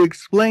 to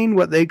explain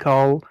what they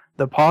call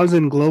the pause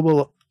in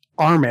global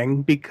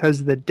warming,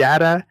 because the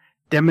data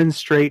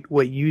demonstrate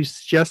what you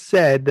just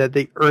said, that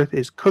the Earth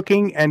is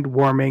cooking and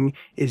warming,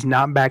 is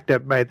not backed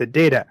up by the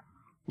data.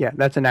 Yeah,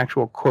 that's an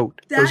actual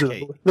quote. Those are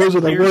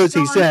the words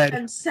he said.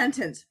 And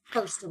sentence,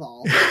 first of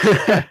all.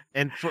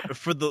 And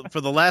for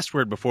the last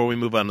word before we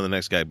move on to the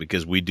next guy,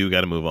 because we do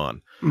got to move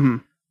on. Mm-hmm.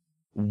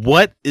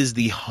 What is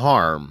the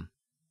harm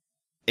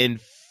in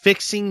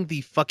fixing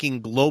the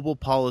fucking global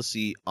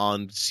policy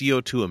on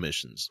CO2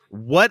 emissions?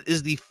 What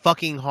is the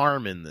fucking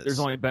harm in this? There's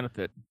only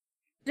benefit.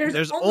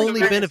 There's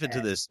only benefit to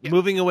this. Yeah.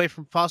 Moving away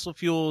from fossil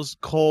fuels,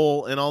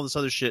 coal, and all this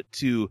other shit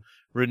to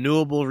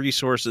renewable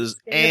resources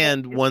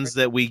and ones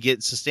that we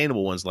get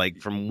sustainable ones, like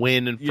from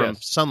wind and from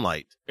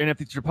sunlight. And if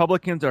these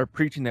Republicans are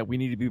preaching that we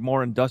need to be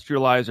more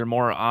industrialized or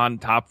more on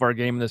top of our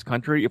game in this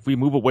country, if we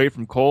move away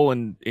from coal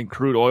and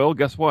crude oil,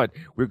 guess what?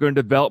 We're going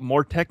to develop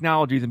more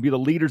technologies and be the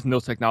leaders in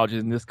those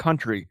technologies in this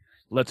country.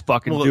 Let's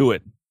fucking do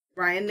it.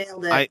 Brian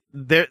nailed it.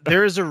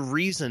 There is a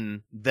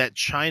reason that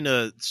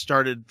China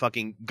started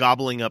fucking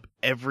gobbling up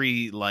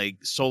every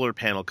solar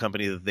panel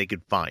company that they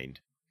could find.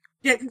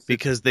 Yeah,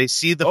 because they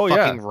see the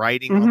fucking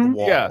writing on the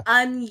wall. Yeah.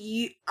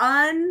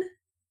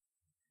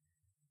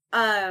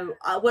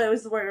 What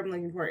was the word I'm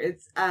looking for?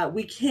 It's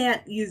we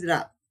can't use it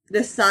up.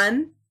 The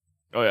sun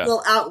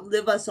will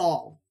outlive us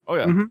all. Oh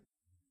yeah. Mm-hmm.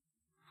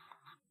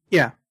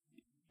 Yeah.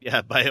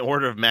 Yeah, by an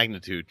order of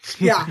magnitude.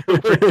 Yeah.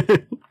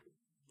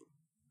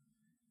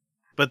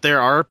 But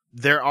there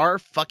are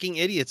fucking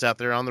idiots out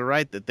there on the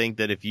right that think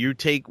that if you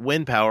take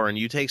wind power and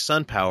you take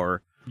sun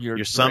power,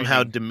 you're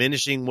somehow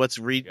diminishing what's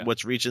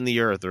reaching the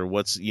earth or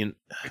what's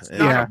It's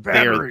not a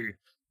battery.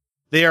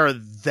 They are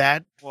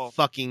that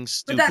fucking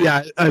stupid.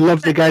 Yeah, I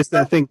love the guys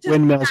that think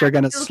windmills are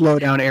going to slow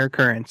down air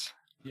currents.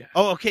 Yeah.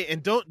 Oh, okay.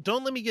 And don't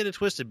let me get it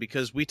twisted,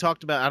 because we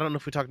talked about, I don't know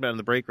if we talked about it in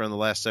the break or in the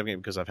last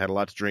segment, because I've had a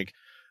lot to drink.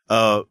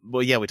 Well,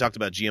 yeah, we talked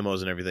about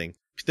GMOs and everything.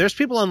 There's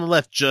people on the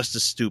left just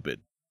as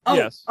stupid. Oh,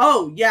 yes.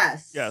 Oh,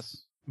 yes.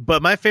 Yes.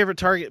 But my favorite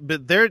target,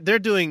 but they're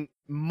doing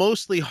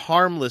mostly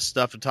harmless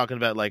stuff and talking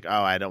about like,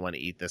 oh, I don't want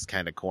to eat this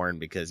kind of corn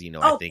because,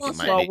 I think it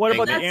might Well, make what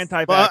about things. the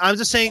anti-vax? Well, I'm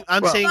just saying,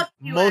 saying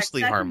You,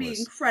 mostly that harmless. Can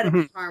be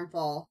incredibly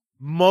harmful.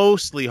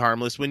 Mostly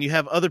harmless when you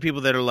have other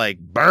people that are like,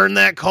 burn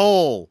that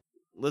coal.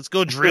 Let's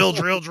go drill.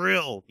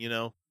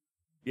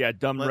 Yeah,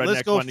 dumb rednecks.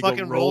 Let's go wanting to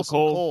fucking roll some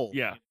coal.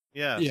 Yeah.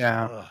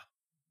 Yeah. Ugh.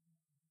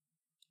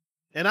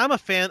 And I'm a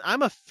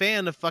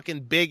fan of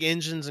fucking big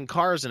engines and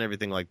cars and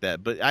everything like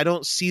that, but I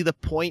don't see the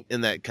point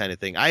in that kind of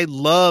thing. I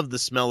love the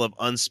smell of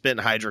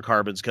unspent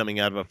hydrocarbons coming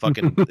out of a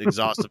fucking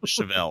exhaust of a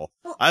Chevelle.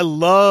 I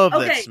love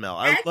that smell.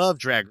 I love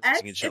drag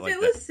racing and shit like that.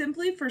 If it was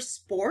simply for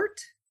sport,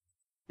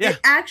 yeah, it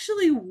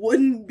actually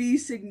wouldn't be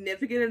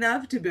significant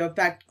enough to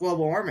affect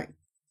global warming.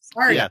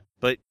 Sorry. Yeah,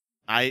 but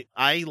I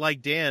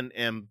like Dan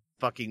am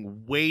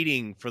fucking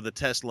waiting for the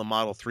Tesla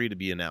Model 3 to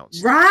be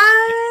announced.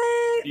 Right.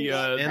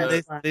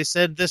 And they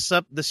said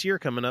this year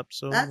coming up,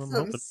 so that's I'm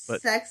some hoping,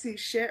 sexy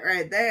shit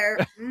right there.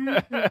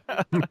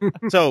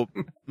 Mm-hmm. So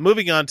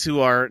moving on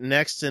to our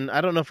next, and I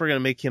don't know if we're gonna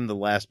make him the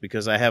last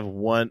because I have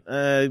one.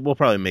 We'll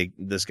probably make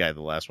this guy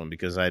the last one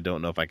because I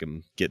don't know if I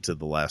can get to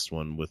the last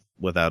one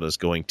without us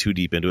going too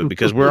deep into it,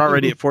 because we're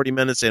already at 40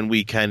 minutes and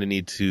we kind of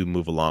need to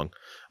move along.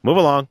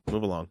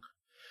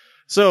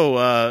 So,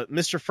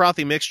 Mr.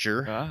 Frothy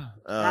Mixture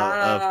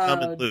of cum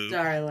and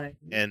lube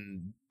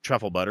and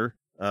truffle butter,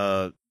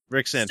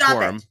 Rick Santorum.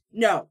 Stop it.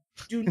 No,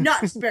 do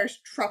not spare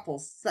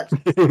truffles.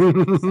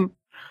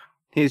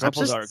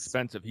 Truffles are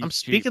expensive. I'm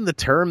speaking the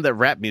term that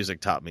rap music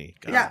taught me.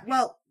 God. Yeah,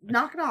 well,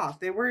 knock it off.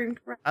 They were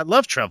incorrect. I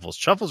love truffles.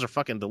 Truffles are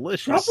fucking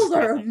delicious. Truffles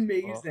are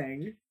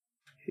amazing.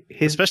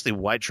 Especially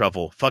white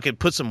truffle. Fucking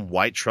put some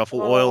white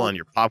truffle oil on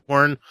your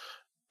popcorn.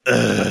 I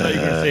thought you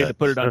were going to say to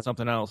put it on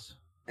something else.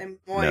 And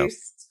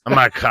moist. No. On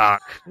my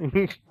cock.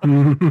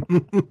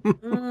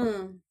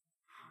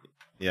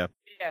 Yeah.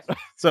 Yes.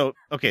 So,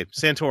 okay,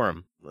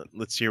 Santorum.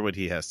 Let's hear what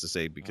he has to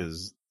say,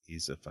 because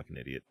he's a fucking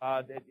idiot.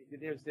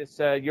 There's this.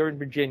 You're in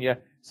Virginia.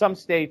 Some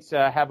states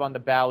have on the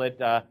ballot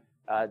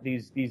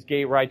these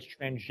gay rights,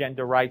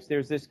 transgender rights.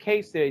 There's this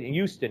case in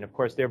Houston. Of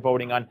course, they're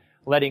voting on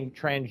letting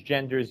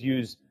transgenders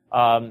use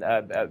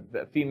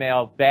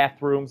female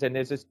bathrooms, and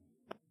there's this.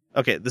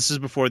 Okay, this is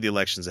before the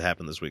elections that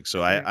happened this week,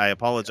 so I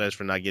apologize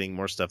for not getting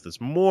more stuff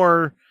that's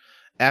more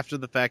after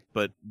the fact,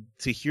 but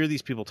to hear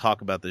these people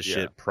talk about this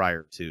shit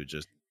prior to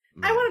just...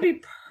 Man. I want to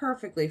be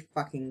perfectly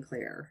fucking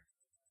clear.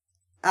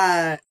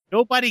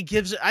 Nobody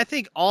gives... I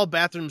think all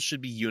bathrooms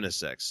should be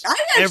unisex. I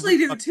actually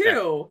do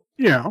too.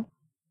 Yeah.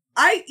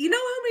 You know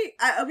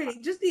how many... okay,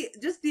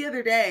 just the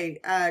other day,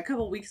 a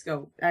couple weeks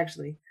ago,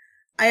 actually,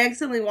 I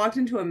accidentally walked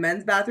into a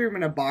men's bathroom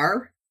in a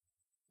bar.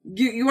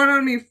 You want to know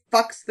how many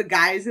fucks the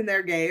guys in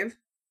there gave?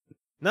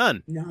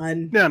 None.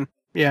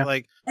 Yeah.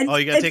 Like, you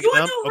gotta take a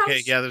dump?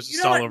 Okay, yeah, there's a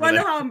stall over there. You want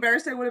to know how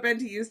embarrassed I would have been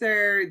to use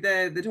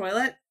the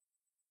toilet?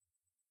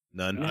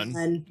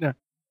 None.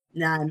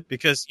 None.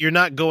 Because you're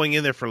not going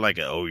in there for like,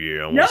 I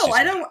don't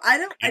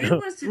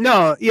want to.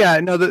 No,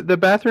 the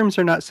bathrooms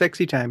are not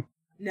sexy time.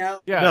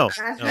 No. Yeah. No.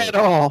 At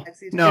all.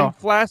 No. And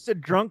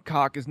flaccid drunk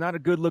cock is not a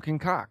good looking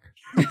cock.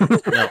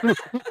 No.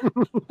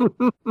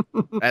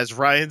 As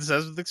Ryan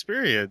says with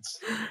experience.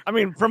 I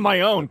mean, from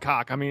my own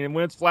cock. I mean,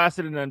 when it's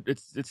flaccid and then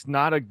it's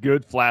not a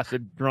good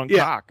flaccid drunk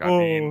cock. I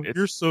mean,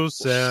 you're so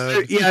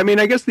sad. Yeah, I mean,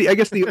 I guess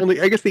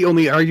the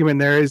only argument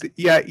there is,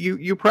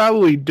 you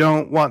probably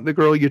don't want the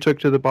girl you took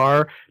to the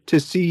bar to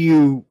see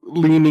you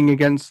leaning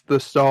against the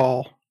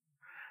stall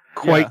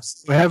quite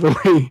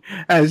heavily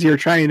as you're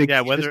trying to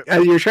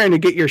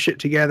get your shit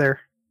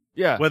together.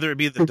 Yeah. Whether it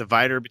be the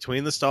divider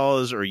between the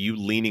stalls or you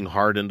leaning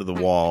hard into the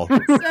wall.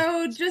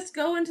 So just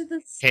go into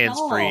the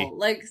stall. Hands-free.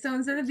 Like, so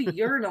instead of the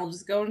urinal,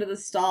 just go into the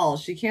stall.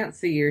 She can't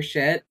see your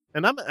shit.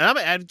 And I'm an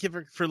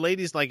advocate for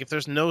ladies. Like, if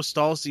there's no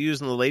stalls to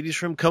use in the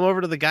ladies' room, come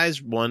over to the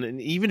guys' one.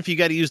 And even if you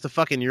got to use the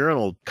fucking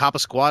urinal, cop a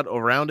squat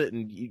around it.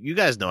 And you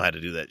guys know how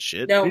to do that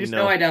shit. No,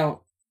 I don't.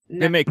 No.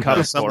 They make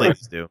cups some for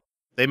ladies do.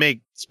 They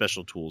make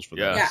special tools for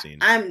that. Yeah,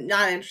 I'm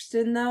not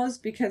interested in those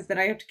because then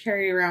I have to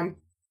carry around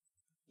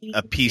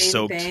a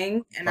pea-soaked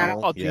thing, and I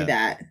don't do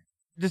that.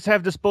 Just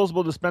have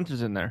disposable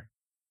dispensers in there.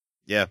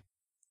 Yeah.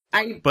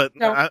 I'm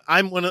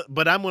one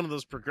of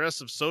those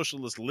progressive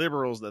socialist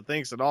liberals that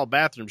thinks that all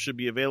bathrooms should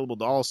be available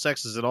to all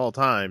sexes at all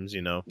times,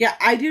 you know. Yeah,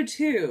 I do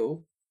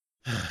too.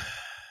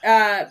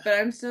 But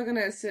I'm still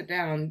gonna sit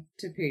down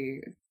to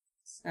pee.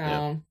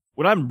 So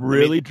When I'm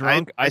really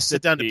drunk, I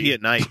sit down to pee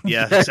at night.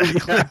 Yeah,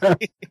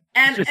 exactly.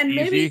 and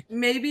easy.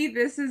 maybe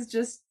this is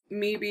just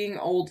me being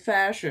old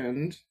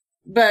fashioned,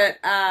 but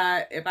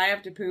if I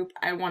have to poop,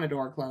 I want a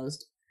door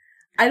closed.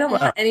 I don't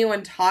want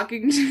anyone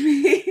talking to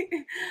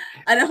me.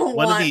 I don't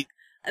want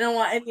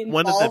any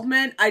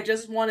involvement. I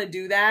just want to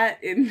do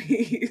that in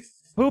peace.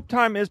 Poop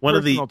time is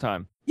personal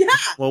time. Yeah.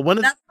 Well, one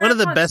of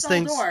the best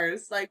things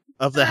like,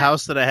 of the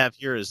house that I have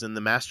here is in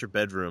the master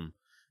bedroom.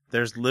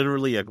 There's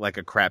literally a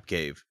crap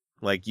cave.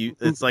 Like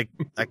it's like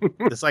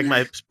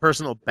my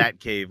personal bat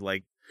cave.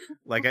 Like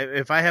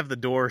if I have the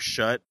door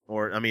shut,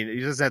 or I mean,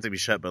 it doesn't have to be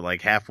shut, but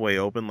like halfway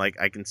open, like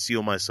I can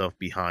seal myself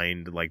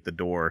behind like the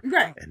door,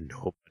 right, and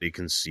nobody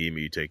can see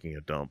me taking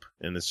a dump.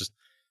 And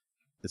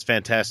it's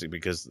fantastic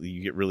because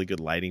you get really good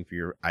lighting for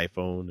your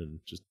iPhone and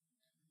just.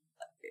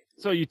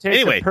 So you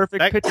take the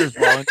perfect pictures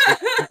while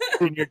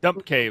in your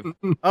dump cave.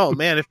 Oh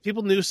man, if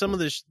people knew some of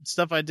the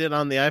stuff I did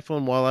on the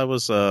iPhone while I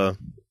was in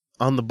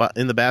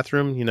the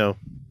bathroom, you know,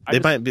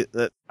 might be.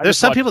 There's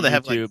some people that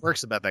have like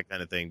quirks about that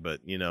kind of thing,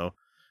 but you know,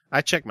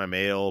 I check my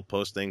mail,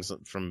 post things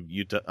from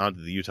Utah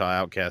onto the Utah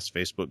Outcasts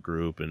Facebook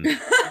group, and.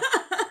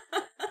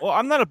 Well,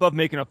 I'm not above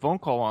making a phone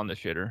call on the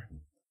shitter.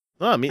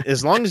 Well, I mean,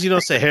 as long as you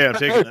don't say, "Hey, I'm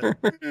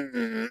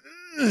taking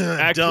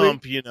a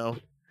dump," you know.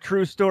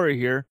 True story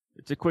here.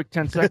 It's a quick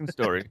 10-second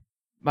story.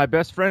 My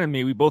best friend and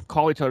me, we both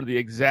call each other the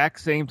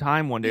exact same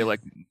time one day.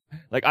 Like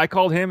I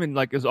called him, and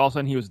like, all of a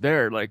sudden he was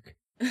there, like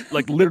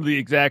literally the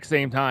exact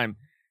same time.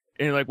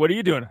 And like, what are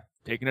you doing?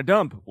 Taking a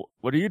dump.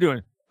 What are you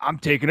doing? I'm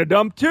taking a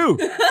dump too.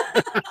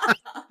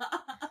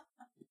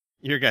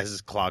 Your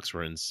guys' clocks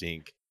were in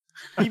sync.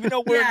 Even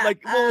though we're it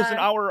was an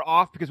hour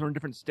off because we're in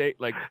different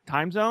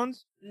time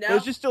zones. No. It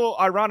was just still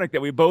ironic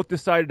that we both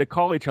decided to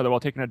call each other while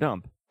taking a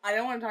dump. I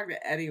don't want to talk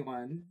to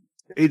anyone.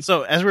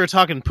 So, as we were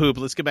talking poop,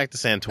 let's get back to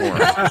Santorum.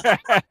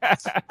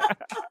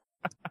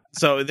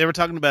 So, they were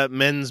talking about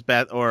men's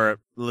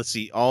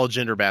all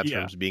gender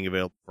bathrooms being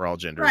available for all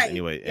genders. Right.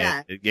 Anyway,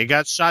 and it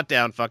got shot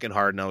down fucking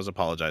hard, and I was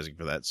apologizing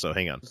for that. So,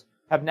 hang on.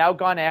 Have now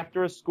gone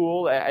after a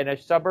school in a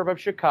suburb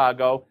of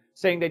Chicago,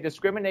 saying they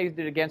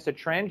discriminated against a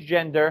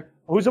transgender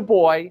who's a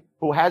boy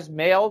who has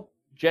male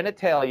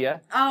genitalia.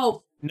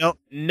 Oh. No.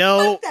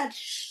 Fuck that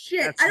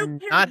shit. That's I don't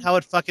care. not how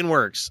it fucking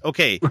works.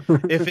 Okay,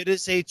 if it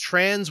is a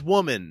trans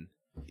woman,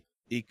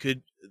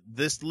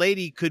 this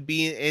lady could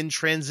be in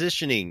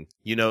transitioning.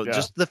 You know,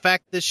 just the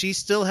fact that she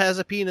still has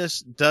a penis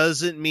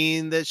doesn't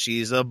mean that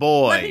she's a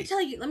boy. Let me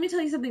tell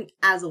you something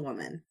as a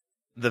woman.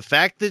 The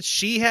fact that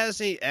she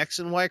has a X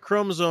and Y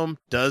chromosome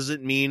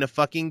doesn't mean a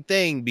fucking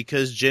thing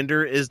because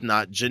gender is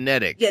not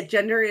genetic. Yeah,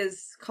 gender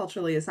is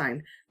culturally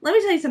assigned. Let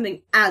me tell you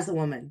something as a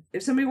woman.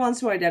 If somebody wants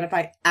to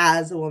identify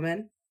as a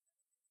woman,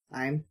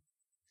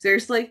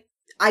 seriously,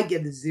 I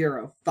give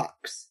 0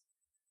 fucks.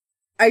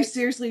 I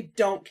seriously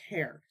don't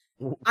care.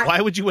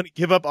 Why would you want to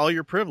give up all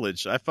your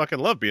privilege? I fucking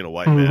love being a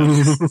white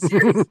man.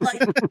 Seriously,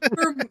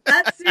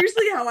 that's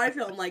seriously how I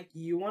feel. I'm like,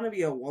 you want to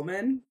be a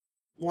woman?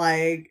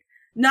 Like,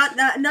 not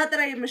that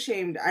I am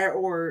ashamed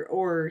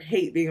or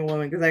hate being a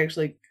woman, because I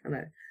actually kind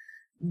of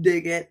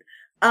dig it.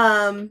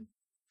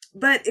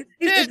 But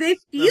if they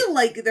feel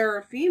like they're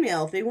a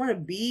female, if they want to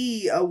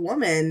be a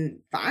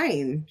woman,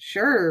 fine,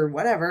 sure,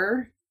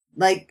 whatever.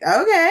 Like,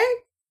 okay.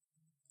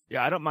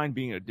 Yeah, I don't mind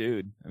being a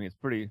dude. I mean, it's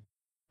pretty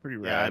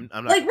rad. Yeah,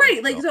 I'm not like,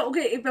 right, like, so,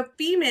 okay, if a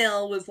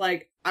female was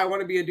like, I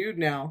want to be a dude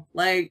now,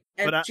 like,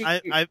 and but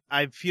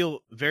I feel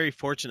very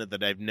fortunate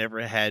that I've never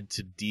had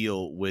to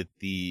deal with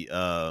the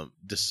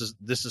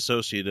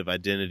dissociative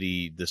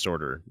identity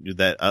disorder.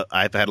 That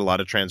I've had a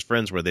lot of trans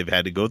friends where they've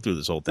had to go through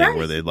this whole thing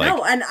where they like.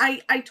 No, and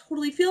I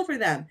totally feel for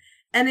them.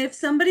 And if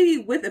somebody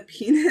with a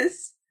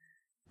penis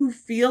who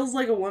feels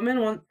like a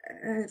woman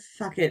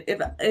fuck it.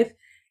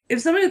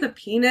 If somebody with a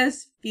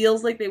penis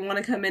feels like they want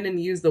to come in and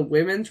use the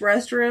women's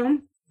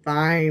restroom,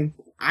 fine.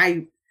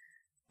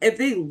 If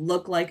they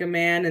look like a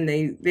man and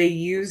they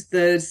use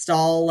the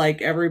stall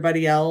like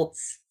everybody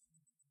else,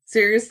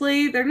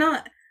 seriously, they're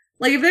not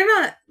like, if they're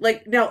not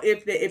like, now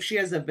if she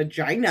has a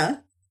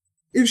vagina,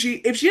 if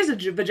she has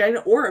a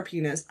vagina or a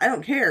penis, I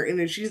don't care. And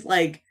if she's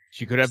like,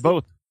 she could have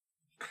both.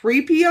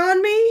 Creepy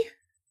on me.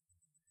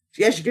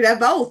 Yeah, she could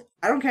have both.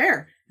 I don't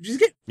care.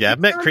 Just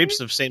I've met creeps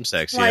of same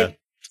sex. Like,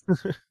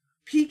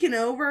 peeking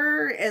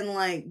over and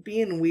like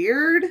being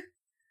weird.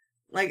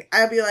 Like,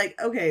 I'd be like,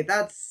 okay,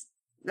 that's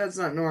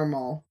not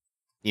normal.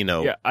 You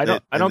know, yeah, I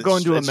don't go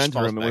into a men's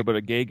room and worry about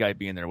a gay guy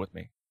being there with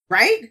me.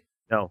 Right?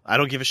 No, I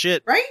don't give a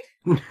shit. Right?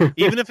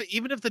 even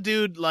if the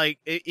dude, like,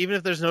 even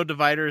if there's no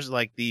dividers,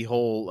 like the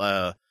whole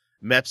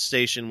MEP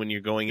station when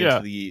you're going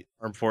into the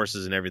armed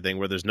forces and everything,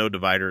 where there's no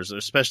dividers,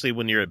 especially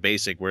when you're at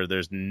basic, where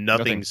there's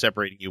nothing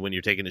separating you when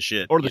you're taking a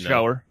shit or the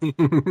shower.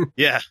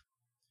 Yeah,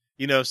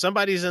 you know,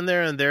 somebody's in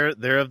there and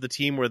they're of the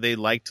team where they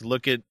like to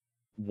look at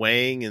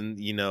weighing and,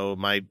 you know,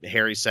 my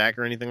hairy sack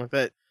or anything like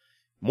that.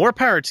 More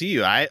power to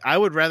you. I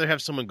would rather have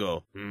someone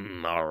go,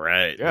 all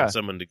right, than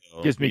someone to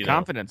go. Gives me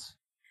confidence.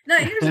 No,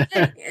 here's the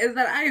thing, is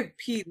that I have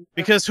peed.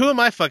 Because who am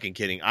I fucking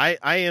kidding? I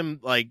am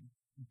like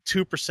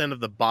 2% of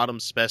the bottom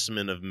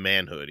specimen of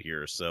manhood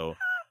here, so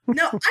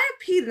No, I have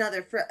peed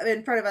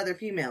in front of other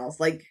females.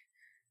 Like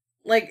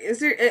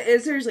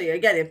seriously,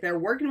 again, if they're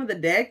working with a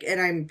dick and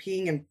I'm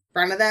peeing in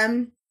front of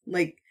them,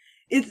 like,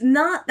 that's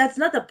not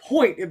the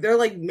point. If they're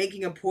like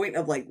making a point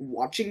of like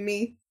watching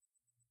me,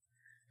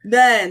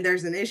 then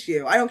there's an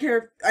issue. I don't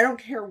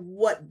care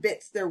what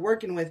bits they're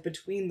working with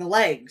between the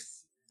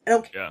legs. I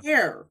don't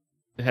care.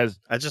 I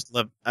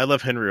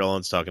love Henry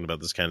Rollins talking about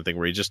this kind of thing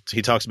where he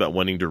talks about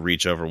wanting to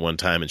reach over one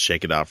time and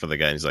shake it out for the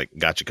guy, and he's like,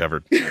 got you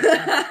covered. And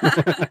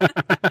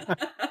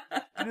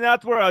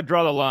that's where I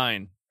draw the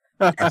line.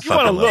 If you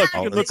want to look,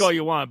 you can look all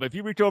you want, but if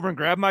you reach over and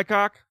grab my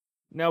cock,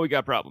 now we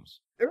got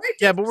problems.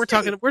 Yeah, but we're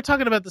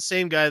talking about the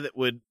same guy that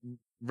would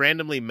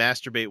randomly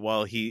masturbate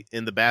while he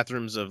in the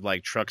bathrooms of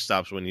like truck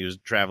stops when he was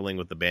traveling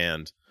with the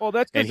band. Well,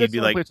 that's and he'd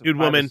be like, nude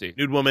woman,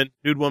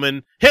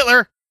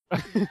 Hitler.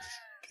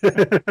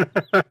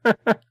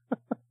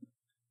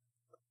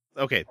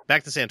 Okay,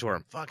 back to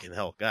Santorum. Fucking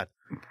hell, God,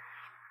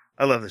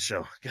 I love this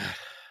show.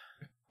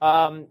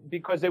 God.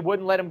 Because they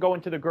wouldn't let him go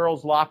into the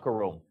girls' locker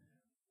room.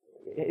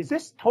 Is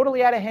this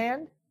totally out of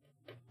hand?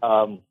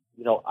 I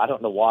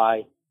don't know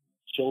why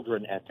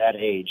children at that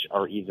age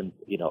are even,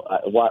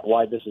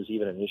 why this is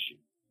even an issue.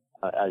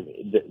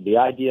 The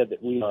idea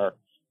that we are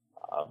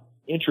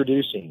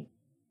introducing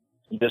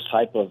this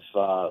type of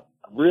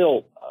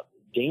real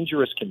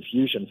dangerous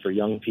confusion for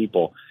young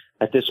people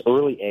at this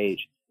early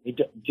age.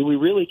 Do we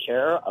really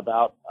care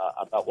about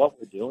what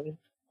we're doing?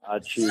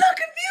 It's so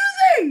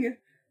confusing!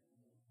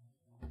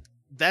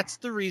 That's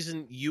the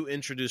reason you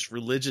introduce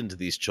religion to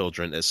these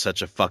children at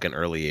such a fucking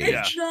early age.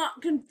 It's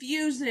not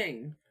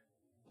confusing.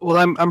 Well,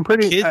 I'm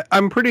pretty sure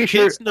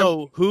kids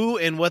know who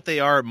and what they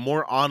are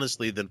more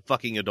honestly than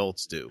fucking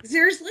adults do.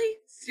 Seriously?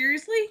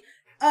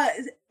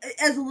 As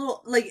a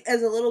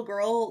little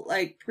girl,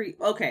 like I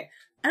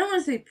don't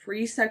want to say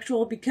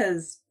pre-sexual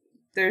because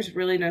there's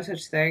really no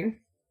such thing.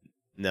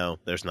 No,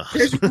 there's not.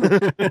 There's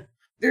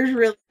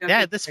really no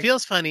yeah, such this thing.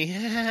 feels funny.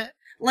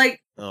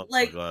 Oh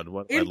my God,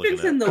 what am I looking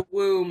infants at? in the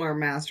womb are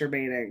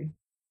masturbating.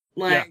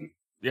 Yeah.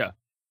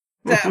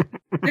 So,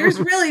 there's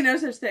really no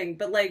such thing.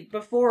 But like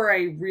before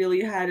I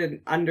really had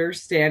an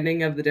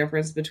understanding of the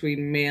difference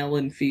between male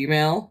and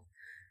female,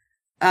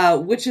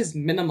 which is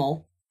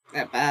minimal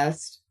at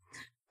best.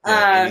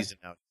 Yeah, innings and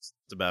outs.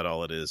 That's about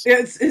all it is.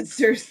 It's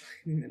seriously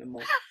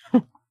minimal.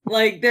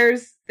 Like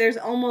there's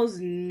almost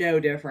no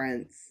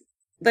difference.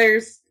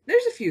 There's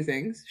a few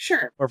things,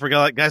 sure. Or for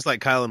guys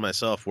like Kyle and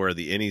myself, where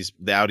the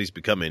outies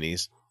become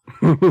innies.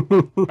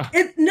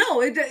 It's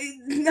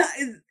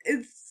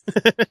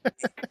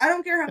I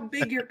don't care how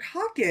big your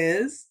cock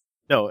is.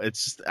 No,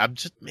 I'm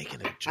just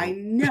making a joke. I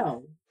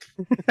know.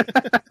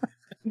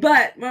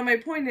 But my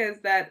point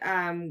is that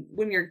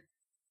when you're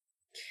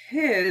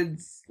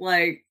kids,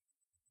 like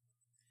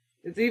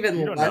it's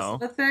even less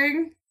of a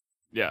thing.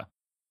 Yeah.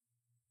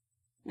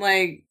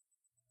 Like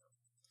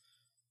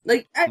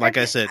I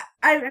said,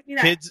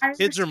 kids are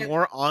understand.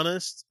 more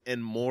honest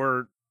and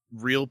more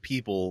real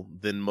people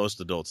than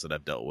most adults that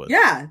I've dealt with.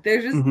 Yeah,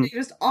 they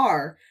just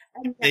are.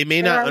 And they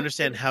may not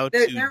understand how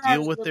to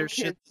deal with their kids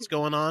shit that's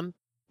going on,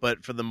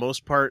 but for the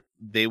most part,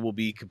 they will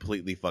be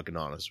completely fucking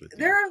honest with you.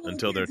 There are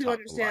until they're kids who taught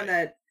understand to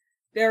lie. that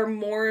they're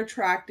more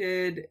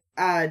attracted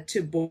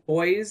to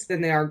boys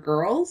than they are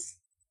girls.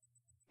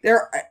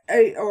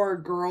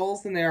 Or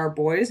girls than they are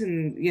boys,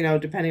 and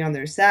depending on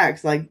their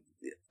sex. Like,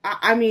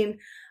 I mean,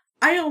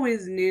 I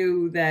always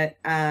knew that.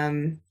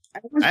 I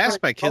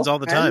ask my kids all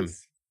the time.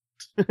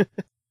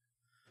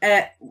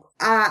 I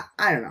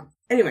don't know.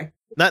 Anyway,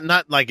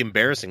 not like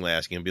embarrassingly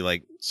asking them, be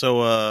like,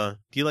 so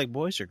do you like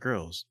boys or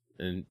girls?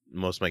 And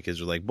most of my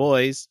kids are like,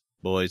 boys,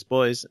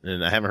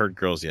 and I haven't heard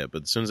girls yet,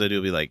 but as soon as I do,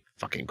 I'll be like,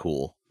 fucking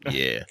cool.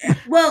 Yeah.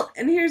 Well,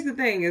 and here's the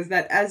thing: is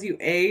that as you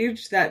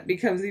age, that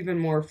becomes even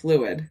more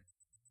fluid.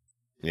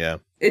 Yeah.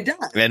 It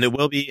does. And it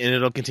will be, and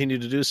it'll continue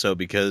to do so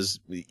because,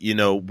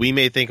 we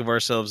may think of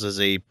ourselves as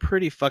a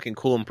pretty fucking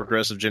cool and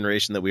progressive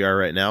generation that we are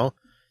right now.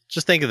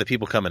 Just think of the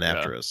people coming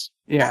after us.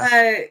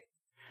 Yeah.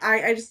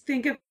 I just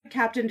think of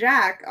Captain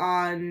Jack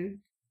on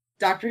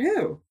Doctor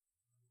Who,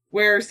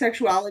 where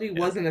sexuality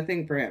wasn't a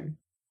thing for him.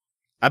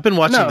 I've been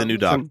watching the new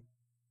Doctor.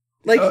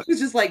 Like, he was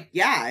just like,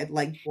 yeah, I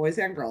like boys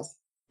and girls.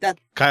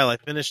 Kyle, I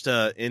finished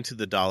Into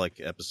the Dalek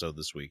episode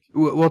this week.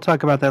 We'll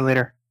talk about that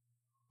later.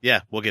 Yeah,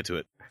 we'll get to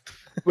it.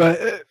 Well,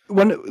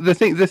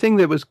 the thing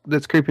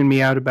that's creeping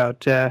me out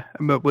about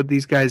what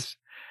these guys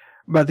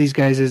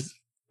is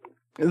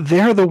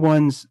they're the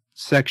ones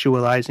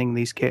sexualizing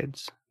these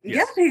kids.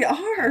 Yeah, they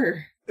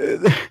are. They're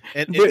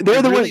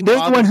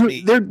the one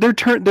who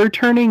they're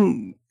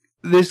turning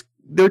this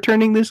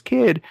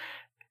kid.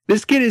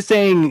 This kid is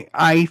saying,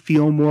 "I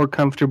feel more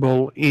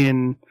comfortable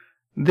in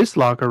this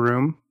locker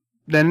room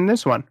than in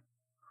this one,"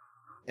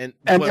 and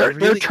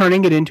they're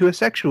turning it into a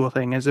sexual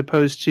thing as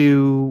opposed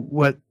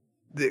to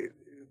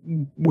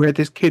where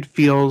this kid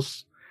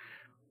feels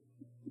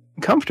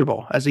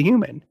comfortable as a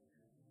human.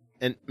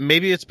 And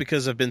maybe it's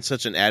because I've been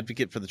such an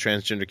advocate for the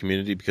transgender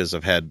community because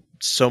I've had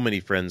so many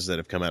friends that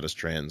have come out as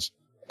trans.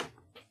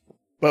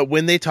 But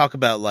when they talk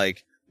about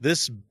like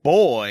this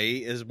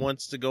boy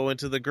wants to go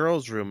into the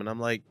girls' room, and I'm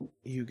like,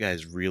 you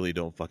guys really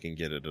don't fucking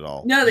get it at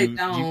all. No, they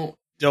don't. You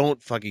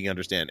don't fucking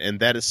understand, and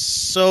that is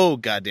so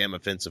goddamn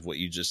offensive what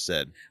you just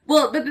said.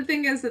 Well, but the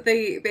thing is that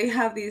they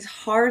have these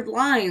hard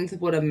lines of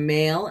what a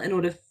male and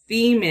what a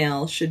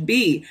female should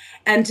be,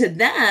 and to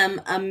them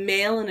a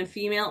male and a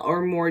female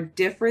are more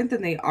different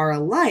than they are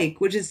alike,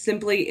 which is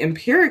simply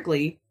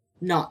empirically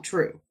not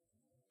true.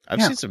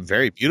 I've seen some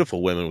very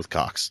beautiful women with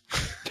cocks.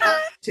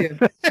 Too.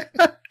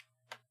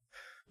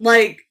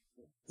 like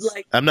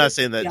I'm not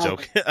saying that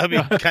joke. I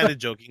mean, kind of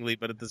jokingly,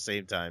 but at the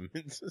same time.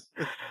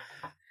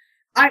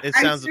 It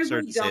sounds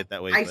absurd to say it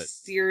that way. I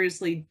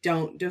seriously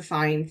don't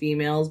define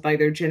females by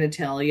their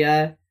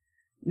genitalia.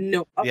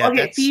 No. Yeah,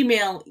 okay,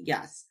 female,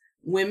 yes.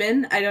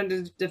 Women, I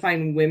don't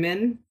define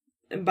women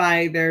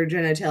by their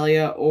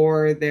genitalia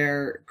or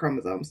their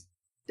chromosomes.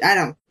 I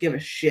don't give a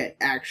shit,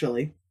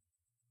 actually.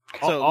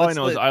 So all I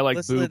know is I like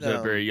boobs at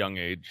a very young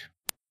age.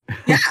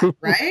 Yeah,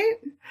 right?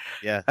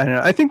 Yeah. I don't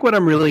know. I think what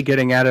I'm really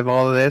getting out of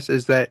all of this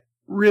is that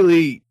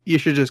really you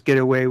should just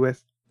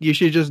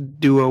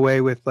do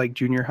away with like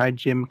junior high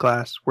gym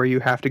class where you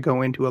have to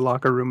go into a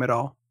locker room at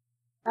all.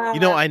 You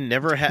know, I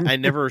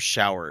never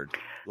showered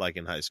like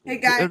in high school. Hey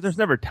guys, There's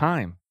never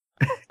time.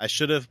 I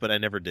should have, but I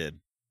never did.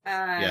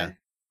 Yeah.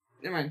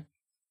 Never mind.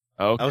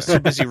 Okay. I was too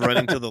busy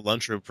running to the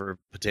lunchroom for a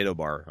potato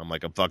bar. I'm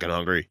like, I'm fucking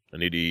hungry. I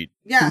need to eat.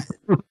 Yeah.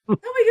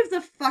 Nobody gives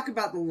a fuck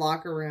about the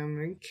locker room.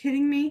 Are you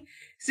kidding me?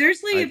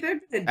 Seriously, if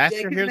there'd been a dick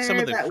After in hearing there, some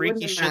of the that freaky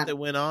wouldn't shit matter. that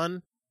went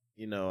on,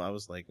 you know, I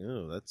was like,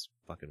 oh, that's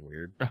fucking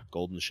weird.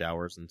 Golden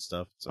showers and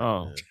stuff.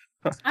 So,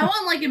 I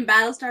want like in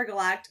Battlestar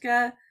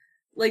Galactica,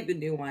 like the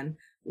new one,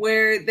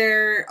 where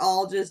they're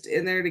all just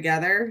in there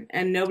together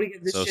and nobody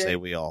gives a so shit. say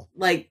we all.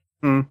 Like,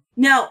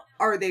 now,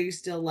 are they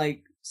still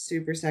like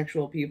super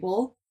sexual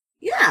people?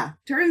 Yeah.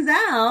 Turns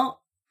out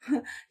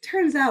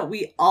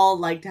we all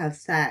like to have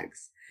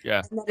sex.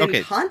 Yeah. And that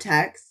in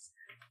context,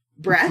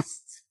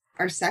 breasts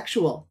are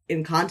sexual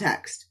in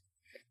context.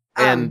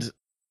 And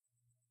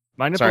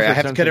sorry, I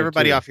have to cut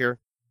everybody too. off here.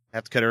 I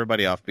have to cut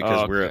everybody off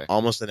because we're at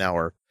almost an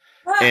hour.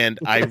 And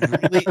I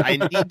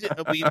need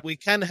to, we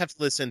kind of have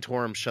to listen to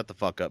him shut the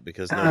fuck up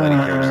because nobody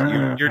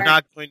cares. You're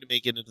not going to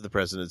make it into the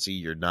presidency.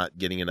 You're not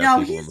getting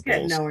enough people in the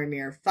getting polls. nowhere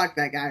near. Fuck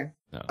that guy.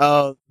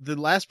 The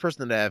last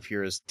person that I have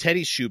here is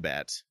Teddy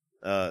Shubat.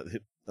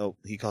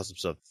 He calls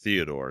himself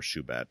Theodore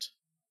Shubat.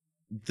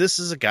 This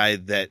is a guy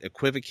that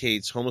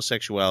equivocates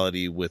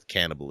homosexuality with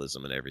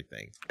cannibalism and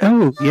everything.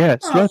 Oh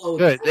yes, that's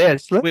good.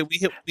 Yes, we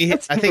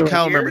hit. I think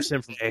Kyle remembers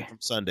him from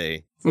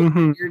Sunday.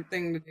 Weird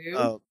thing to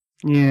do.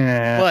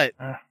 Yeah, but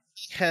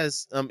he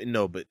has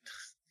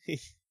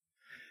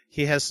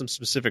he has some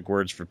specific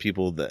words for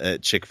people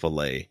at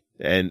Chick-fil-A,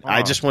 and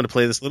I just want to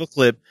play this little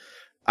clip.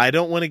 I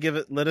don't want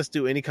to let us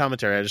do any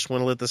commentary. I just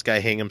want to let this guy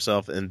hang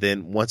himself, and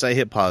then once I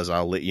hit pause,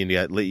 I'll let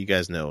you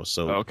guys know.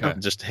 So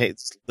just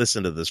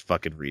listen to this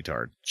fucking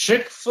retard.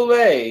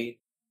 Chick-fil-A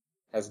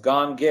has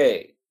gone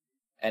gay,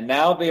 and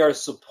now they are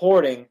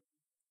supporting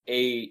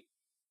a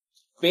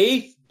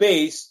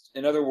faith-based,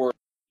 in other words,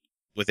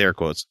 with air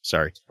quotes,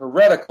 sorry,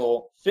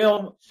 heretical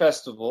film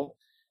festival,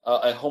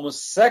 a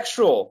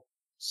homosexual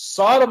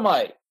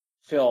sodomite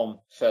film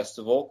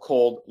festival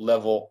called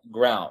Level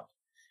Ground.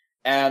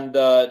 And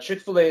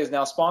Chick-fil-A is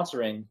now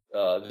sponsoring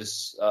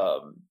this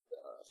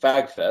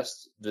Fag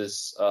Fest.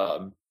 This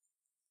for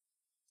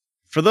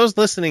those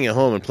listening at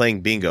home and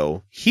playing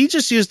bingo, he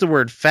just used the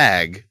word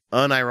fag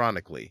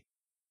unironically.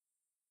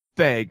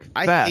 Fag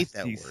I fest, hate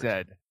that he word.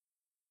 said.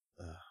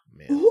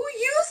 Who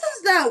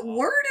uses that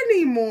word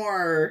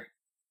anymore?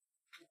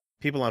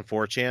 People on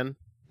 4chan.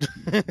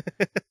 I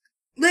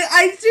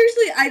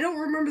don't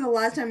remember the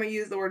last time I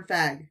used the word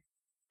fag.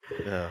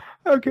 Yeah.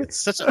 Okay. It's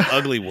such an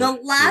ugly word. The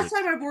last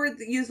time I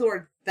used the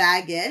word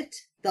faggot,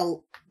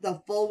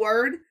 the full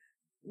word,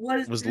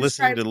 was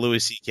listening to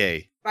Louis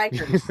C.K.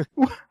 Bikers.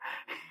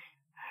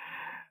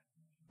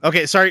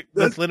 Okay, sorry.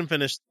 Let's let him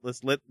finish.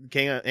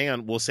 Hang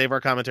on. We'll save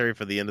our commentary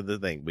for the end of the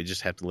thing. We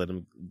just have to let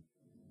him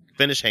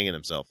finish hanging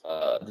himself.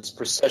 This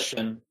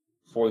procession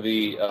for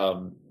the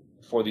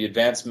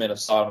advancement of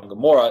Sodom and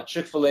Gomorrah.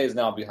 Chick-fil-A is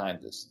now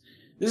behind this.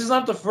 This is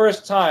not the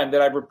first time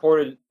that I've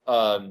reported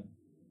on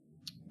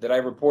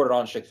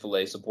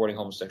Chick-fil-A supporting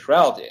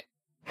homosexuality.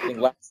 I think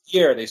last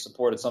year they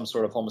supported some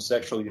sort of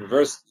homosexual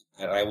university,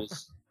 and I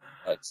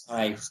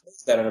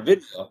said that in a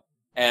video.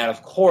 And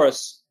of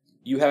course,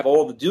 you have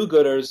all the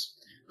do-gooders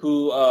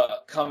who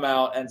come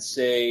out and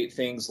say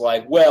things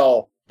like,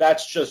 "Well,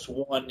 that's just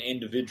one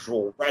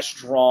individual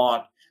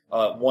restaurant,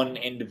 one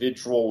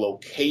individual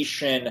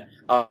location.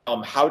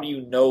 How do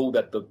you know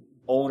that the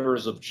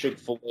owners of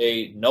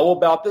Chick-fil-A know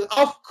about this?"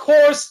 Of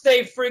course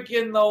they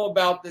freaking know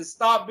about this.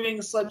 Stop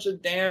being such a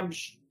damn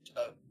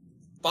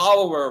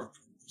follower.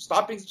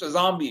 Stop being such a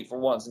zombie for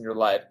once in your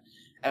life.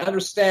 And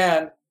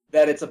understand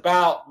that it's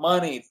about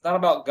money. It's not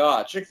about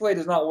God. Chick-fil-A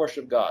does not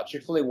worship God.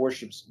 Chick-fil-A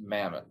worships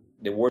mammon.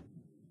 They worship.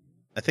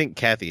 I think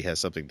Kathy has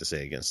something to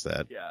say against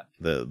that. Yeah.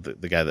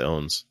 The guy that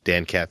owns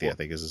Dan Cathy, I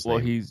think is his name.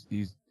 Well, he's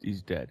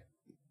dead.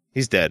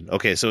 He's dead.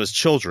 Okay, so his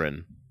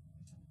children,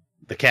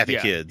 The Kathy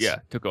kids. Yeah,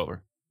 took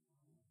over.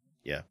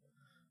 Yeah.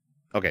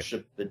 Okay.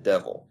 Worship the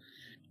devil.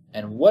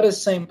 And what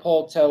does St.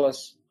 Paul tell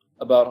us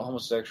about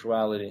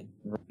homosexuality?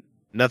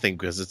 Nothing,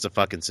 because it's a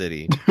fucking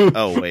city.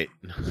 Oh, wait.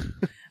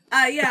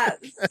 Yeah,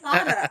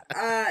 Sodom.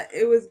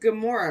 It was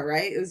Gomorrah,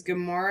 right? It was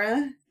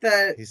Gomorrah.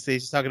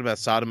 He's talking about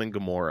Sodom and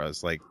Gomorrah.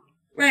 It's like,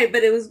 right,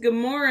 but it was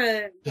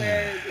Gomorrah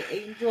where the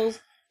angels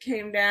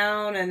came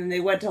down and they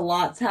went to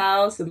Lot's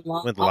house and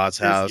went to Lot's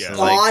house. And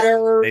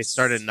daughters. they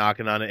started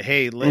knocking on it.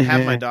 Hey,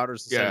 have my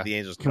daughters instead of the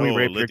angels. Can we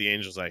rape let the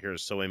angels out here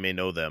so we may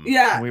know them.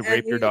 Yeah, can we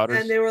rape your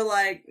daughters? And they were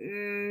like,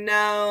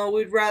 no,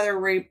 we'd rather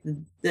rape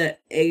the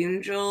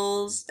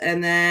angels.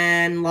 And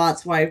then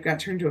Lot's wife got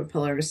turned to a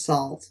pillar of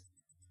salt.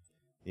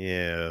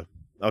 Yeah.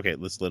 Okay,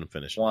 let's let him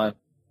finish. One,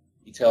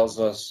 he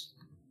tells us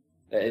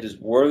that it is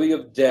worthy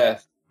of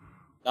death,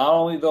 not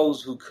only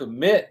those who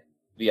commit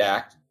the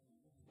act,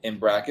 in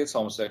brackets,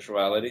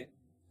 homosexuality,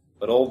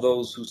 but all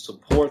those who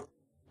support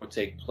or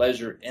take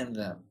pleasure in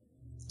them.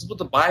 This is what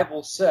the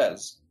Bible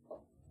says.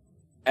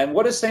 And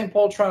what is St.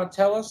 Paul trying to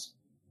tell us?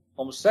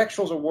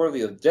 Homosexuals are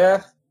worthy of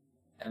death,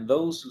 and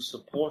those who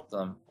support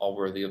them are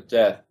worthy of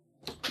death.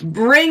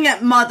 Bring it,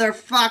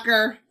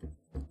 motherfucker!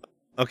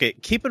 Okay,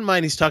 keep in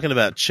mind he's talking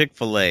about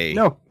Chick-fil-A.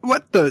 No,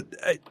 what the...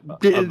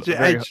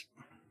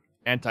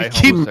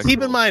 anti-homosexual.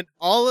 Keep in mind,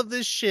 all of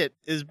this shit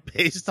is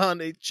based on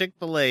a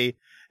Chick-fil-A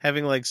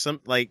having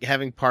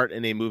having part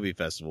in a movie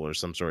festival or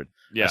some sort.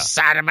 Yeah. A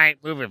sodomite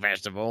movie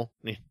festival.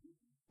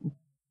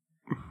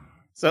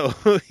 So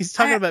he's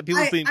talking about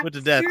people being put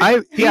to death.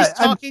 He's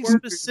talking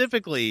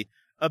specifically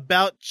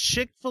about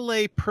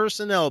Chick-fil-A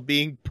personnel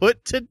being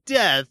put to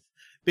death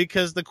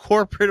because the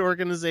corporate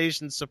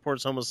organization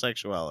supports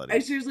homosexuality. I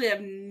seriously have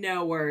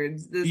no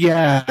words. This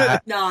is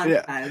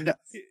nonsense.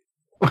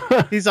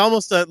 He's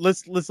almost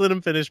let's let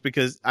him finish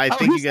because I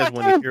think you guys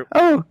want to hear.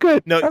 Oh,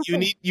 good. No,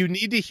 okay. you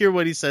need to hear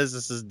what he says.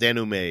 This is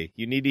denouement.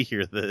 You need to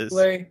hear this.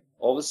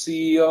 All the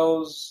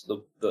CEOs,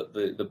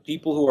 the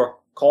people who are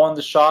calling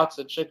the shots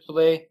at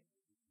Chick-fil-A,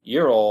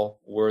 you're all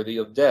worthy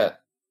of death.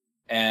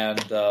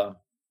 And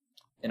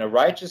in a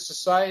righteous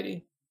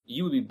society,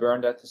 you would be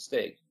burned at the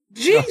stake.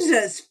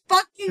 Jesus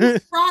fucking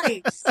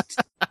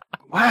Christ!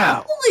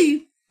 Wow.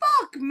 Holy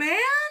fuck, man!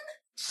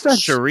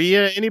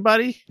 Sharia,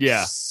 anybody?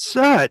 Yeah.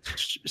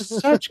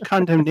 Such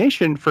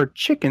condemnation for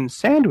chicken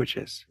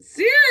sandwiches.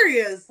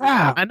 Serious.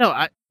 Wow. I know.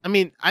 I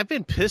mean, I've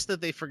been pissed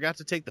that they forgot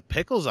to take the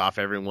pickles off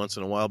every once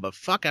in a while, but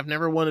fuck, I've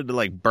never wanted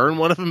to burn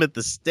one of them at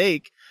the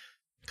stake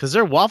because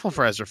their waffle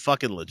fries are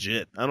fucking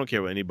legit. I don't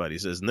care what anybody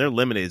says, and their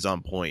lemonade's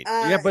on point.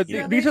 Yeah, but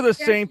these are the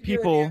same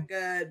people.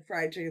 Good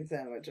fried chicken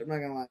sandwich. I'm not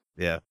gonna lie.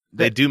 Yeah,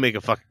 they do make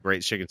a fucking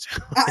great chicken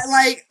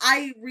sandwich.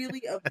 I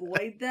really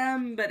avoid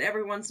them, but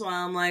every once in a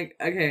while I'm like,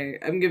 okay,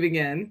 I'm giving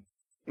in.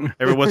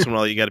 Every once in a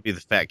while, you got to be the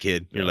fat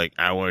kid. You're like,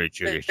 I want a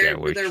chicken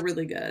sandwich. They're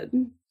really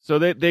good. So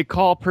they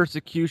call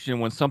persecution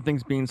when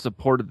something's being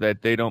supported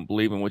that they don't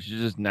believe in, which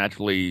is just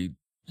naturally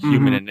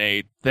human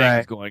innate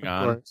things going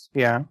on.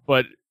 Yeah.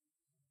 But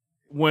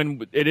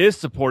when it is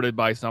supported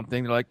by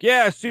something, they're like,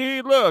 yeah,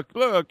 see, look,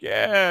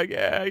 yeah.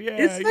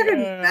 It's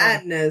fucking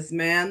madness,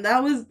 man.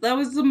 That was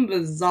some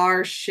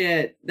bizarre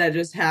shit that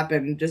just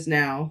happened just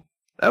now.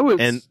 That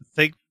was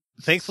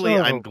thankfully,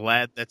 I'm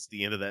glad that's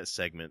the end of that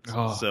segment.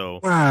 Oh, so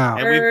wow.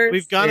 And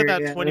we've gone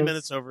about 20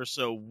 minutes over,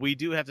 so we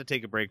do have to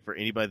take a break for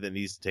anybody that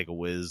needs to take a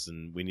whiz,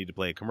 and we need to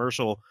play a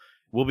commercial.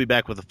 We'll be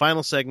back with the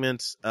final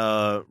segment.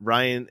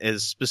 Ryan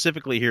is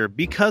specifically here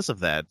because of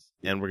that,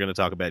 and we're going to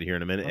talk about it here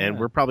in a minute, and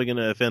we're probably going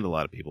to offend a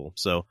lot of people.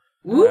 So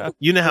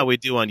you know how we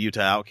do on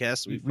Utah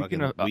Outcasts. We aim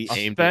to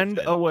offend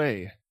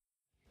away.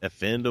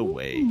 Offend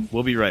away.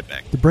 We'll be right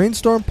back. The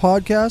Brainstorm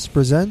Podcast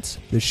presents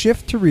The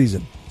Shift to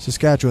Reason,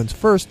 Saskatchewan's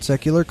first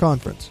secular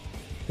conference.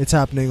 It's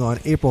happening on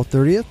April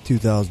 30th,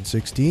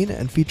 2016,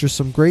 and features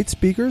some great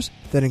speakers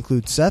that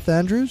include Seth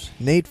Andrews,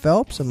 Nate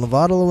Phelps, and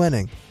Levada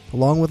Lewenning,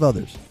 along with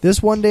others.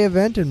 This one-day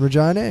event in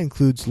Regina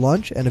includes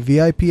lunch and a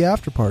VIP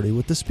after-party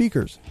with the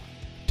speakers.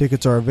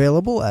 Tickets are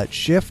available at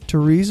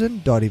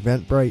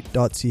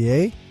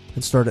shifttoreason.eventbrite.ca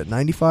and start at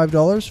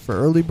 $95 for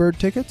early bird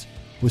tickets,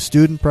 with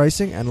student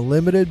pricing and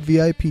limited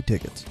VIP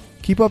tickets.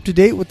 Keep up to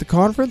date with the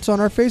conference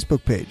on our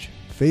Facebook page,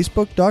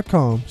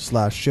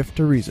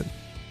 facebook.com/shifttoreason.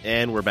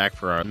 And we're back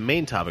for our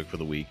main topic for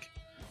the week,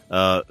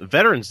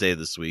 Veterans Day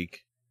this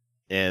week,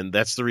 and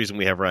that's the reason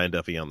we have Ryan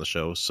Duffy on the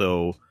show.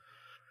 So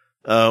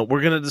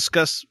we're going to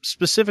discuss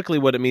specifically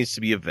what it means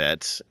to be a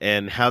vet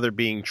and how they're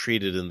being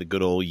treated in the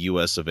good old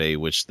US of A,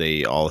 which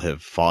they all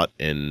have fought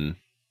and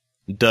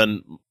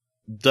done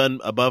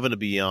above and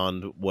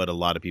beyond what a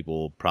lot of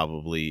people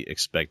probably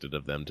expected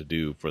of them to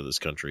do for this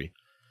country.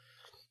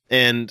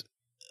 And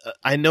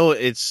I know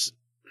it's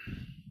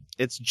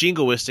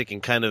jingoistic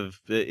and kind of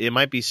it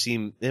might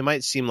seem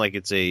like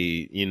it's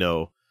a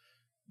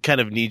kind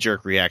of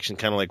knee-jerk reaction,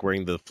 kind of like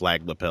wearing the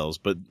flag lapels.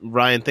 But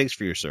Ryan, thanks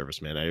for your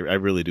service, man. I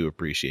really do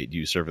appreciate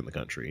you serving the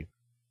country.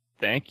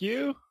 Thank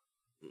you.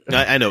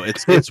 I know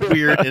it's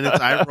weird and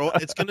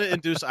it's going to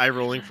induce eye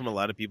rolling from a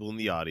lot of people in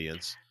the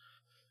audience.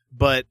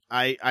 But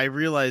I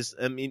realize,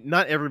 I mean,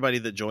 not everybody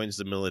that joins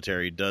the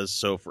military does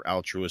so for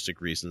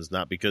altruistic reasons,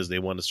 not because they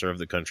want to serve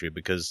the country,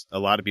 because a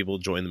lot of people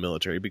join the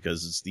military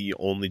because it's the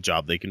only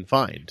job they can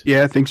find.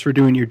 Yeah, thanks for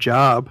doing your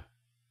job.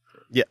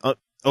 Yeah,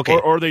 okay.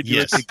 Or they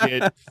do it to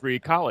get free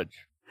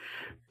college.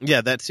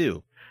 Yeah, that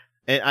too.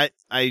 And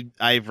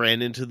I've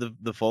ran into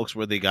the folks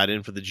where they got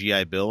in for the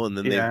GI Bill, and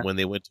then when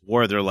they went to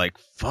war, they're like,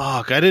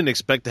 fuck, I didn't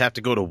expect to have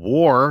to go to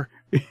war.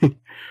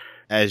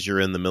 As you're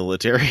in the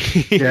military.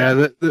 Yeah,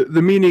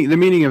 the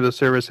meaning of the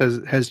service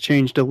has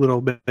changed a little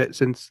bit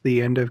since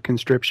the end of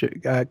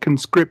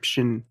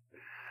conscription,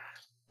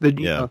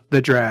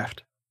 the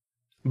draft.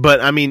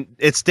 But I mean,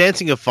 it's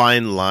dancing a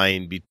fine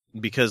line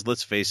because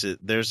let's face it,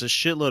 there's a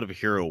shitload of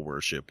hero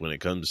worship when it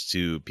comes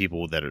to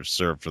people that have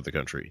served for the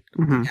country.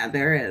 Mm-hmm. Yeah,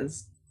 there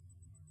is.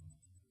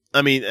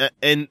 I mean,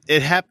 and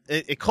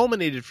it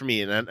culminated for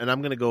me, and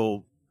I'm going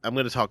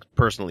to talk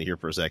personally here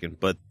for a second,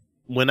 but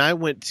when I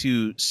went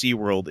to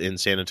SeaWorld in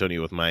San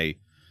Antonio with my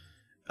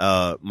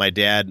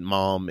dad,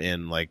 mom,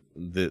 and like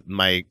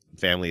my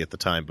family at the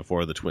time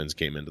before the twins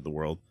came into the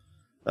world,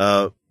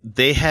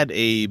 they had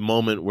a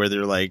moment where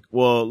they're like,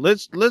 well,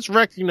 let's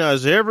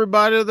recognize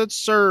everybody that's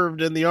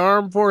served in the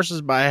armed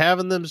forces by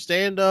having them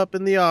stand up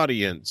in the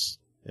audience.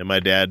 And my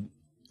dad,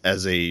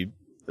 as a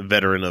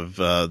veteran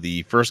of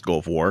the first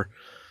Gulf War,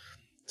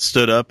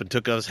 stood up and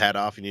took his hat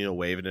off and,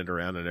 waving it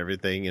around and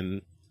everything.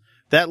 And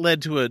that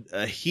led to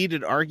a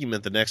heated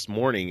argument the next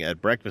morning at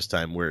breakfast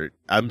time where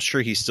I'm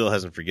sure he still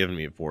hasn't forgiven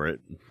me for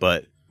it.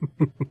 But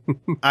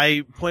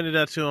I pointed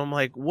out to him,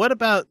 like, what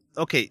about,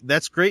 okay,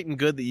 that's great and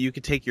good that you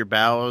could take your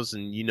bows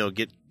and,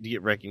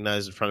 get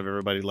recognized in front of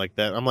everybody like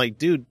that. I'm like,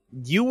 dude,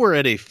 you were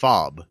at a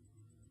FOB,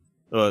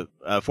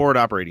 a forward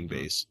operating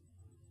base,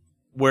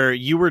 where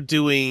you were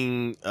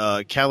doing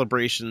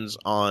calibrations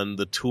on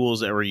the tools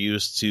that were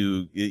used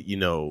to,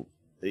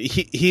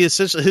 he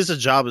essentially his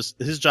job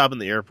in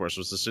the Air Force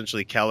was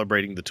essentially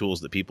calibrating the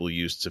tools that people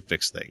use to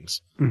fix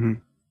things. Mm-hmm.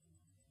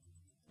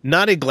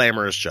 Not a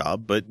glamorous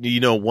job, but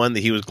one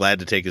that he was glad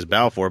to take his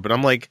bow for. But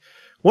I'm like,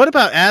 what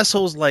about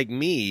assholes like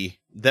me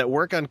that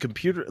work on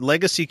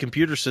legacy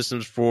computer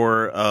systems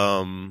for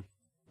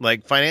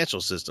like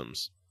financial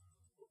systems?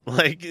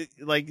 Like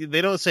they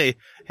don't say,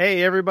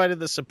 hey, everybody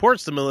that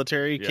supports the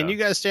military, can you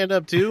guys stand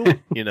up too?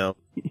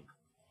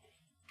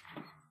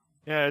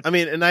 Yeah, I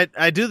mean, and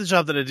I do the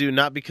job that I do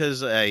not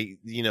because I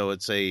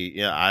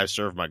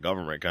serve my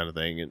government kind of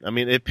thing. I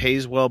mean, it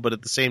pays well, but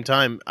at the same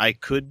time, I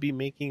could be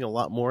making a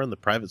lot more in the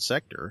private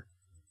sector.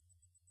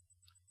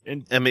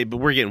 And I mean, but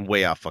we're getting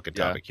way off fucking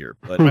topic here.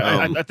 But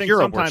I think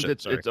sometimes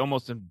it's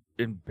almost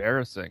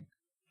embarrassing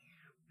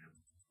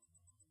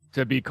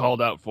to be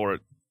called out for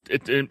it.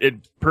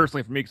 It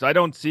personally for me, because I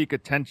don't seek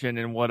attention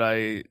in what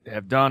I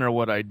have done or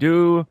what I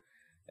do,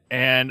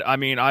 and I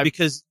mean,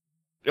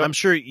 I'm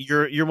sure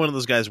you're one of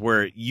those guys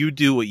where you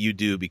do what you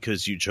do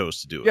because you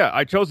chose to do it. Yeah,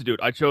 I chose to do it.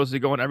 I chose to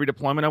go on every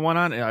deployment I went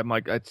on, and I'm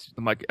like,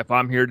 if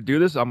I'm here to do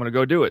this, I'm going to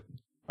go do it.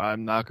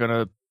 I'm not going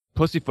to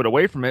pussyfoot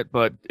away from it,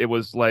 but it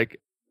was like,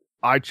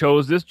 I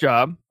chose this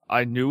job.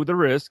 I knew the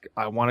risk.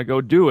 I want to go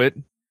do it,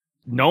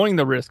 knowing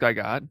the risk I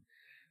got.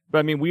 But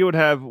I mean, we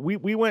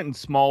went in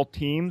small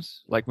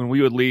teams. Like when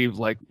we would leave,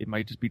 like it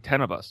might just be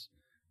 10 of us.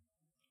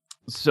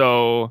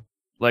 So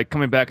like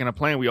coming back in a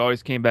plane, we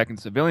always came back in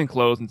civilian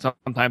clothes, and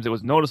sometimes it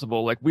was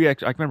noticeable. Like I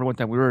remember one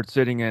time we were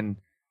sitting in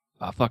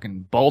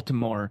fucking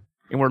Baltimore,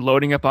 and we're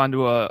loading up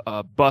onto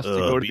a bus to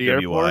go to the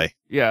airport.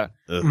 Yeah,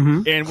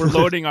 Mm-hmm. and we're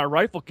loading our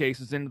rifle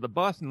cases into the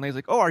bus, and they's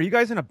like, "Oh, are you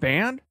guys in a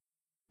band?"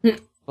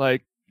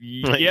 Like,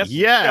 yes,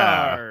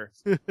 yeah, we are.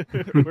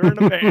 We're in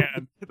a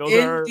band.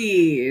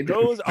 Indeed.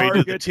 Those are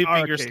do the guitar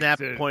two-finger cases. snap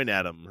and point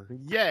at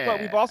them. Yeah,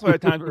 But we've also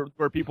had times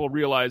where people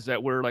realize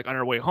that we're like on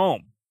our way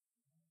home.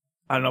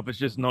 I don't know if it's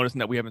just noticing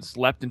that we haven't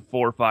slept in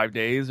 4 or 5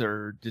 days,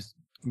 or just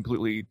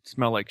completely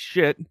smell like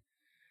shit.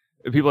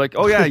 And people are like,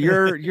 "Oh yeah,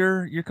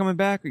 you're coming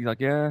back." You're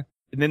like, "Yeah,"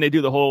 and then they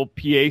do the whole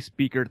PA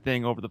speaker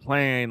thing over the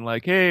plane,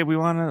 like, "Hey, we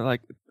want to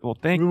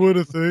thank. We want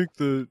to thank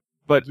the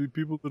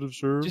people that have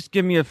served. Just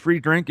give me a free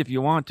drink if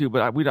you want to,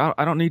 but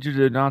I don't need you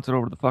to announce it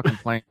over the fucking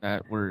plane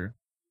that we're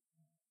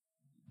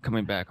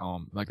coming back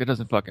home. Like that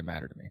doesn't fucking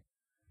matter to me."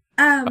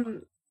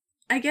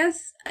 I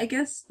guess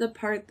the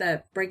part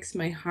that breaks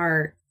my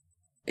heart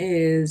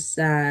is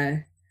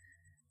and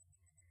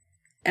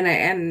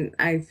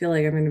I feel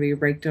like I'm going to be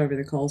raked over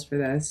the coals for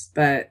this,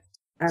 but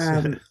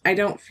I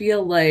don't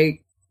feel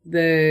like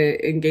the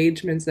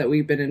engagements that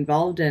we've been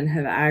involved in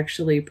have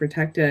actually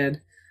protected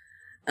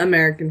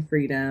American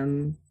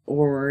freedom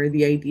or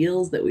the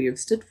ideals that we have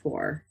stood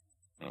for.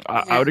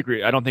 I would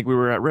agree. I don't think we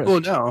were at risk.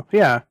 Well, no,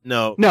 yeah,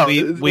 No.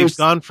 We've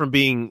gone from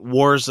being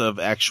wars of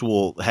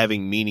actual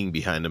having meaning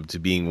behind them to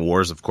being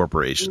wars of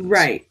corporations.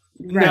 Right.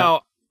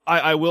 Now,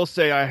 I will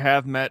say I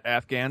have met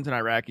Afghans and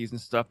Iraqis and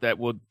stuff that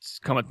would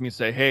come up to me and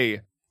say,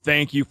 "Hey,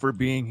 thank you for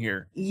being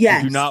here.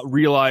 Yes. You do not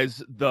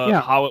realize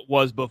how it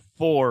was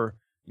before.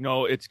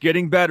 It's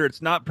getting better.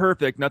 It's not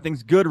perfect.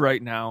 Nothing's good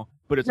right now.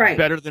 but it's Right.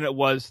 better than it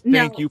was. No.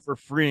 Thank you for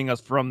freeing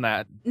us from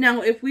that.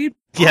 Now, if we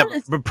Yeah,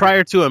 but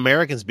prior to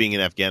Americans being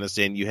in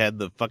Afghanistan, you had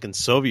the fucking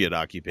Soviet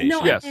occupation.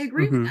 No, I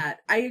agree with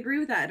that. I agree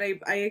with that.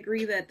 I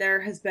agree that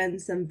there has been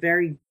some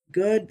very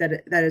good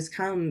that has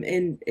come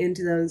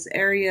into those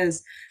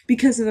areas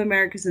because of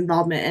America's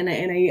involvement,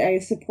 and I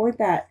support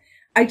that.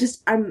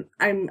 I'm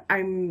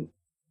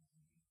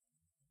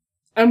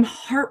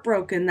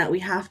heartbroken that we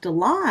have to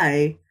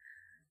lie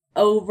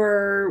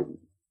over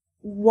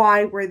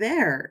why we're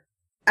there.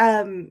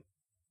 I mean,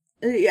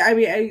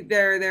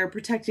 they're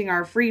protecting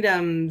our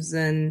freedoms,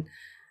 and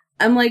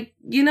I'm like,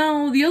 the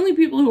only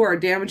people who are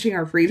damaging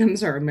our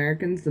freedoms are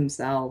Americans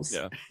themselves.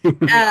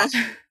 Yeah.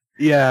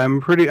 Yeah,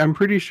 I'm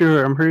pretty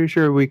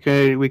sure we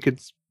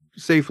could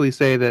safely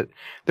say that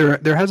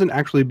there hasn't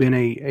actually been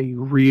a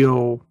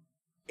real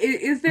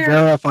is there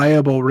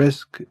verifiable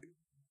risk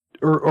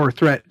or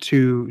threat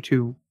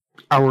to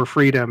our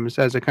freedoms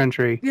as a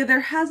country. Yeah, there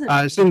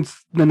hasn't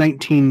since the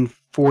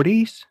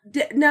 1940s.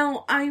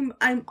 No, I'm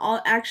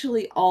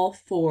actually all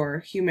for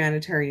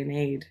humanitarian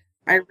aid.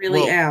 I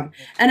really am,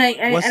 and I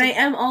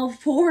am all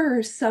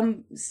for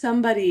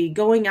somebody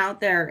going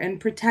out there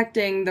and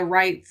protecting the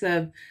rights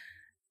of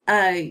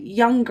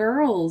young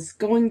girls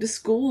going to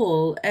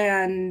school,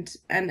 and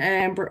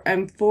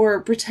I'm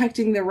for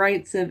protecting the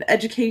rights of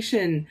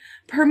education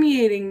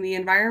permeating the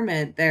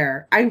environment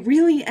there. I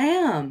really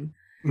am.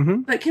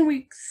 Mm-hmm. But can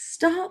we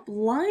stop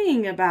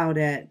lying about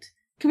it?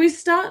 Can we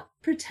stop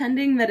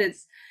pretending that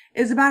it's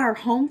about our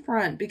home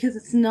front, because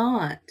it's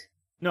not?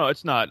 No,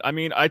 it's not. I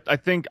mean, I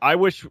think I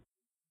wish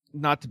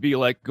not to be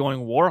like going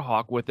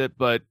Warhawk with it,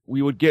 but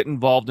we would get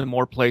involved in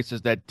more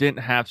places that didn't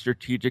have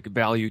strategic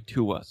value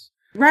to us.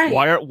 Right.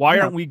 Why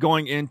aren't we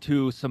going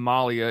into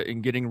Somalia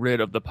and getting rid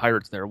of the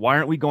pirates there? Why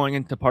aren't we going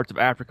into parts of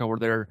Africa where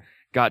they're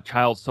got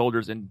child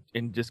soldiers and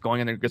just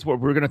going in and guess what?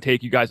 We're going to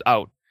take you guys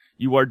out.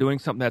 You are doing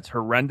something that's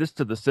horrendous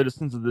to the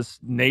citizens of this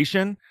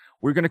nation.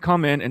 We're going to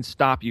come in and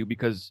stop you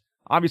because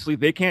obviously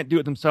they can't do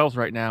it themselves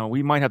right now.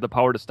 We might have the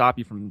power to stop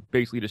you from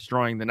basically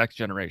destroying the next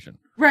generation.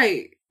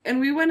 Right.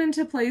 And we went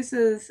into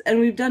places and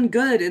we've done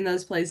good in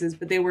those places,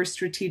 but they were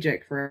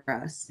strategic for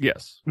us.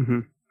 Yes.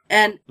 Mm-hmm.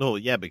 And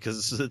yeah,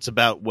 because it's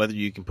about whether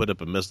you can put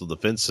up a missile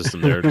defense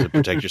system there to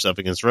protect yourself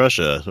against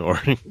Russia,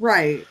 or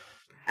right.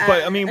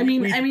 But I mean,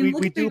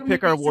 we do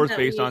pick our wars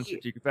based on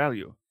strategic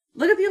value.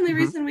 Look at the only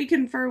reason we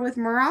confer with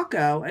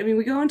Morocco. I mean,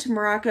 we go into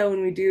Morocco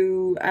and we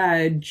do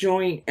a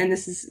joint, and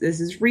this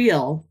is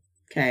real.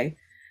 Okay,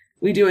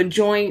 we do a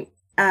joint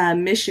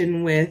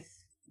mission with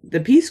the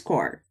Peace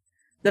Corps,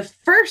 the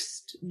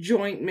first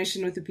joint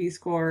mission with the Peace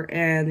Corps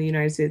and the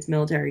United States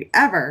military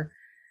ever,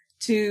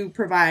 to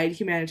provide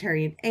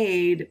humanitarian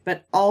aid,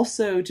 but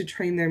also to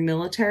train their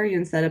military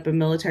and set up a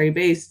military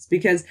base. It's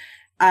because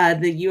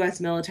the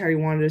U.S. military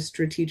wanted a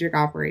strategic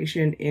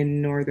operation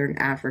in Northern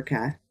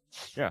Africa.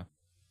 Yeah.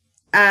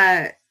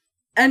 And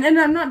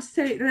I'm not to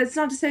say that's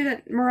not to say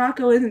that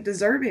Morocco isn't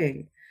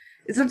deserving.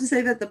 It's not to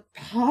say that the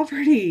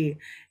poverty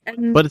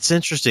But it's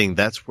interesting.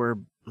 That's where,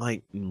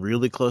 like,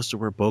 really close to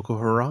where Boko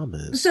Haram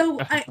is. So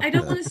I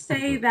don't want to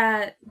say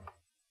that.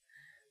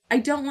 I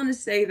don't want to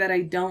say that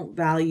I don't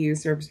value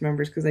service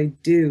members, because I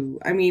do.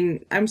 I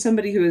mean, I'm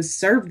somebody who has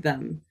served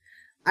them.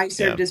 I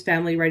served as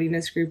family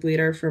readiness group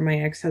leader for my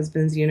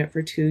ex-husband's unit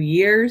for 2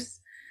 years,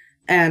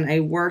 and I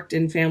worked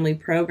in family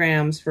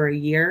programs for a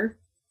year.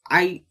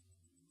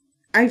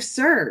 I've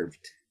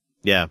served.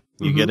 Yeah,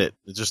 you get it.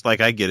 It's just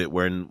like I get it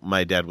when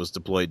my dad was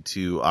deployed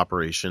to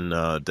Operation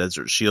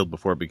Desert Shield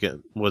before it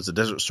began. Was it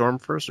Desert Storm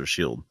first or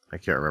Shield? I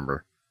can't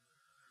remember.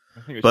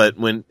 But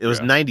when it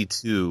was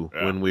 92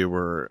 when we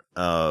were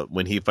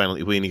when he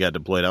got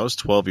deployed, I was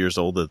 12 years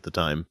old at the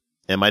time,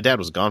 and my dad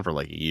was gone for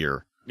like a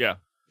year. Yeah.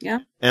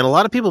 And a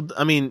lot of people,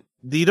 I mean,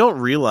 you don't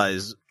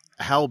realize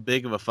how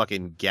big of a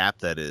fucking gap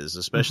that is,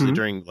 especially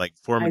during like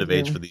formative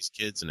age for these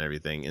kids and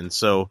everything. And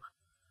so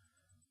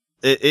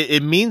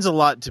it means a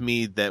lot to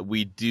me that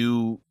we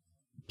do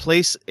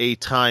place a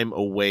time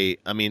away.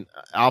 I mean,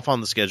 off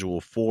on the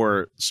schedule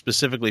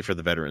specifically for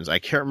the veterans. I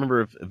can't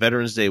remember if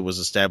Veterans Day was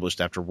established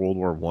after World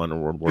War I or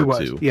World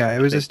War II. Yeah, it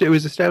was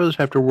established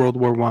after World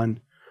War I.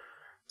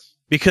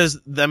 Because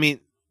I mean,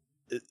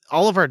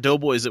 all of our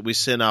doughboys that we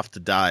sent off to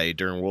die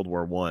during World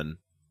War I. I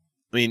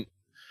mean,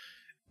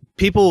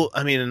 people.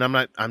 I mean, and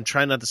I'm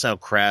trying not to sound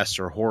crass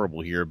or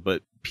horrible here,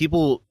 but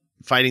people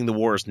fighting the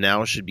wars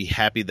now should be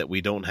happy that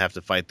we don't have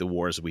to fight the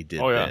wars we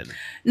did then.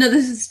 No,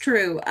 this is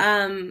true.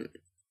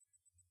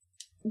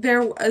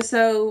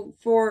 So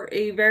for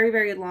a very,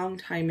 very long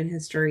time in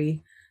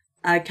history,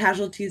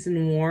 casualties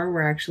in war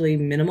were actually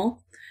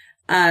minimal.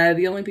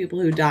 The only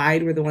people who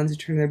died were the ones who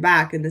turned their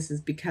back, and this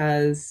is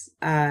because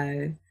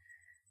it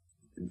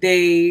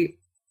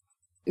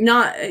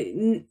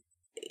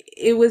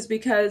was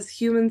because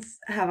humans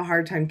have a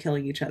hard time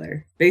killing each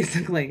other,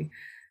 basically.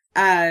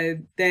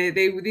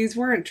 These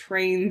weren't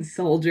trained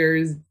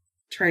soldiers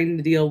trained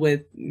to deal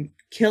with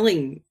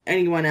killing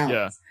anyone else.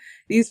 Yeah.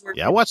 These were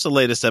I watched the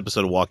latest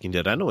episode of Walking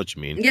Dead. I know what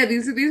you mean. Yeah,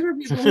 these were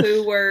people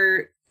who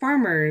were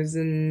farmers,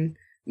 and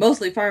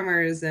mostly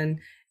farmers and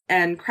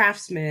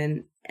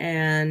craftsmen,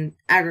 and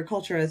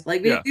agriculturists.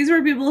 Like these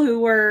were people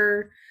who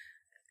were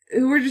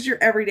just your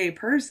everyday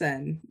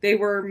person. They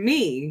were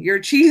me, your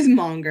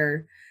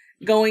cheesemonger,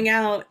 going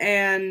out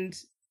and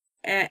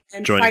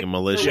joining a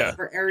militia,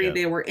 whatever area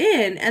they were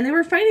in, and they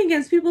were fighting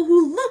against people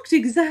who looked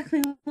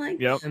exactly like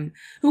them,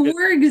 who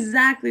were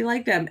exactly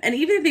like them, and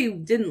even if they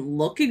didn't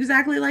look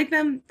exactly like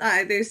them,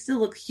 they still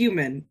look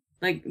human.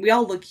 Like we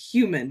all look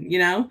human, you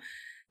know.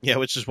 Yeah,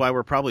 which is why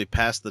we're probably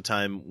past the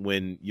time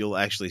when you'll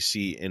actually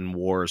see in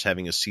wars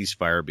having a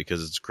ceasefire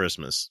because it's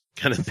Christmas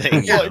kind of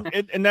thing. Yeah,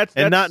 and that's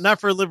not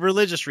for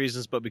religious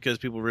reasons, but because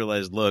people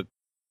realize, look,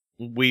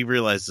 we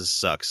realize this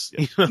sucks.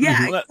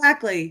 Yeah,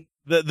 exactly.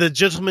 The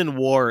gentleman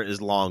war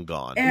is long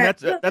gone. And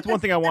that's one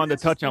thing I wanted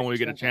to touch on when we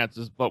get a chance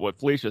is about what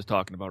Felicia's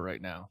talking about right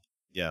now.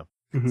 Yeah.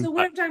 So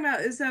what I'm talking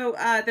about is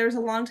there was a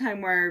long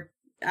time where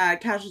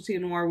casualty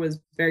in war was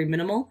very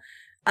minimal.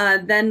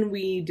 Then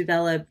we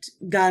developed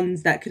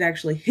guns that could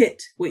actually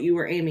hit what you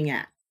were aiming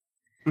at.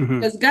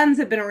 Because guns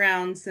have been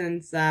around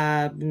since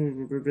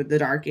the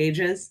Dark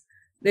Ages.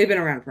 They've been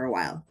around for a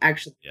while,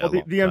 actually. Yeah,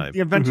 well, the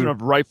invention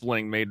of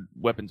rifling made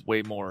weapons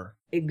way more.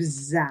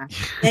 Exactly.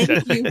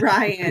 Thank you,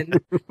 Ryan.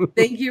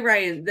 Thank you,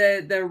 Ryan.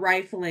 The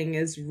rifling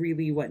is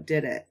really what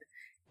did it.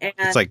 And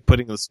it's like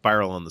putting the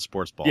spiral on the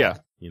sports ball. Yeah.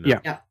 You know?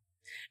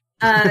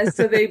 Yeah.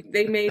 So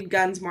they made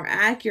guns more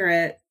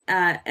accurate,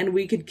 and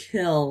we could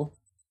kill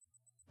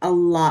a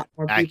lot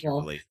more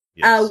people.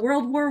 Yes.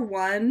 World War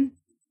I,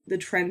 the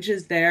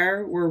trenches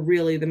there were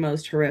really the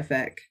most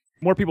horrific.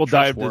 More people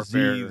died of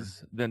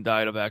disease than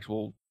died of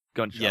actual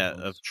gunshot. Yeah,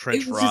 of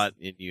trench rot,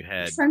 and you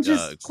had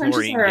trenches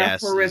chlorine are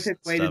gases. A horrific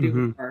way to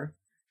do war.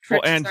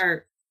 Trenches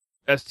are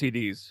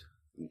STDs.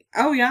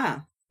 Oh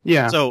yeah.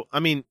 Yeah. So I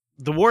mean,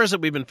 the wars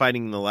that we've been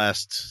fighting in the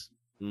last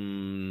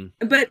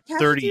but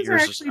 30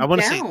 years, I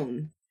want to say,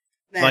 then.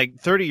 like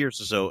 30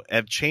 years or so,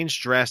 have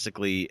changed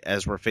drastically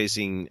as we're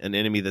facing an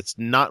enemy that's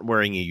not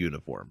wearing a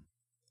uniform.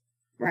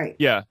 Right.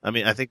 Yeah. I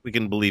mean, I think we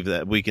can believe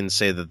that. We can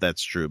say that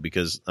that's true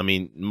because, I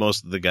mean,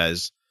 most of the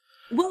guys.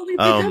 Well, we've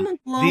become a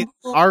global.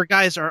 Our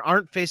guys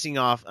aren't facing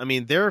off. I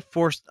mean, they're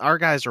forced. Our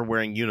guys are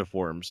wearing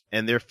uniforms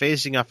and they're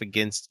facing off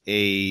against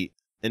an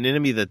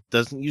enemy that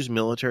doesn't use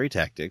military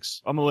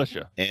tactics. A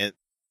militia.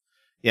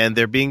 And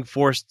they're being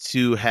forced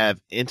to have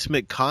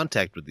intimate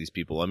contact with these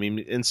people. I mean,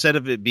 instead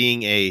of it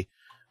being a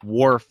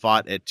war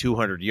fought at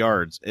 200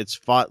 yards, it's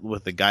fought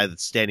with the guy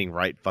that's standing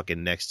right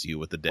fucking next to you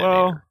with the detonator.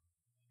 Well,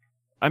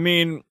 I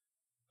mean,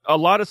 a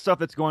lot of stuff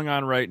that's going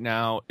on right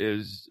now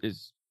is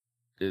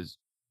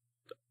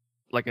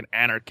like an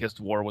anarchist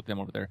war with them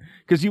over there.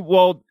 Because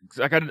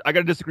I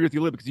gotta disagree with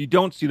you a little because you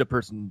don't see the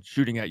person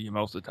shooting at you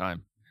most of the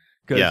time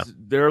because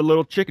they're a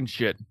little chicken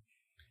shit.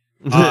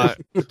 I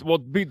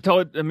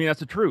mean that's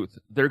the truth.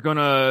 They're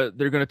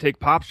gonna take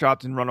pop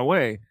shots and run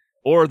away,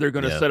 or they're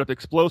gonna set up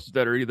explosives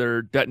that are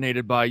either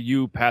detonated by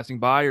you passing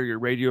by or your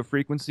radio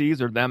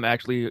frequencies, or them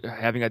actually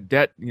having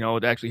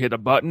to actually hit a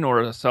button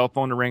or a cell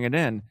phone to ring it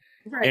in.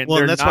 Right. And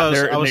well, that's why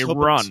I was hoping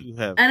run. to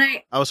have.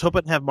 I was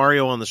hoping to have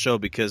Mario on the show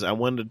because I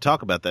wanted to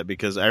talk about that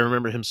because I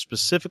remember him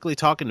specifically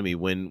talking to me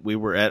when we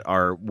were at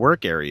our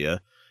work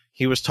area.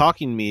 He was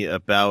talking to me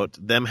about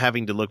them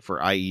having to look for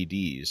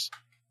IEDs.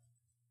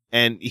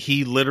 And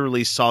he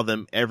literally saw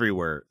them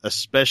everywhere,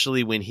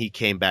 especially when he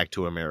came back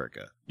to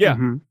America. Yeah.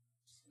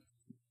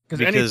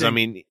 Because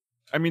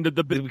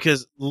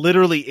because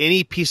literally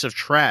any piece of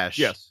trash,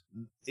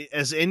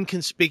 as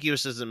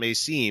inconspicuous as it may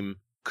seem,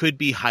 could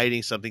be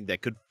hiding something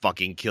that could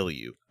fucking kill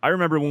you. I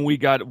remember when we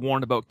got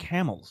warned about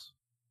camels.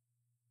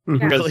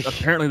 Because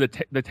apparently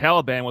the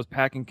Taliban was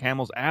packing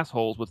camels'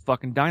 assholes with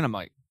fucking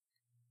dynamite.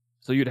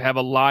 So you'd have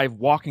a live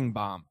walking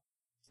bomb.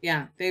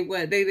 Yeah, they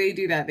would. They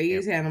do that. They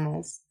use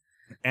animals.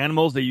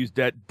 Animals, they use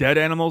dead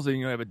animals. And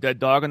you have a dead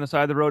dog on the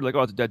side of the road. Like,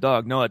 oh, it's a dead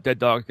dog. No, that dead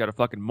dog's got a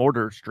fucking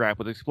mortar strap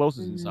with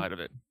explosives inside of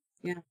it.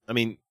 Yeah. I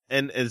mean,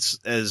 and as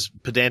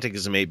pedantic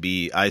as it may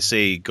be, I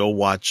say go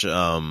watch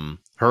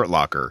Hurt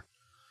Locker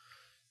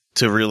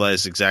to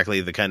realize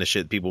exactly the kind of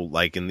shit people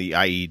like in the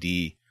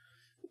IED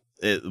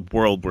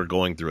world we're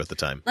going through at the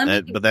time.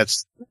 But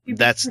that's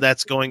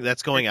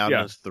going out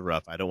into the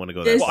rough. I don't want to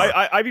go that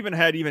far. I've even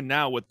had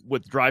now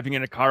with driving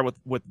in a car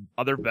with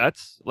other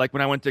vets. Like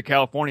when I went to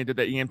California, did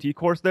that EMT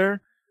course there.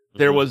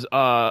 There was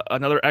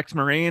another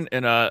ex-Marine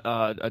and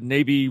a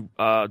Navy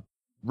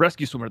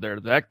rescue swimmer there.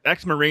 The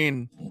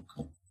ex-Marine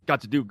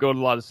got to go to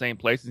a lot of the same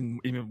places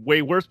and even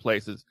way worse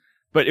places.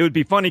 But it would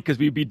be funny because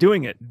we'd be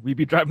doing it. We'd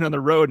be driving on the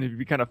road and it'd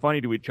be kind of funny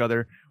to each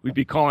other. We'd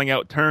be calling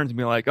out turns and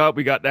be like, "Oh,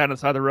 we got that on the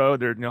side of the road.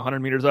 There's 100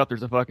 meters up.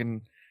 There's a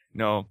fucking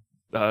there's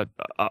a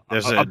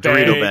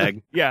Dorito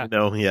bag. Yeah,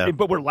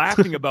 But we're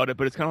laughing about it.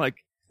 But it's kind of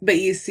like, but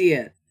you see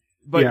it.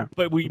 But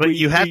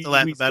you have to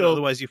laugh about it,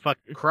 otherwise you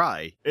fucking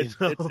cry.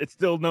 It's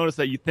still notice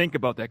that you think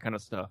about that kind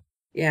of stuff.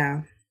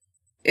 Yeah,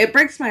 it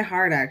breaks my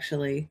heart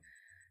actually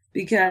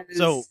because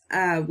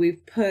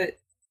we've put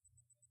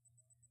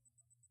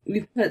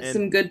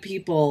some good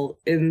people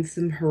in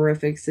some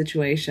horrific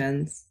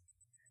situations.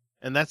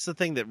 And that's the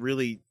thing that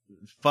really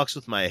fucks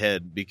with my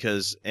head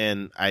because,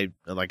 and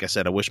like I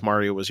said, I wish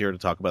Mario was here to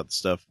talk about the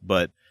stuff,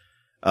 but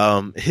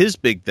His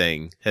big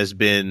thing has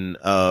been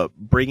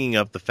bringing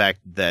up the fact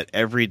that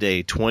every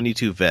day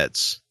 22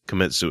 vets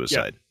commit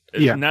suicide.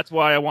 Yeah. And that's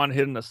why I want to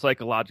hit in the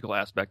psychological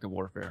aspect of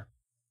warfare.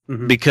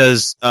 Mm-hmm.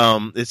 Because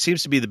it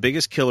seems to be the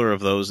biggest killer of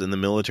those in the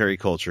military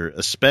culture,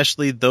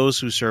 especially those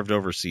who served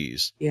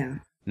overseas. Yeah.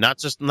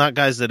 Not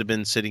guys that have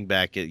been sitting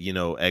back at,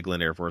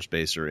 Eglin Air Force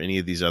Base or any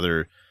of these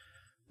other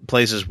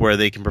places where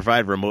they can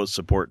provide remote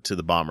support to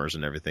the bombers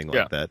and everything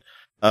like that.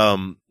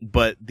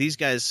 But these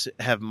guys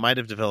might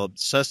have developed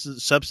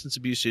substance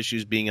abuse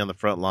issues being on the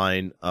front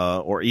line,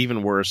 or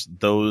even worse,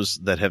 those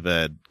that have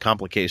had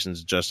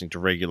complications adjusting to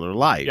regular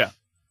life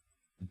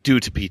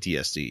due to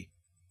PTSD.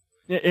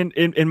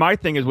 And my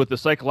thing is with the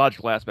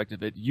psychological aspect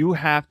of it, you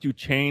have to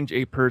change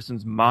a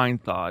person's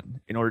mind thought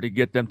in order to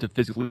get them to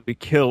physically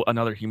kill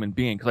another human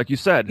being. Because, like you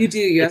said, you do.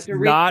 You have to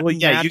not you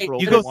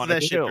go through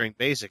that shit kill. during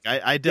basic.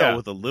 I dealt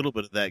with a little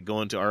bit of that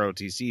going to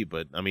ROTC,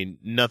 but I mean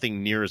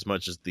nothing near as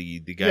much as the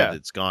guy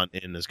that's gone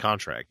in his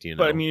contract.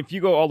 But I mean, if you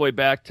go all the way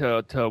back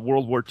to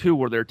World War II,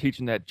 where they're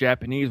teaching that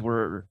Japanese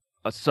were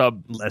a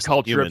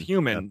subculture of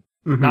human. Yeah.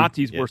 Mm-hmm.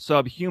 Nazis were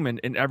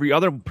subhuman, and every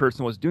other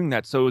person was doing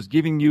that. So it was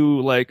giving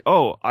you like,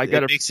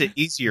 it makes it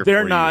easier.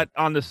 They're for not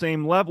on the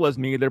same level as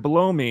me. They're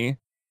below me,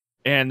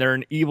 and they're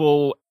an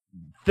evil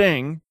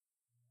thing.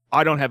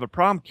 I don't have a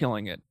problem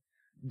killing it.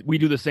 We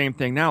do the same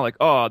thing now. Like,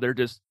 they're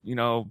just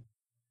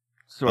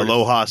sort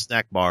Aloha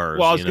snack bars.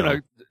 Well, I was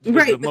gonna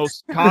the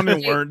most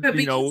common word. But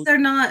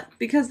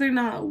because they're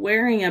not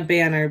wearing a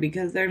banner,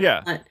 because they're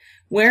not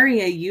wearing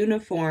a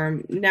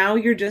uniform. Now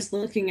you're just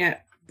looking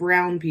at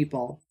brown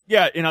people.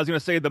 Yeah, and I was going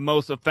to say the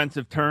most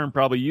offensive term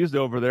probably used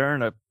over there,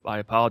 and I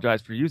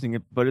apologize for using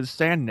it, but it's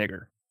sand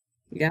nigger.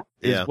 Yeah.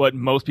 Is what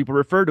most people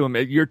refer to them.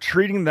 You're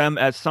treating them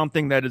as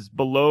something that is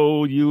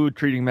below you,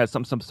 treating them as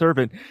some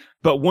subservient.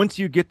 But once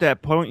you get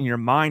that point in your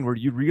mind where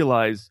you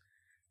realize,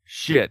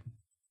 shit,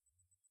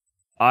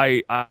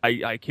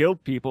 I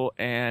killed people,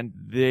 and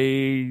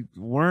they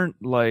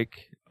weren't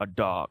like a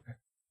dog.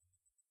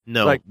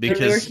 No, because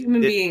they were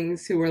human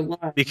beings who were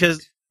loved.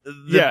 Because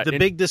the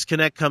big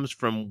disconnect comes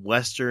from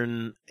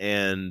Western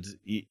and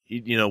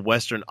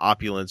Western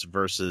opulence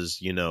versus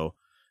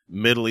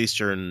Middle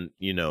Eastern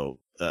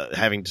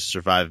having to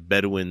survive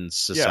Bedouin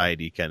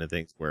society kind of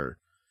things where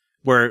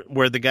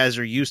the guys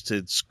are used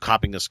to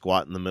copping a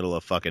squat in the middle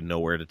of fucking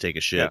nowhere to take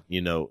a shit,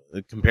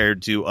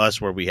 compared to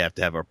us where we have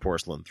to have our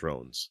porcelain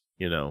thrones,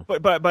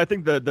 But I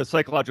think the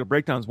psychological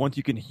breakdown is once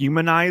you can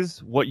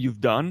humanize what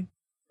you've done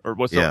or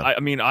what's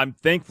I'm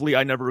thankfully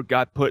I never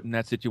got put in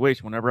that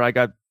situation. Whenever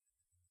I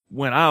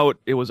went out,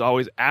 it was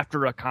always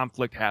after a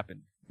conflict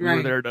happened. We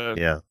were there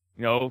to,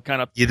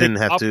 kind of. You didn't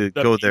have to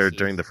go pieces. there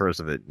during the first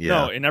of it. Yeah.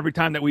 No, and every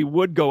time that we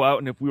would go out,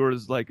 and if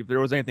there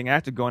was anything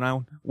active going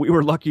on, we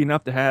were lucky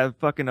enough to have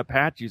fucking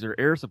Apaches or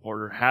air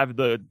support or have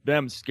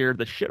them scared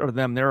the shit out of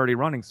them. They're already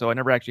running, so I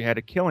never actually had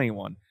to kill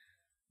anyone.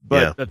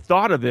 But the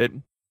thought of it,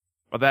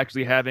 of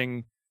actually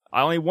having.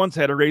 I only once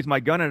had to raise my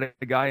gun at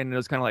a guy, and it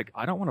was kind of like,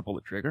 I don't want to pull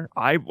the trigger.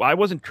 I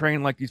wasn't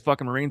trained like these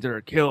fucking Marines that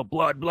are kill,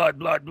 blood.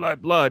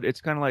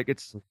 It's kind of like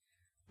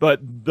but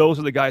those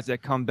are the guys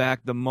that come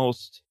back the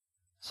most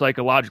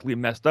psychologically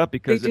messed up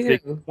because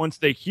once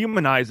they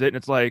humanize it, and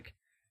it's like,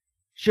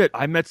 shit,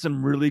 I met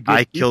some really good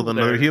I people killed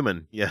another there.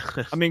 human. Yeah.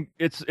 I mean,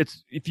 it's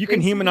if you can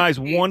humanize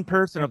one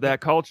person of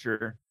that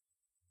culture,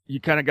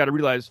 you kind of got to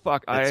realize,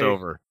 fuck, it's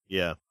over.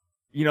 Yeah.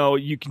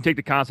 You can take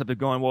the concept of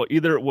going, well,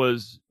 either it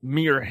was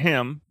me or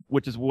him,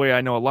 which is the way I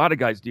know a lot of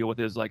guys deal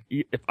with it, is like,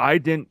 if I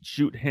didn't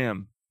shoot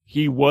him,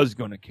 he was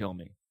going to kill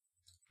me.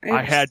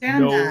 I had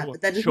no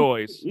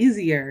choice.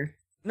 Easier.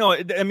 No,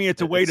 I mean,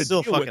 it's a way to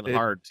still deal fucking with it,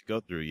 hard to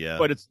go through. Yeah.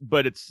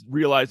 But it's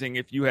realizing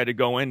if you had to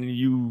go in and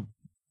you,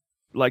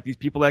 like these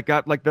people that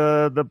got like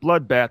the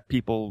bloodbath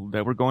people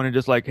that were going in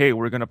just like, hey,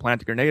 we're going to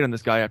plant a grenade on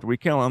this guy after we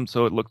kill him,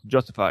 so it looks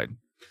justified.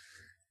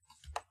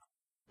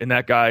 And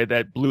that guy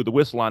that blew the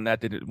whistle on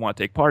that didn't want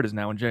to take part is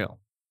now in jail.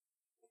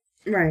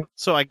 Right.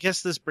 So I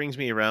guess this brings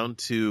me around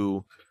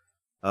to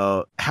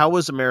how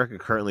is America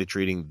currently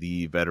treating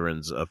the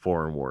veterans of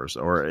foreign wars,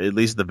 or at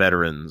least the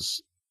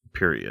veterans,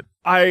 period?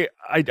 I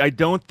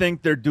don't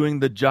think they're doing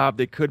the job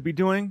they could be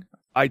doing.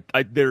 I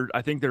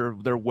think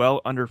they're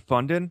well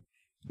underfunded.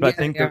 But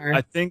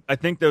I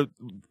think the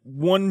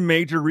one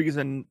major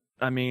reason,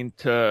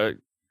 to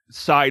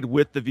side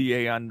with the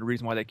VA on the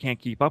reason why they can't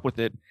keep up with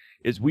it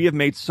is we have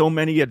made so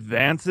many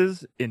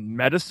advances in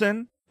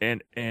medicine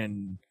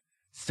and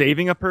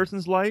saving a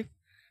person's life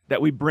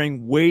that we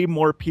bring way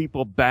more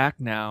people back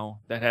now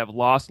that have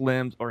lost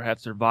limbs or have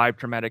survived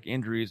traumatic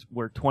injuries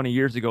where 20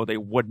 years ago they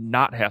would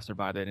not have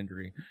survived that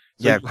injury.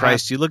 So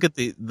you look at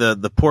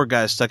the poor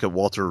guy stuck at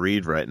Walter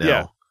Reed right now.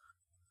 Yeah.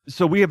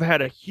 So we have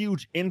had a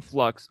huge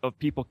influx of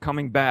people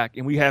coming back,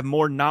 and we have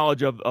more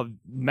knowledge of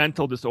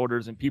mental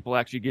disorders and people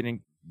actually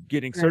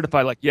getting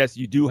certified. Like, yes,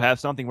 you do have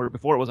something, where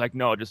before it was like,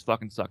 no, just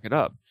fucking suck it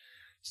up.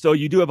 So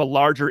you do have a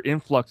larger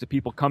influx of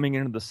people coming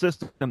into the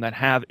system that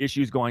have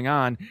issues going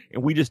on,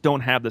 and we just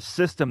don't have the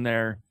system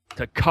there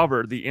to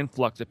cover the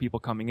influx of people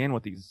coming in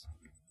with these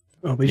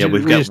Oh, we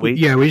just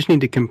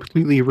need to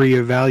completely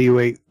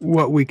reevaluate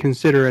what we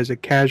consider as a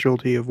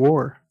casualty of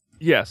war.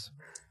 Yes.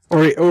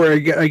 Or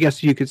I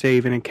guess you could say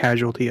even a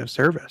casualty of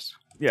service.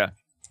 Yeah.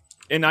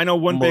 And I know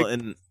one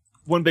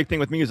big thing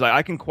with me is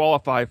I can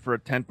qualify for a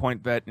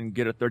 10-point vet and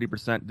get a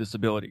 30%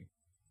 disability.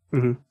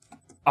 Mm-hmm.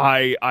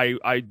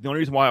 The only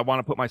reason why I want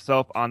to put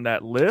myself on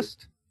that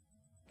list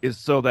is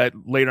so that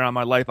later on in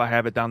my life I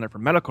have it down there for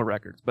medical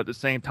records. But at the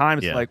same time,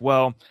 it's like,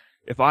 well,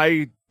 if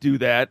I do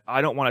that,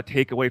 I don't want to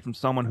take away from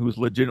someone who's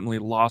legitimately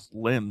lost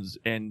limbs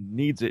and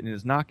needs it and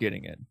is not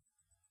getting it.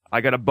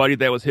 I got a buddy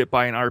that was hit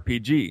by an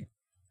RPG.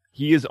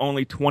 He is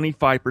only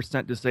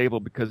 25%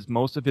 disabled because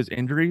most of his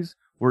injuries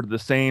were to the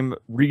same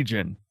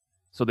region,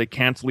 so they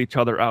cancel each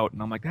other out.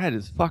 And I'm like, that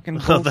is fucking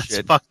bullshit. That's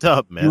fucked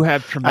up, man. You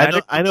have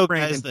traumatic I know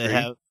brain guys injury, that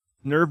have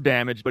nerve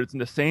damage, but it's in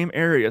the same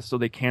area, so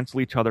they cancel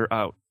each other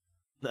out.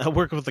 I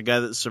work with a guy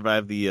that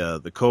survived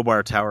the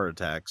Kobar tower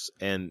attacks,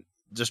 and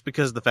just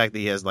because of the fact that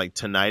he has like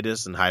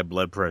tinnitus and high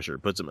blood pressure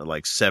puts him at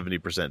like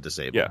 70%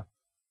 disabled.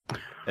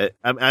 Yeah.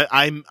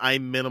 I'm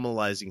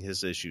minimalizing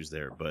his issues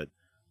there, but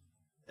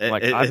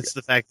it's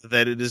the fact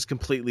that it is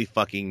completely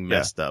fucking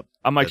messed up.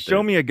 I'm like,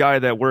 show me a guy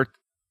that worked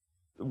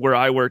where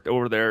I worked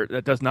over there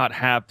that does not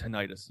have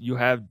tinnitus. You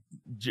have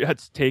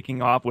jets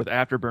taking off with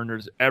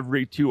afterburners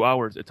every 2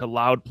 hours. It's a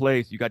loud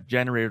place. You got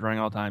generators running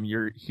all the time.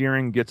 Your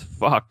hearing gets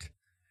fucked.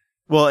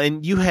 Well,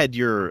 and you had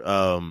your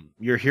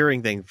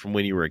hearing thing from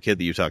when you were a kid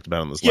that you talked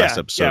about on this last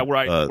episode. Yeah, where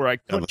I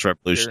on this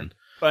revolution.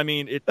 But I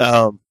mean,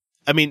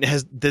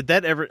 did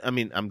that ever? I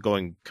mean, I'm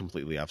going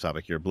completely off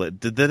topic here, but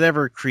did that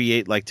ever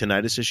create like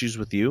tinnitus issues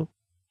with you?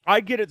 I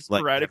get it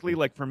sporadically.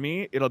 Like for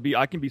me,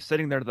 I can be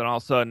sitting there, then all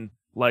of a sudden,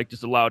 like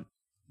just a loud,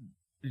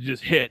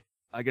 just hit.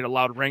 I get a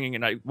loud ringing,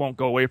 and I won't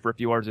go away for a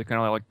few hours. It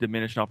kind of like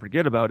diminish, and I'll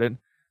forget about it.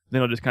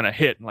 Then it'll just kind of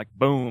hit, and like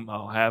boom,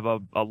 I'll have a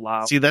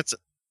loud. See,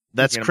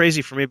 that's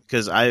crazy for me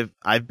because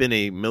I've been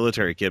a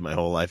military kid my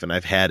whole life, and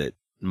I've had it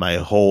my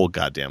whole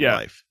goddamn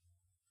life.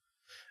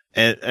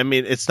 And I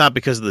mean, it's not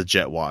because of the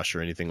jet wash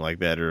or anything like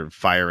that, or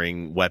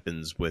firing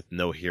weapons with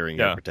no hearing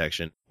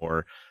protection,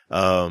 or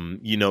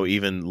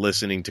even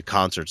listening to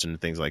concerts and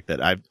things like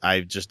that.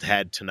 I've just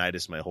had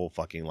tinnitus my whole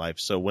fucking life.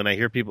 So when I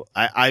hear people,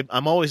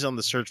 I'm always on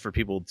the search for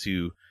people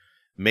to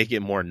make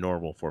it more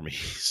normal for me.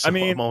 So I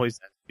mean, I'm always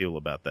asking people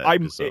about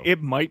that.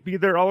 It might be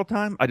there all the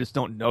time. I just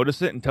don't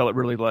notice it until it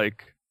really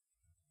like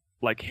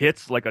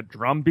hits like a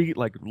drum beat,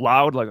 like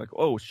loud, like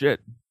oh shit.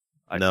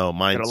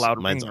 Mine's a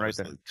loud mine's ring right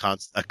there.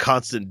 A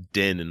constant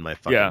din in my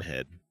fucking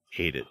head.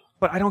 Hate it.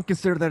 But I don't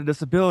consider that a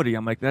disability.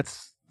 I'm like,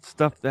 that's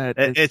stuff that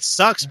it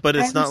sucks, but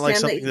it's not like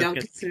something that you don't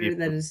consider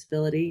that a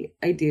disability.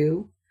 I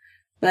do,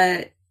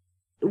 but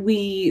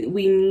we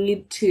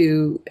need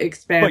to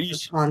expand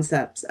the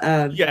concepts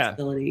of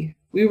disability.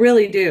 We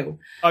really do.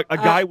 A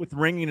guy with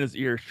ringing in his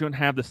ear shouldn't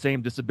have the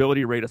same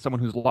disability rate as someone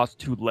who's lost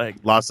 2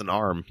 legs. Lost an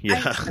arm.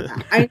 Yeah.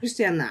 I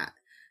understand that.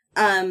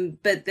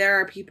 But there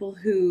are people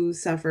who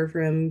suffer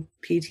from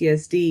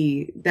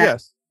PTSD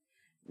that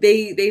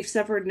they've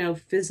suffered no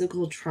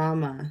physical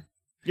trauma.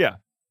 Yeah.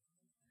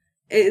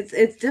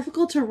 It's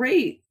difficult to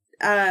rate.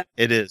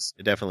 It is.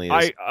 It definitely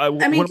is. I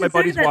mean, one of my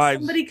buddy's wives,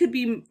 somebody could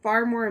be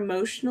far more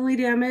emotionally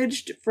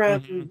damaged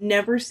from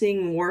never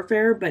seeing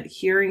warfare, but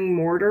hearing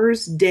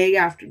mortars day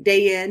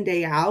in,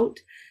 day out,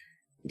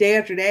 day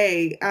after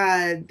day.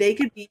 They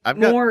could be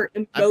more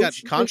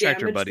emotionally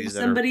damaged than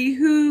somebody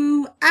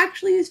who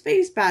actually has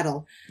faced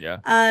battle. Yeah.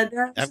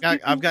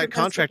 I've got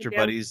contractor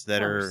buddies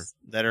that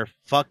are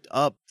fucked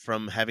up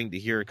from having to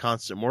hear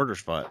constant mortar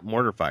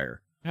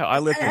fire. Yeah, I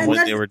lived in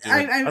what they were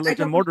doing. I lived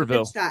in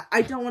Mortarville.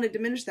 I don't want to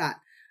diminish that.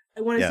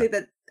 I want to say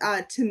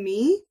that to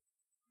me,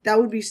 that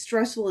would be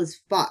stressful as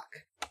fuck.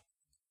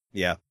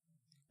 Yeah,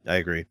 I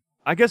agree.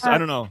 I guess I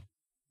don't know.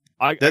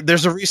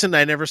 There's a reason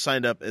I never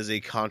signed up as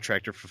a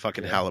contractor for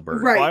fucking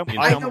Halliburton. Right.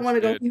 I don't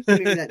want to go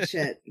through that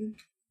shit.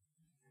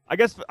 I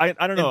guess I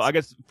don't know. I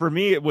guess for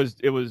me it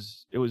was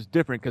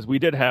different because we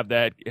did have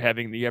that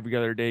having the every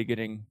other day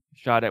getting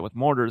shot at with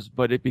mortars,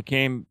 but it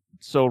became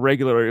so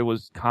regular it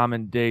was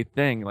common day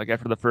thing. Like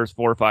after the first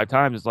 4 or 5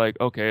 times, it's like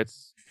okay,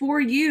 it's for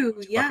you,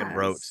 fucking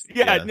rote.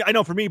 Yeah, I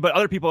know for me, but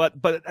other people.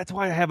 But that's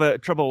why I have a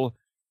trouble.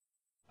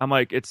 I'm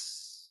like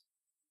it's.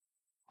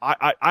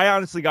 I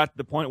honestly got to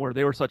the point where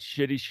they were such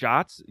shitty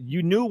shots.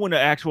 You knew when an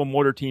actual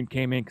mortar team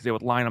came in because they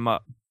would line them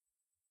up.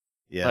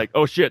 Yeah. Like,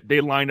 oh shit, they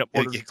lined up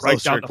mortars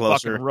right down the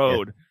fucking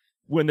road. Yeah.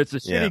 When it's the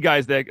shitty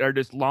guys that are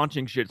just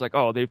launching shit, it's like,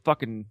 oh, they're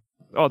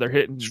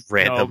hitting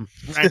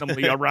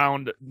randomly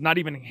around, not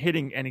even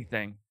hitting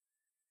anything.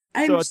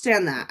 I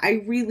understand that.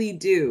 I really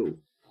do.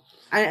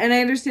 And I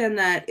understand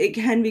that it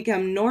can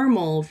become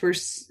normal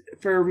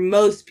for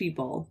most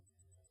people.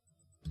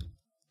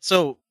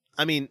 So,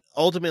 I mean,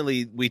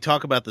 ultimately, we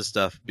talk about this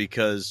stuff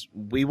because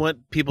we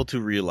want people to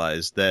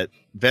realize that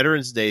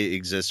Veterans Day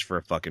exists for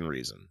a fucking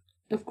reason.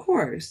 Of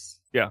course.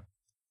 Yeah.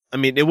 I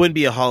mean, it wouldn't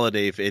be a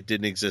holiday if it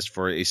didn't exist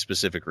for a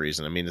specific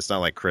reason. I mean, it's not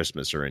like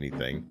Christmas or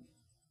anything.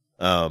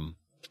 Come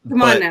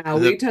on now.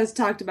 We just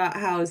talked about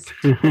how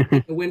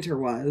the winter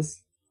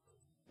was.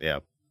 Yeah.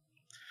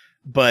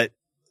 But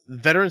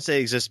Veterans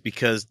Day exists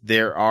because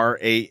there are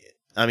I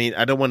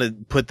don't want to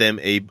put them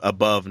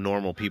above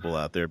normal people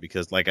out there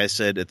because, like I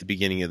said at the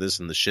beginning of this,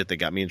 and the shit that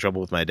got me in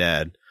trouble with my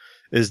dad,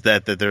 is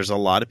that there's a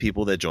lot of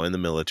people that join the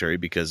military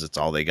because it's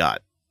all they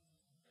got.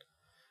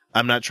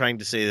 I'm not trying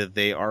to say that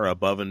they are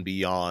above and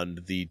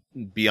beyond the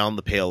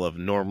pale of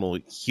normal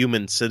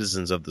human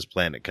citizens of this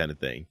planet kind of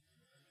thing.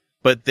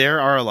 But there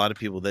are a lot of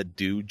people that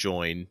do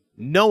join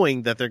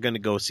knowing that they're going to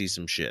go see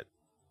some shit.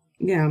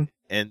 Yeah.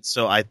 And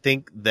so I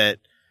think that,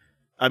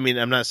 I'm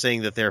not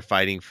saying that they're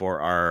fighting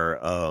for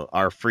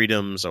our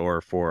freedoms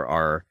or for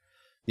our,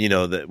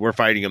 that we're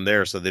fighting them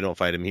there so they don't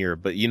fight them here.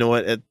 But you know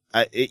what?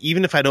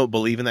 Even if I don't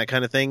believe in that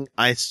kind of thing,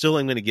 I still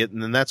am going to get,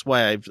 and that's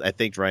why I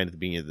thanked Ryan at the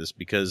beginning of this,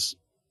 because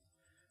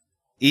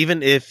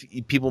even if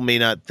people may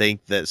not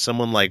think that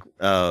someone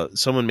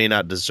may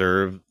not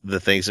deserve the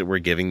things that we're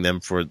giving them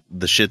for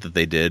the shit that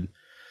they did,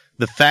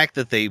 the fact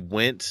that they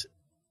went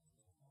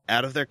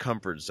out of their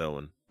comfort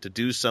zone to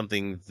do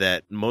something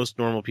that most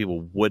normal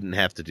people wouldn't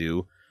have to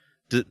do,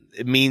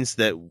 it means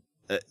that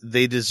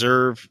they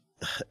deserve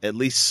at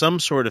least some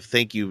sort of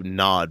thank you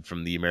nod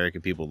from the American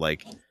people.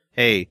 Like,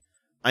 hey,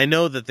 I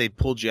know that they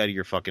pulled you out of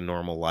your fucking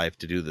normal life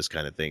to do this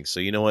kind of thing. So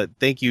you know what?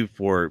 Thank you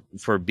for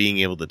being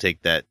able to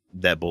take that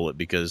bullet,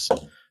 because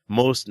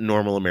most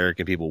normal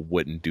American people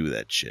wouldn't do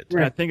that shit.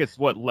 Right. I think it's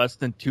less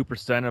than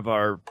 2% of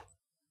our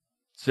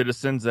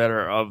citizens that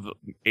are of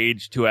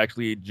age to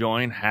actually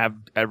join have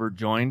ever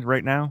joined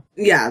right now.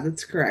 Yeah,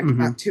 that's correct.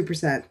 Mm-hmm. About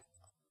 2%.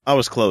 I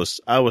was close.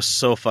 I was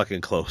so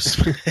fucking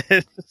close.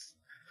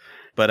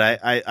 But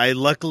I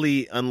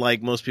luckily,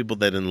 unlike most people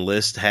that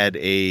enlist, had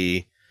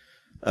a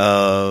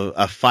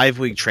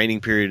 5-week training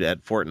period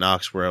at Fort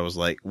Knox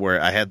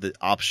where I had the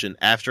option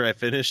after I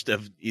finished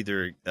of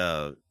either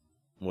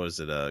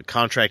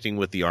contracting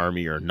with the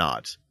Army or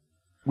not.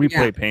 We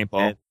play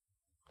paintball.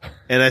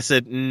 And I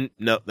said,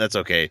 no, that's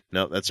okay.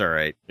 No, that's all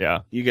right. Yeah.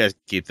 You guys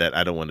keep that.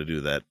 I don't want to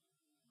do that.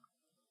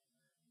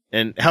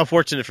 And how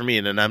fortunate for me,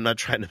 and I'm not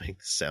trying to make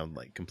this sound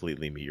like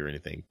completely me or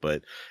anything,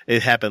 but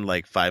it happened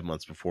like 5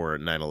 months before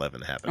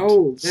 9/11 happened.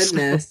 Oh,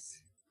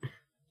 goodness.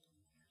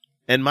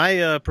 And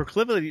my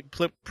proclivity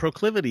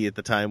at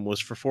the time was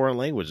for foreign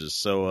languages.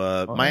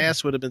 So my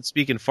ass would have been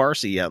speaking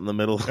Farsi out in the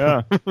middle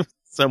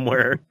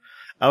somewhere.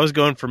 I was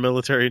going for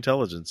military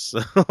intelligence.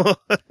 So.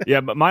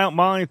 Yeah, but my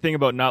only thing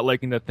about not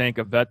liking the thank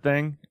a vet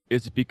thing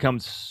is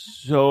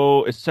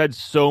it's said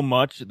so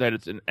much that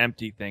it's an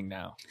empty thing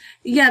now.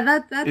 Yeah,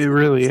 that's it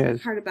really the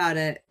is. part about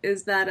it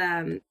is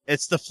that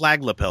it's the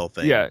flag lapel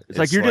thing. Yeah, it's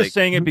like you're just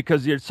saying it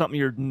because it's something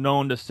you're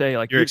known to say.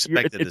 Like you're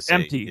expected to say. It's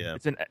empty. Yeah.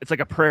 It's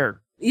like a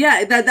prayer.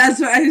 Yeah, that's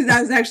what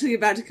I was actually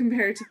about to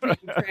compare it to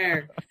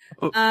prayer.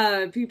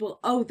 People,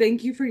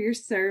 thank you for your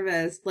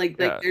service. Like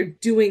they're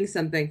doing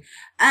something,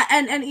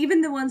 and even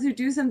the ones who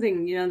do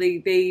something,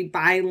 they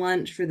buy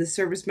lunch for the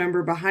service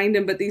member behind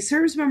them. But these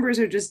service members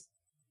are just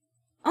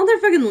on their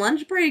fucking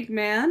lunch break,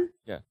 man.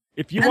 Yeah.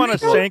 If you want to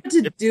thank,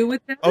 do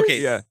with this.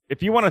 Okay, yeah.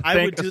 If you want to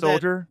thank a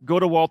soldier, go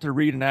to Walter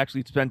Reed and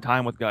actually spend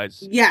time with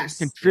guys. Yes.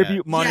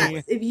 Contribute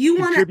money. If you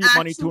want to contribute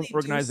money to an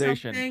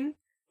organization.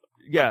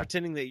 Yeah,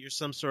 pretending that you're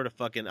some sort of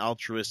fucking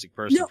altruistic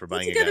person for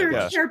buying put together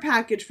a care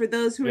package for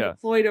those who are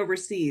deployed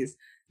overseas.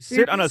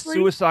 Sit on a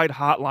suicide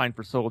hotline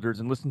for soldiers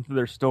and listen to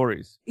their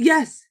stories.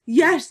 Yes,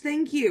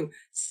 thank you.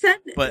 You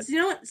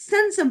know what?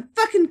 Send some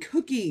fucking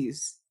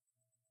cookies.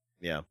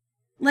 Yeah.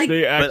 Like,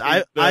 but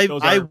I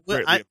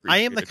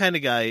am the kind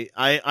of guy.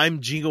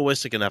 I'm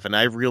jingoistic enough, and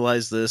I've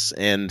realized this.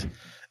 And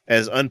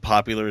as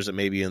unpopular as it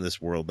may be in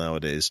this world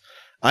nowadays,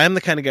 I am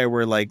the kind of guy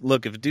where, like,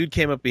 look, if a dude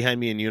came up behind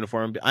me in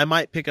uniform, I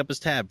might pick up his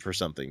tab for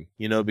something,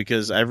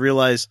 because I've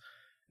realized,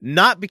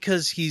 not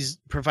because he's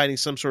providing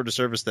some sort of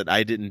service that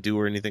I didn't do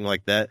or anything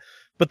like that,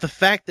 but the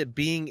fact that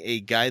being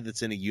a guy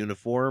that's in a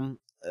uniform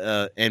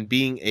and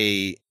being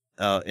a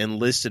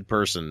enlisted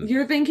person,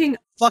 you're thinking,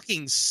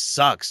 fucking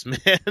sucks,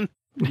 man.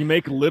 You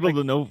make little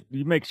to no.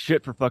 You make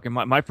shit for fucking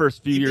my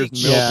first few years in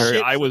the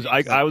military.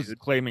 I was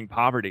claiming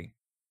poverty.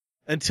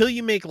 Until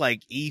you make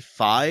like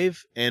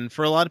E5, and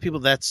for a lot of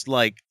people that's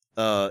like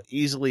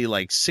easily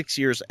like 6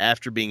 years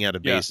after being out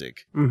of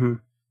basic. Mm-hmm.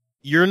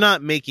 You're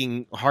not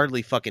making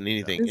hardly fucking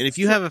anything. And if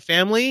you have a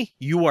family,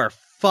 you are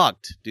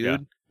fucked, dude. Yeah.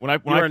 When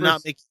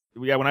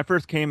I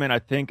first came in, I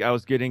think I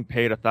was getting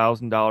paid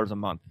 $1,000 a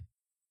month.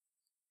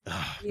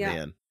 Oh,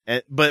 man.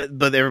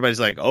 But everybody's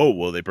like, oh,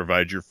 well, they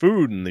provide your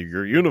food and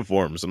your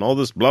uniforms and all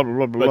this blah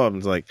blah blah blah. And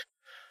it's like,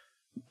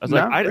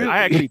 I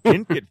actually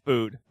didn't get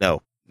food.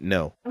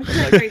 No.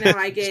 Like right now,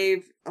 I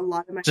gave a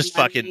lot of my just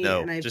money, fucking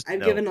no. And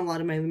I've given a lot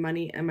of my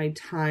money and my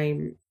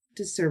time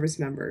to service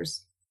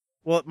members.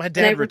 Well, my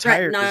dad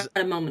retired. Not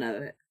a moment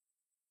of it.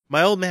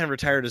 My old man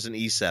retired as an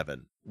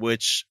E7,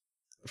 which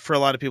for a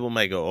lot of people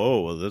might go,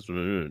 oh, well,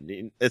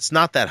 it's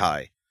not that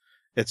high.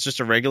 It's just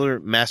a regular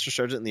master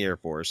sergeant in the Air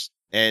Force.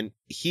 And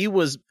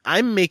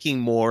I'm making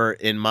more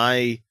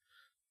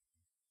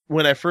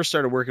when I first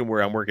started working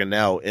where I'm working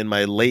now, in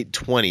my late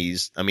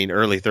 20s,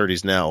 early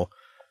 30s now,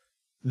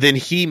 than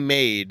he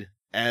made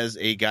as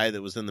a guy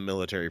that was in the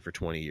military for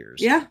 20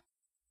 years. Yeah.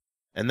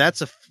 And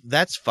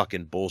that's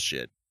fucking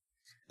bullshit.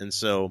 And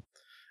so,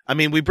 I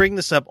mean, we bring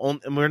this up,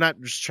 and we're not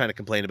just trying to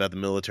complain about the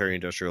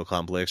military-industrial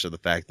complex or the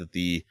fact that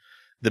the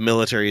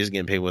military isn't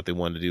getting paid what they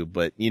want to do.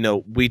 But, you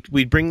know, we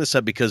bring this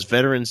up because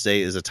Veterans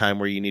Day is a time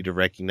where you need to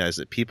recognize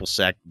that people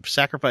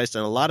sacrificed,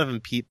 and a lot of them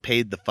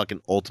paid the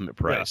fucking ultimate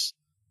price.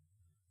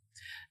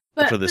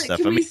 But, for this but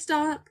stuff.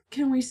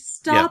 Can we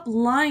stop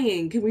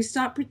lying? Can we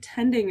stop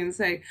pretending and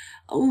say,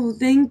 "Oh,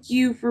 thank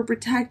you for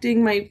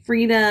protecting my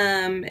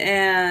freedom"?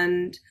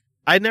 And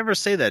I never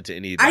say that to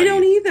anybody. I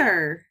don't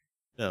either.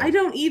 No. I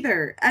don't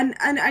either. And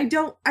I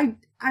don't.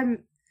 I'm.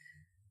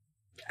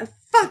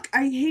 Fuck!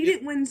 I hate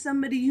it when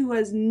somebody who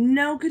has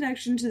no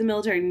connection to the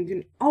military, and you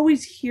can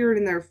always hear it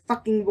in their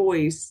fucking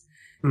voice.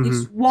 You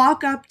just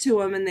walk up to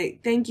them and they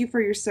thank you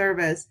for your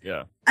service.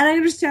 Yeah. And I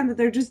understand that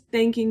they're just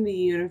thanking the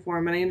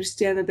uniform, and I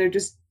understand that they're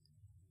just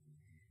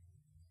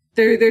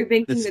they're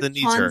thanking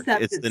the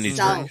concept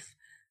itself.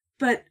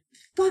 But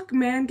fuck,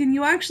 man, can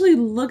you actually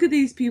look at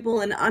these people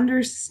and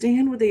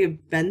understand what they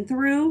have been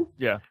through?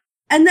 Yeah.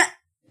 And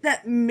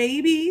that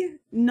maybe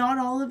not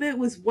all of it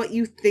was what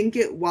you think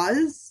it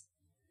was.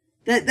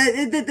 That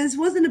this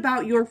wasn't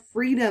about your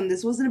freedom.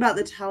 This wasn't about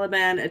the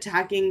Taliban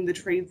attacking the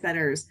trade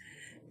centers.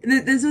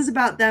 This was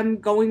about them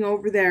going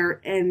over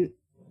there and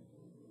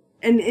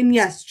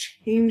yes,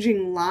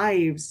 changing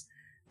lives,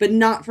 but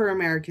not for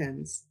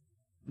Americans.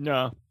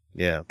 No.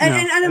 Yeah.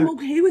 And I'm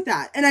okay with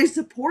that. And I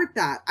support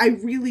that. I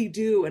really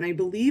do. And I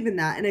believe in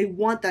that. And I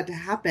want that to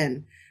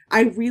happen.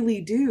 I really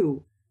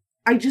do.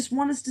 I just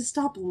want us to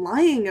stop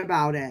lying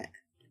about it.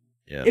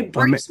 Yeah. It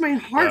breaks my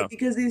heart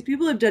because these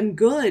people have done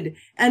good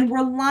and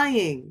we're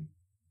lying.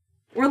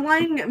 We're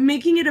lying,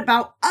 making it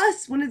about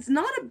us when it's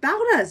not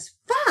about us.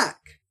 Fuck.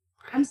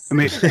 I'm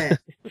sick of it.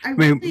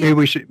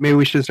 Maybe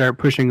we should start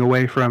pushing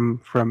away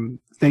from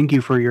thank you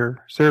for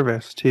your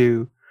service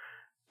to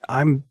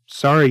I'm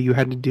sorry you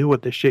had to deal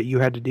with the shit you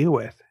had to deal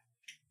with.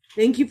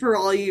 Thank you for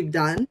all you've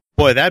done.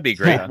 Boy, that'd be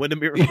great.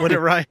 Wouldn't it,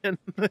 Ryan?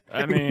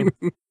 I mean,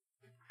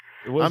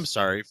 I'm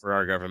sorry for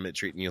our government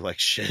treating you like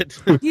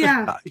shit.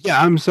 Yeah.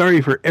 Yeah, I'm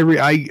sorry for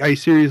I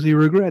seriously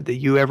regret that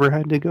you ever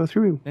had to go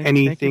through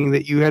anything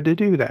that you had to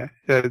do that.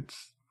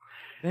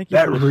 Thank you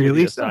that for the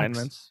really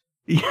assignments.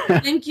 Yeah.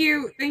 Thank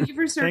you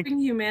for serving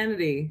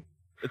humanity.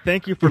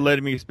 Thank you for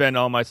letting me spend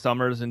all my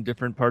summers in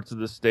different parts of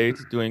the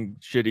states doing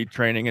shitty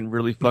training in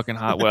really fucking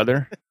hot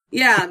weather.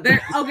 Yeah,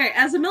 okay,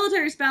 as a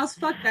military spouse,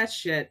 fuck that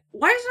shit.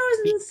 Why is it always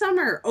in the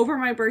summer over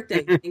my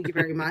birthday? Thank you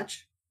very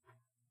much.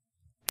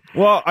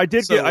 Well, I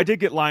did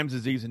get Lyme's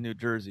disease in New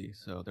Jersey,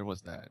 so there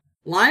was that.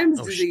 Lyme's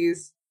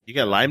disease. You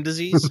got Lyme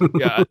disease?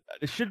 Yeah,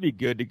 it should be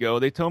good to go.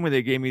 They told me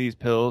they gave me these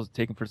pills,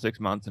 take them for 6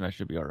 months, and I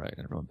should be all right.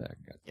 And I went back.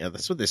 Yeah,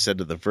 that's what they said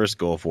to the first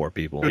Gulf War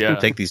people. Yeah.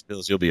 Take these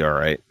pills, you'll be all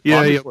right.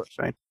 Yeah, well,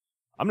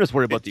 I'm just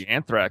worried about the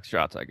anthrax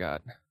shots I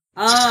got.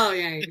 Oh,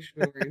 yeah, you should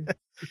be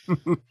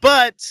worried.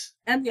 But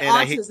and the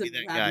I hate to be autism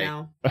that you have guy.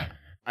 now.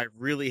 I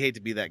really hate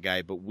to be that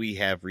guy, but we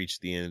have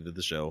reached the end of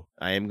the show.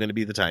 I am going to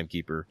be the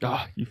timekeeper.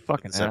 Oh, you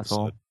fucking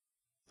asshole. Episode.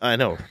 I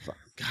know.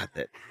 God,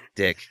 that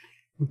dick.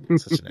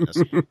 Such an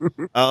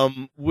ass.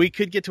 We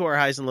could get to our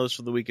highs and lows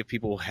for the week if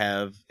people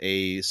have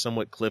a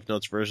somewhat Cliff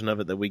Notes version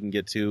of it that we can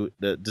get to.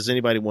 Does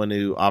anybody want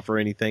to offer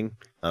anything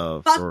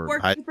for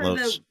highs and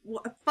lows?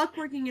 Fuck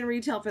working in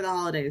retail for the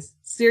holidays.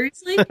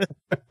 Seriously?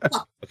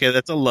 Okay,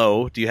 that's a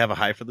low. Do you have a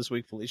high for this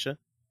week, Felicia?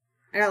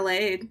 I got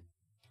laid.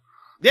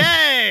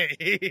 Yay!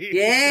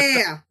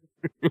 Yeah.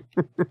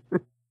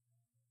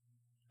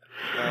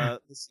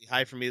 Let's see.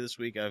 High for me this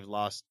week. I've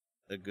lost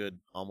a good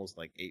almost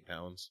like 8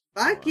 pounds.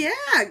 Fuck yeah,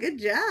 good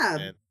job.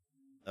 And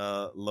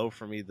low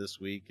for me this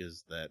week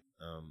is that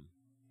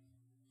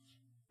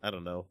I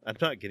don't know. I'm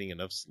not getting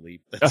enough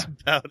sleep. That's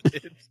about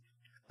it.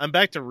 I'm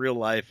back to real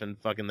life, and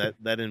fucking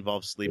that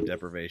involves sleep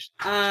deprivation.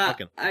 I'm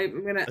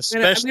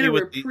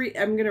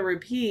gonna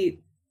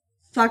repeat.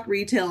 Fuck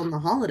retail in the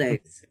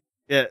holidays.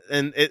 Yeah,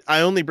 and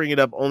I only bring it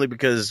up only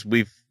because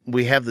we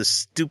have this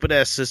stupid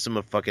ass system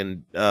of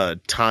fucking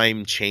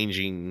time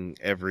changing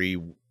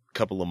every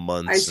couple of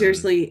months. I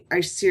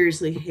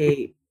seriously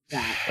hate that.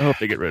 I hope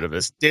they get rid of it.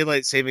 This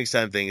daylight savings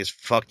time thing has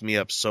fucked me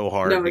up so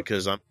hard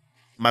because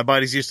my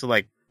body's used to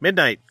like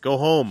midnight, go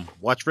home,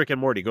 watch Rick and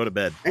Morty, go to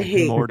bed. I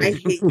hate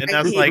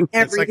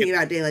everything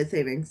about daylight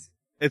savings.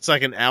 It's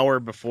like an hour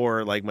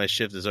before like my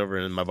shift is over,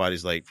 and my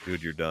body's like,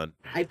 "Dude, you're done."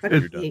 I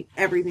fucking hate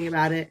everything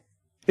about it.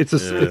 It's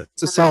a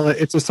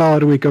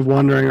solid week of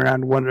wandering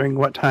around, wondering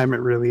what time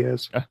it really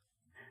is.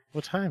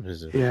 What time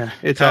is it? Yeah,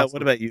 it's Kyle, awesome.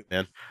 what about you,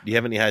 man? Do you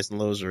have any highs and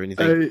lows or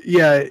anything?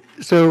 Yeah,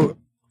 so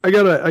I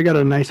got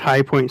a nice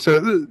high point.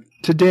 So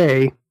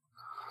today,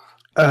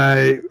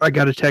 I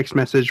got a text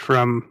message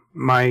from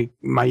my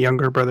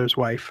younger brother's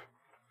wife.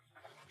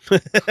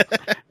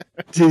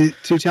 to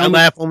tell I me,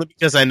 laugh only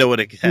because I know what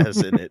it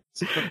has in it.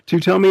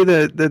 to tell me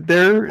that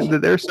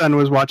their son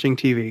was watching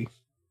TV,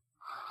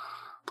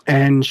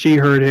 and she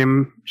heard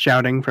him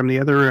shouting from the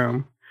other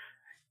room,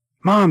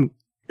 "Mom!"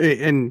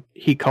 And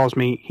he calls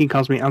me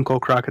Uncle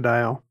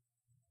Crocodile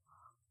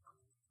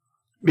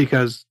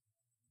because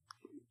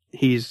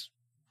he's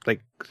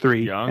like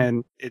 3, young.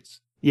 and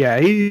it's Yeah,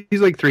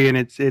 he's like 3, and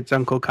it's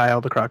Uncle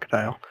Kyle the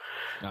crocodile.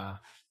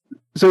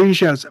 So he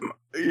shouts,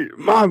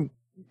 "Mom,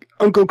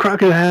 Uncle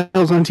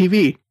Crocodile's on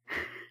TV."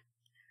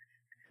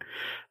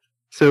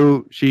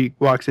 So she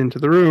walks into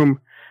the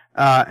room,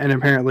 and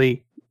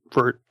apparently,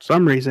 for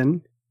some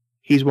reason,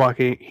 he's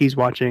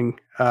watching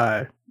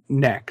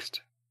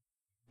Next,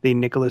 the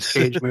Nicolas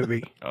Cage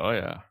movie. Oh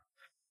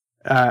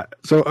yeah.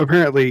 So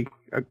apparently,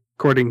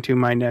 according to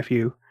my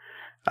nephew,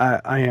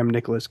 I am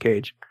Nicolas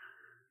Cage.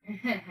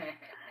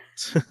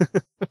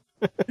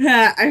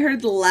 Yeah, I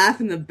heard the laugh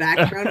in the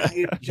background.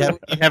 You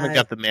haven't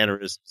got the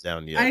mannerisms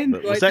down yet. I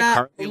enjoyed was that that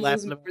Carly almost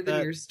laughing more about than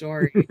that? your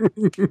story.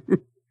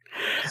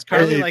 Does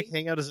Carly like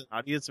hang out as an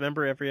audience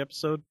member every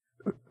episode?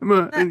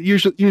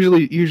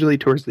 Usually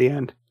towards the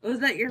end. Was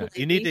that your?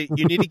 You need to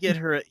get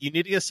her. You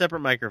need to get a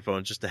separate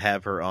microphone just to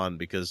have her on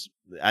because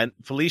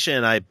Felicia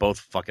and I both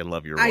fucking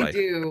love your wife. I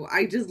do.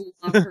 I just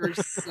love her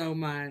so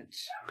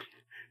much.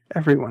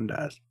 Everyone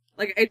does.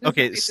 Like I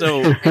just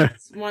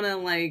want to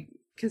like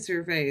kiss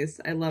her face.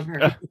 I love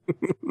her.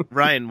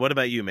 Ryan, what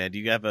about you, man? Do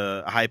you have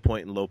a high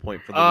point and low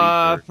point for the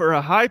week? For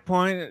a high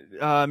point, me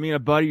and a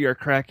buddy are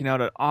cracking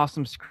out an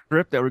awesome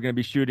script that we're going to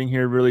be shooting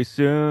here really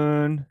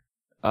soon.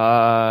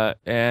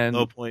 And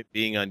low point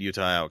being on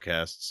Utah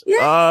Outcasts.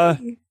 Well,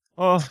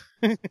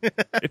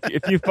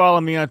 if you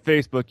follow me on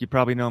Facebook, you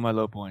probably know my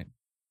low point.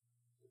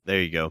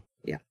 There you go.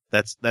 Yeah.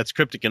 That's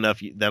cryptic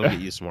enough. That'll get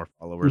you some more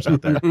followers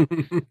out there.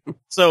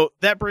 So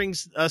that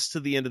brings us to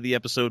the end of the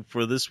episode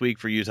for this week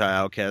for Utah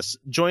Outcasts.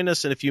 Join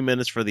us in a few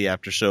minutes for the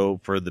after show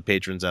for the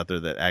patrons out there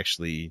that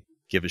actually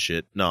give a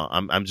shit. No,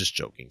 I'm just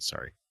joking.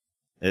 Sorry.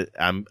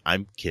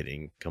 I'm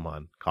kidding. Come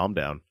on, calm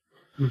down.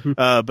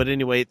 But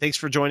anyway, thanks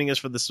for joining us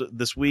for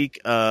this week.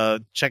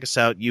 Check us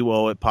out, at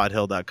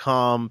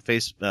podhill.com,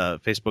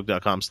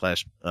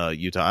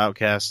 facebook.com/Utah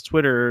Outcasts,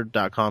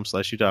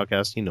 twitter.com/Utah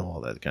Outcasts. You know,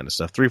 all that kind of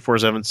stuff.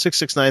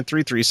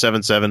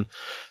 347-669-3377.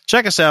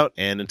 Check us out.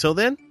 And until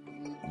then,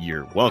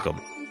 you're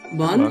welcome.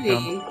 Bon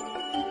Welcome.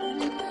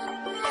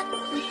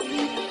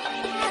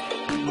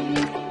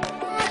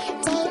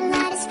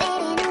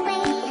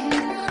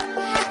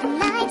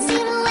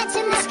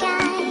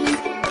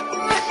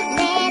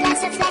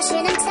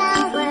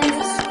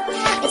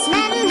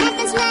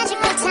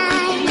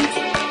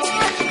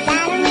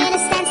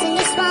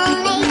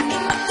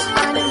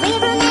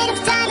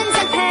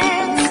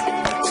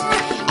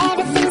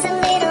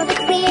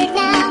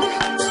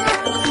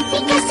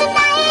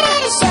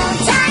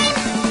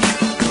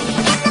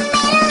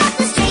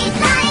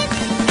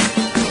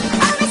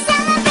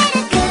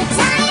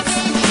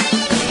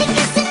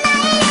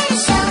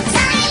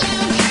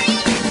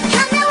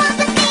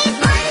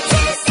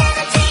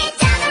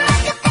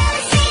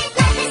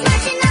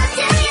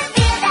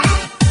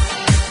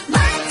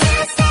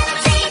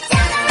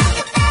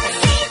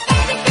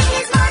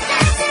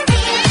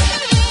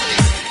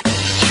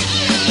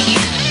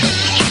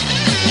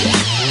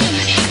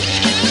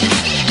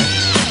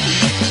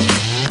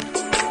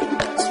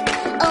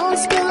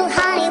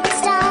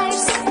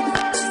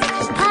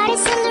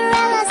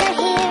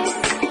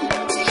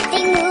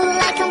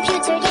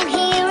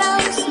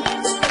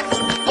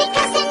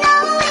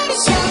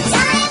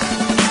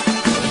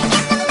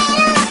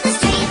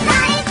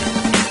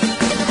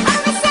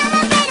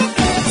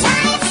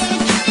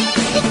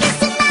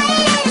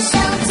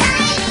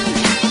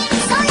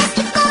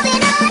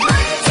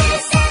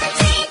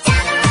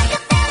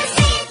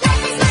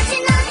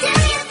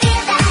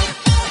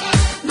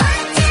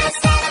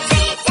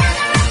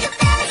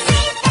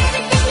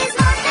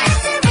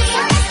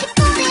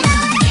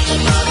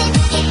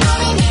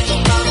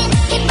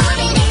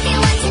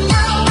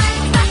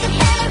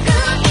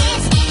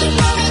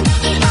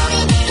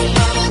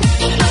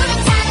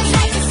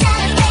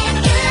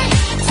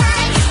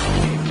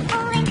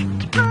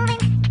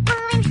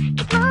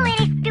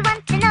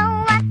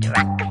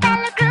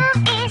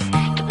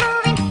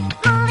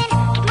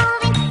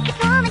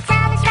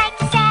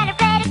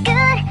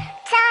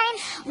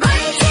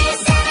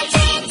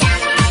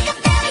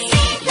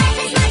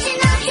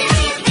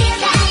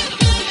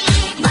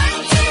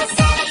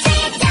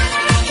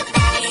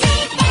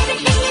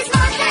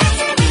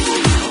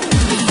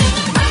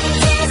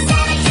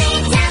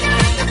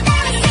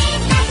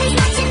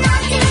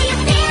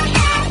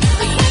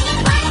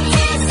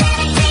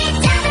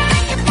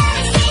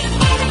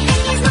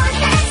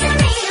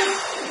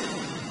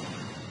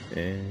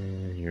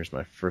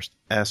 My first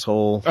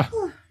asshole.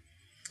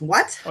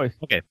 What?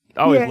 Okay. I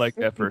always like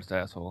that first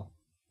asshole.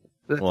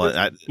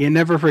 Well, you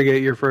never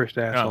forget your first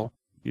asshole. No,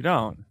 you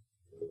don't.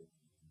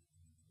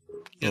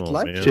 You'd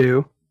like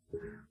to.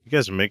 You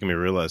guys are making me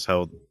realize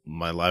how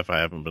my life I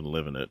haven't been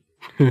living it.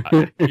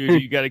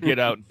 You got to get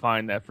out and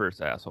find that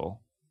first asshole.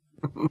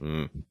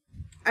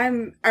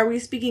 Are we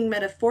speaking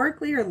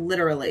metaphorically or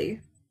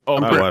literally? Oh,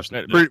 my wife's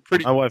not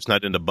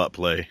into butt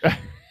play.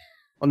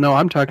 Well, no,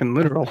 I'm talking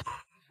literal.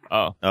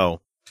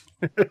 Oh.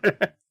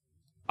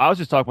 I was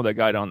just talking about that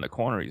guy down in the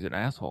corner. He's an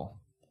asshole.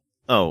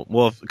 Oh,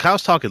 well, if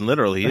Kyle's talking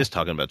literal, he is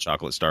talking about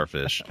chocolate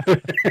starfish.